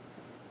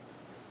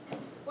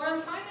 What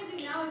I'm trying to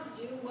do now is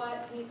do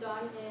what we've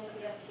done in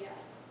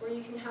VSTS, where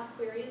you can have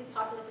queries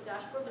populate the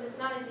dashboard, but it's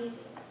not as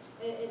easy.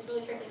 It's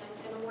really tricky,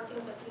 and I'm working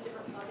with a few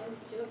different plugins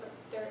to do it, but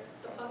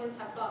the plugins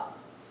have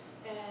bugs,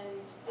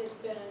 and it's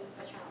been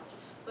a challenge.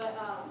 But,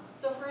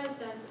 so for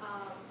instance,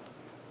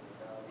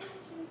 go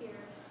into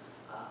here,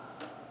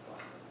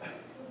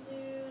 we'll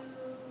do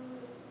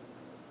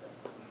this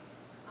one.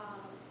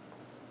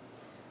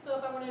 So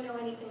if I want to know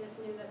anything that's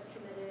new that's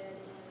committed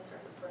in a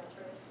certain sprint,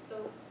 right?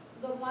 So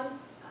the one,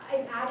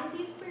 I've added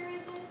these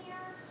queries in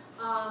here,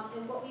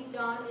 and what we've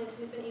done is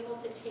we've been able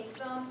to take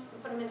them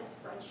and put them in a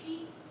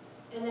spreadsheet,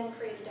 and then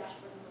create a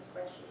dashboard in the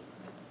spreadsheet.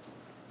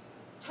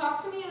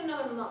 Talk to me in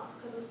another month,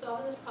 because I'm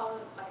solving this problem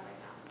in Applied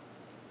right now.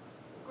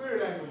 Query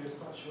language is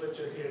much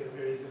richer here than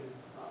there is in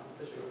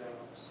Azure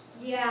DevOps.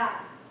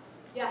 Yeah,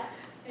 yes.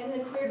 And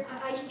the query,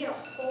 I can get a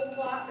whole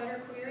lot better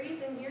queries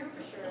in here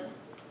for sure.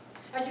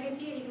 As you can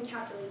see, it even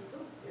calculates.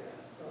 Ooh, Yeah,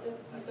 so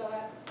you saw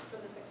that for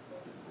the 6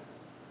 points.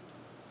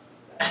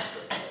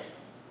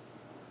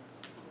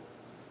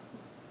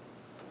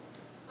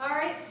 All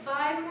right,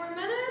 5 more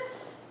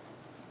minutes.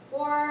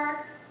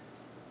 Or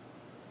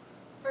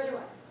version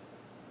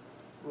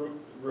 1.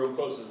 Room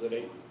closes at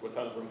 8. What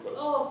time does room close?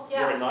 Oh,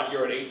 yeah.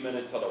 You're at 8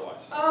 minutes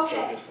otherwise. Okay.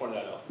 So just point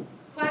that out.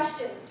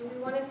 Question, do we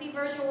want to see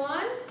version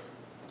 1?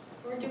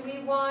 Or do we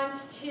want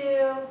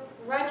to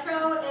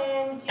retro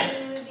and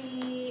do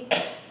the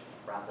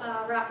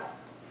raffle?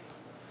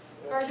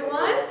 Version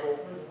 1?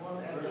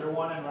 Version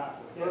 1 and raffle.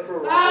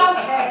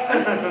 Okay.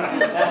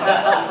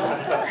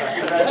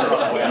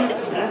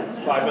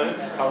 5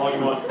 minutes? How long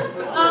you want?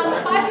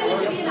 5 minutes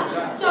should be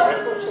enough. So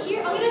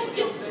here, I'm going to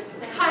just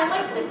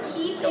highlight the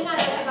key thing I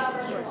like about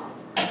version 1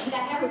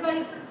 that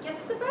everybody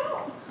forgets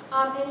about,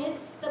 and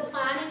it's the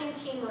planning and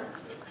team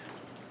rooms.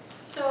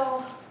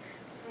 So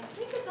I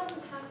think it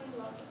doesn't have any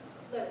love.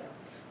 There we go.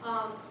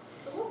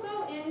 So we'll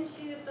go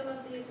into some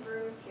of these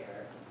rooms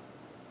here.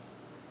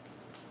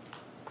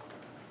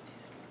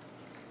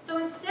 So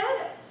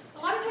instead, a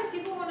lot of times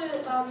people want to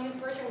use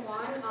version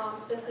 1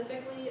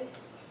 specifically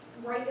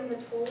right in the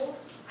tool.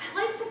 I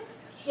like to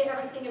get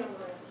everything in a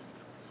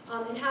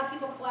room and have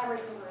people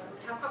collaborate in the room,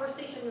 have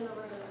conversations in the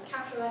room, and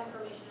capture that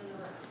information in the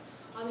room.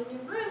 In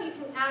your room, you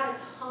can add a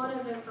ton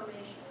of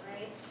information,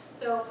 right?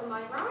 So for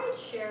my ride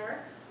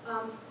share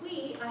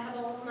suite, I have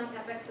all of my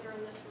epics that are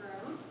in this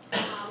room.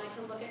 I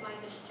can look at my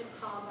initiative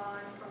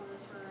Kanban from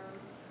this room.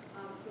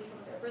 We can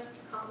look at risks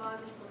Kanban.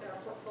 We can look at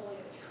our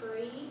portfolio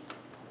tree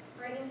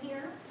right in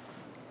here.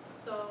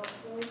 So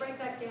when we break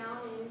that down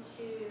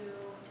into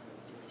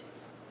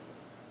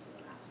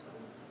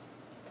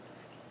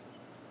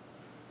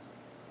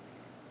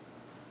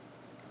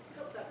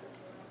that's it.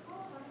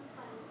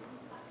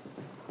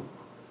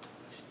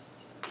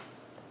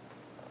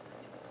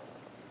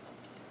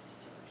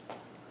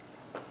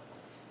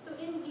 So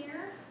in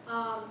here,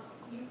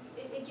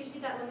 it gives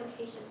you that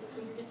limitation since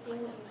you're just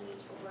seeing what you need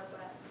to work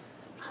with.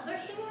 Other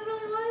thing I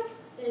really like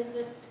is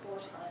this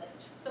scorecard.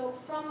 So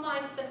from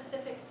my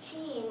specific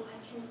team, I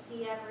can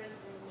see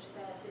everything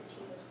that the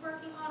team is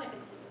working on. I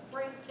can see the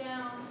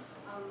breakdown,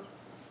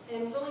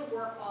 and really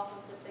work off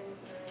of the things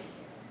that are in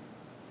here.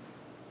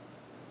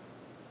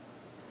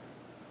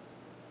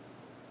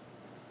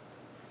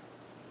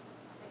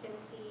 I can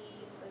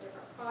see the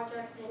different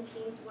projects and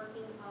teams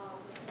working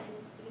within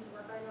these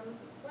work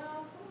items as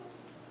well.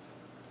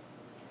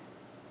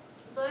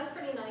 So that's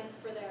pretty nice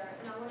for there.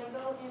 Now when I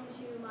go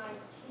into my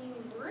team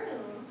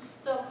room,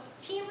 so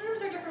team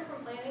rooms are different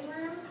from planning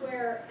rooms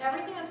where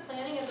everything that's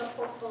planning is a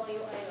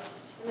portfolio item.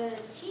 And then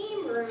in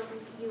team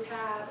rooms, you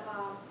have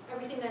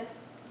everything that's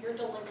your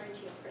delivery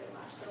to you pretty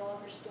much. So all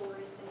of your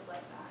stories, things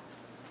like that.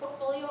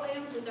 Portfolio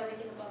items is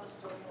everything above a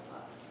story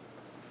above.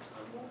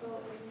 We'll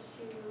go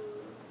into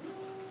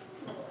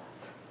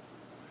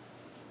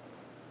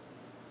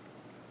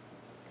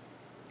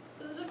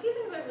so there's a few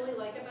things I really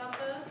like about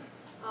this.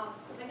 I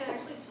can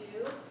actually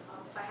do,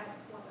 if I had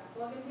more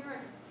backlog in here,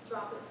 I could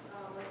drop it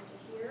right into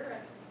here.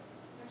 I can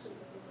actually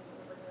move it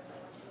over here if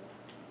I want to.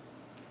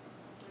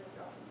 I'm going to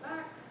drop it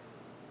back.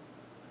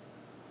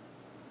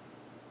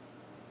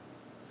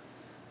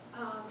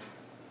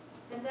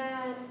 And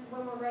then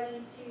when we're ready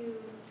to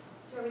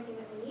do everything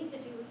that we need to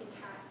do, we can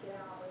task it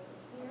out right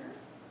in here.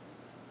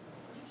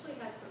 I actually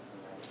had something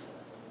ready for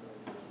this. Let me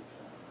move this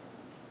one.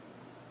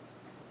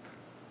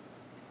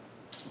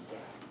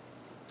 Yeah.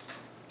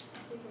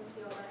 So you can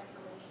see all that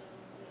information.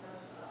 We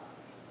have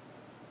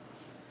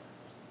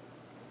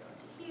go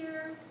to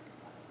here.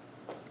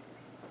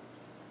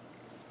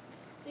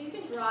 So you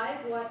can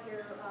drive what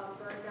your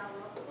burn down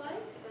looks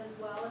like as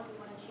well if you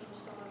want to change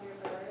some of your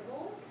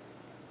variables.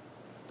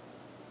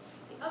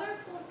 The other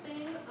cool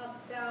thing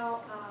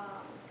about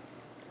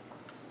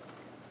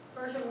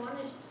version 1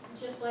 is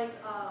just like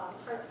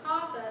target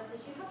process is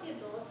you have the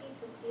ability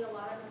to see a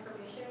lot of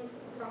information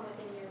from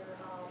within your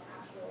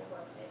actual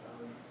work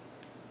item.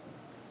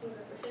 So you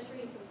go through history,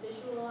 you can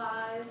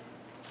visualize.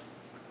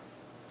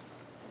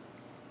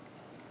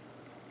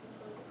 This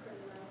one's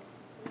pretty nice.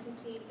 You can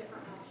see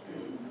different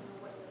options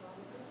and what you're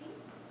wanting to see.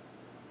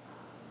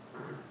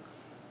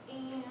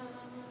 And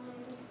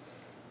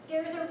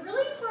there's a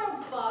really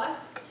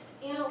robust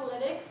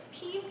analytics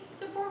piece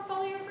to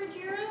Portfolio for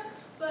Jira,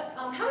 but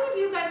how many of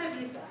you guys have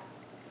used that?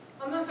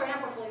 I'm sorry, not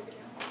Portfolio for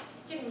Jira.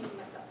 Getting you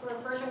mixed up. For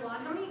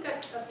VersionOne, how many of you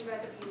guys have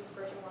used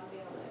VersionOne's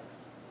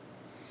analytics?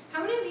 How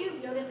many of you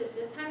have noticed that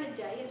this time of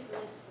day it's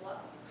really slow?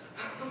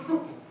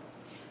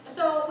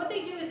 So what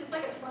they do is it's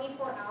like a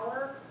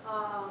 24-hour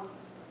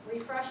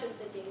refresh of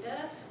the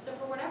data. So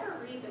for whatever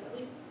reason, at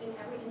least in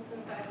every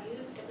instance I've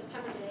used, at this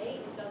time of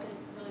day, it doesn't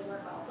really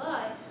work well.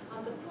 But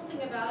the cool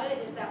thing about it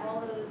is that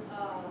all those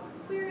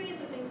queries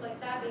and things like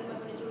that you might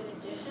want to do in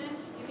addition,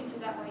 you can do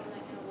that right in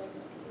that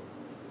analytics piece.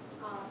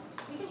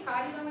 You can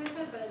try to go into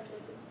it, but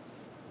it's a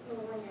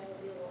little more, it'll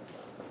be a little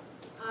slow.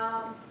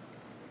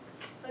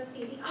 Let's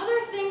see, the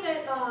other thing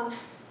that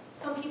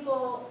some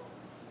people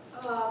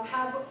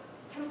have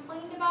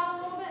complained about a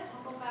little bit,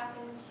 I'll go back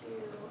into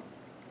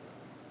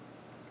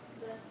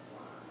this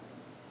one,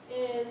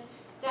 is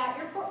that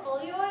your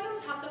portfolio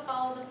items have to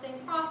follow the same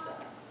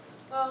process.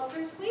 Well,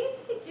 there's ways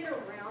to get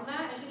around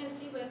that. As you can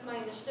see with my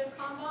initiative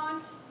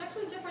Kanban, it's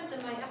actually different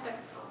than my epic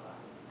Kanban.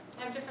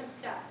 I have different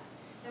steps.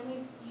 And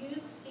we've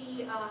used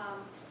the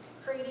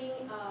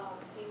creating a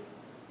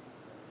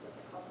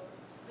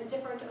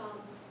different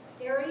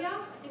area.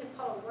 I think it's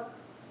called a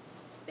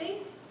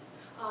workspace.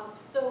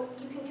 So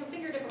you can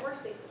configure different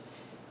workspaces.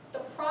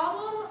 The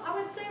problem, I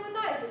would say, with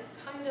that is it's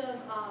kind of,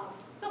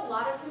 it's a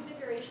lot of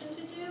configuration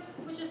to do,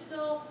 which is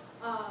still,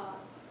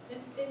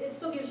 it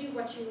still gives you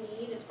what you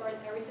need as far as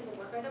every single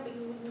work item, but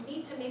you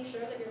need to make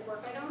sure that your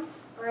work items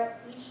are at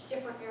each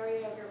different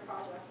area of your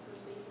project so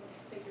that you can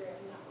configure it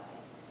in that way.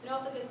 It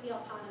also gives the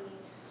autonomy,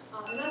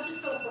 and that's just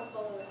for the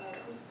portfolio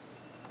items.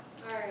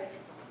 All right.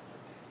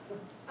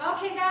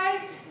 Okay,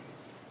 guys.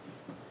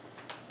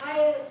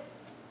 I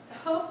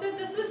hope that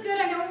this was good.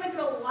 I know we went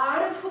through a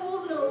lot of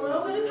tools in a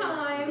little bit of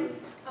time.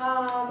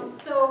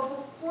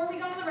 So before we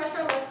go to the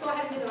restaurant, let's go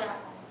ahead and do the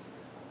raffle.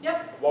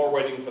 Yep. While we're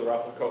waiting for the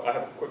raffle code, I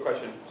have a quick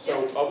question.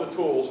 So of the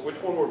tools,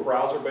 which one were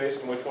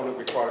browser-based and which one would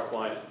require a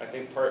client? I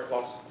think Target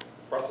Process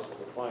was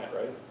a client,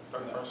 right?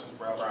 Target Process is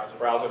browser.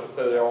 Browser,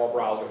 so they're all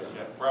browser.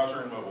 Yeah, browser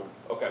and mobile.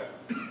 Okay,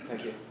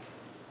 thank you.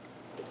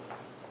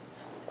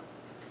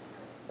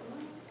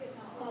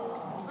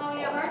 Oh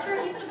yeah, Archer,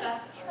 he's the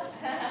best.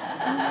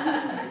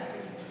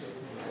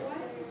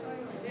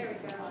 There we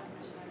go.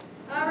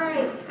 All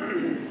right,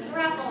 the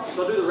raffle.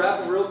 So I'll do the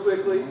raffle real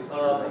quickly.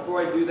 Before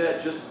I do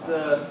that, just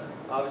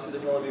obviously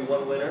there can only be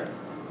one winner.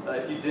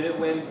 If you didn't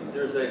win,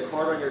 there's a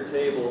card on your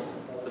table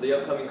for the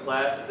upcoming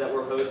class that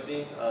we're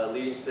hosting,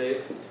 Leading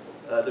Safe.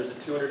 There's a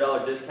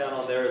 $200 discount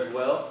on there as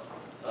well.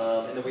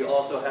 And then we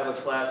also have a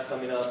class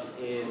coming up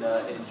in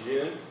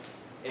June.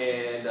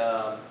 And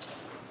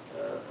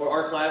for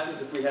our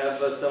classes, if we have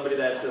somebody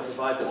that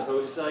provides a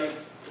host site,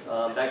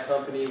 that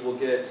company will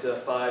get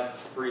 5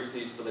 free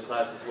seats for the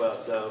class as well.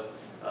 So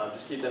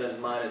just keep that in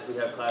mind as we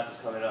have classes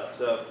coming up.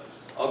 So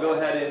I'll go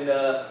ahead and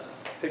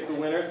pick the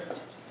winner.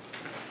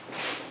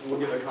 We'll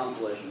give a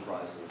consolation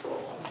prize as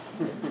well.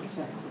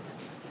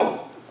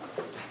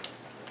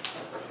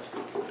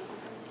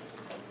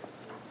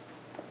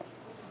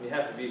 You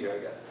have to be here, I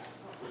guess.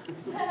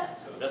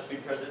 So that's to be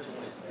present.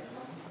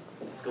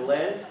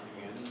 Glenn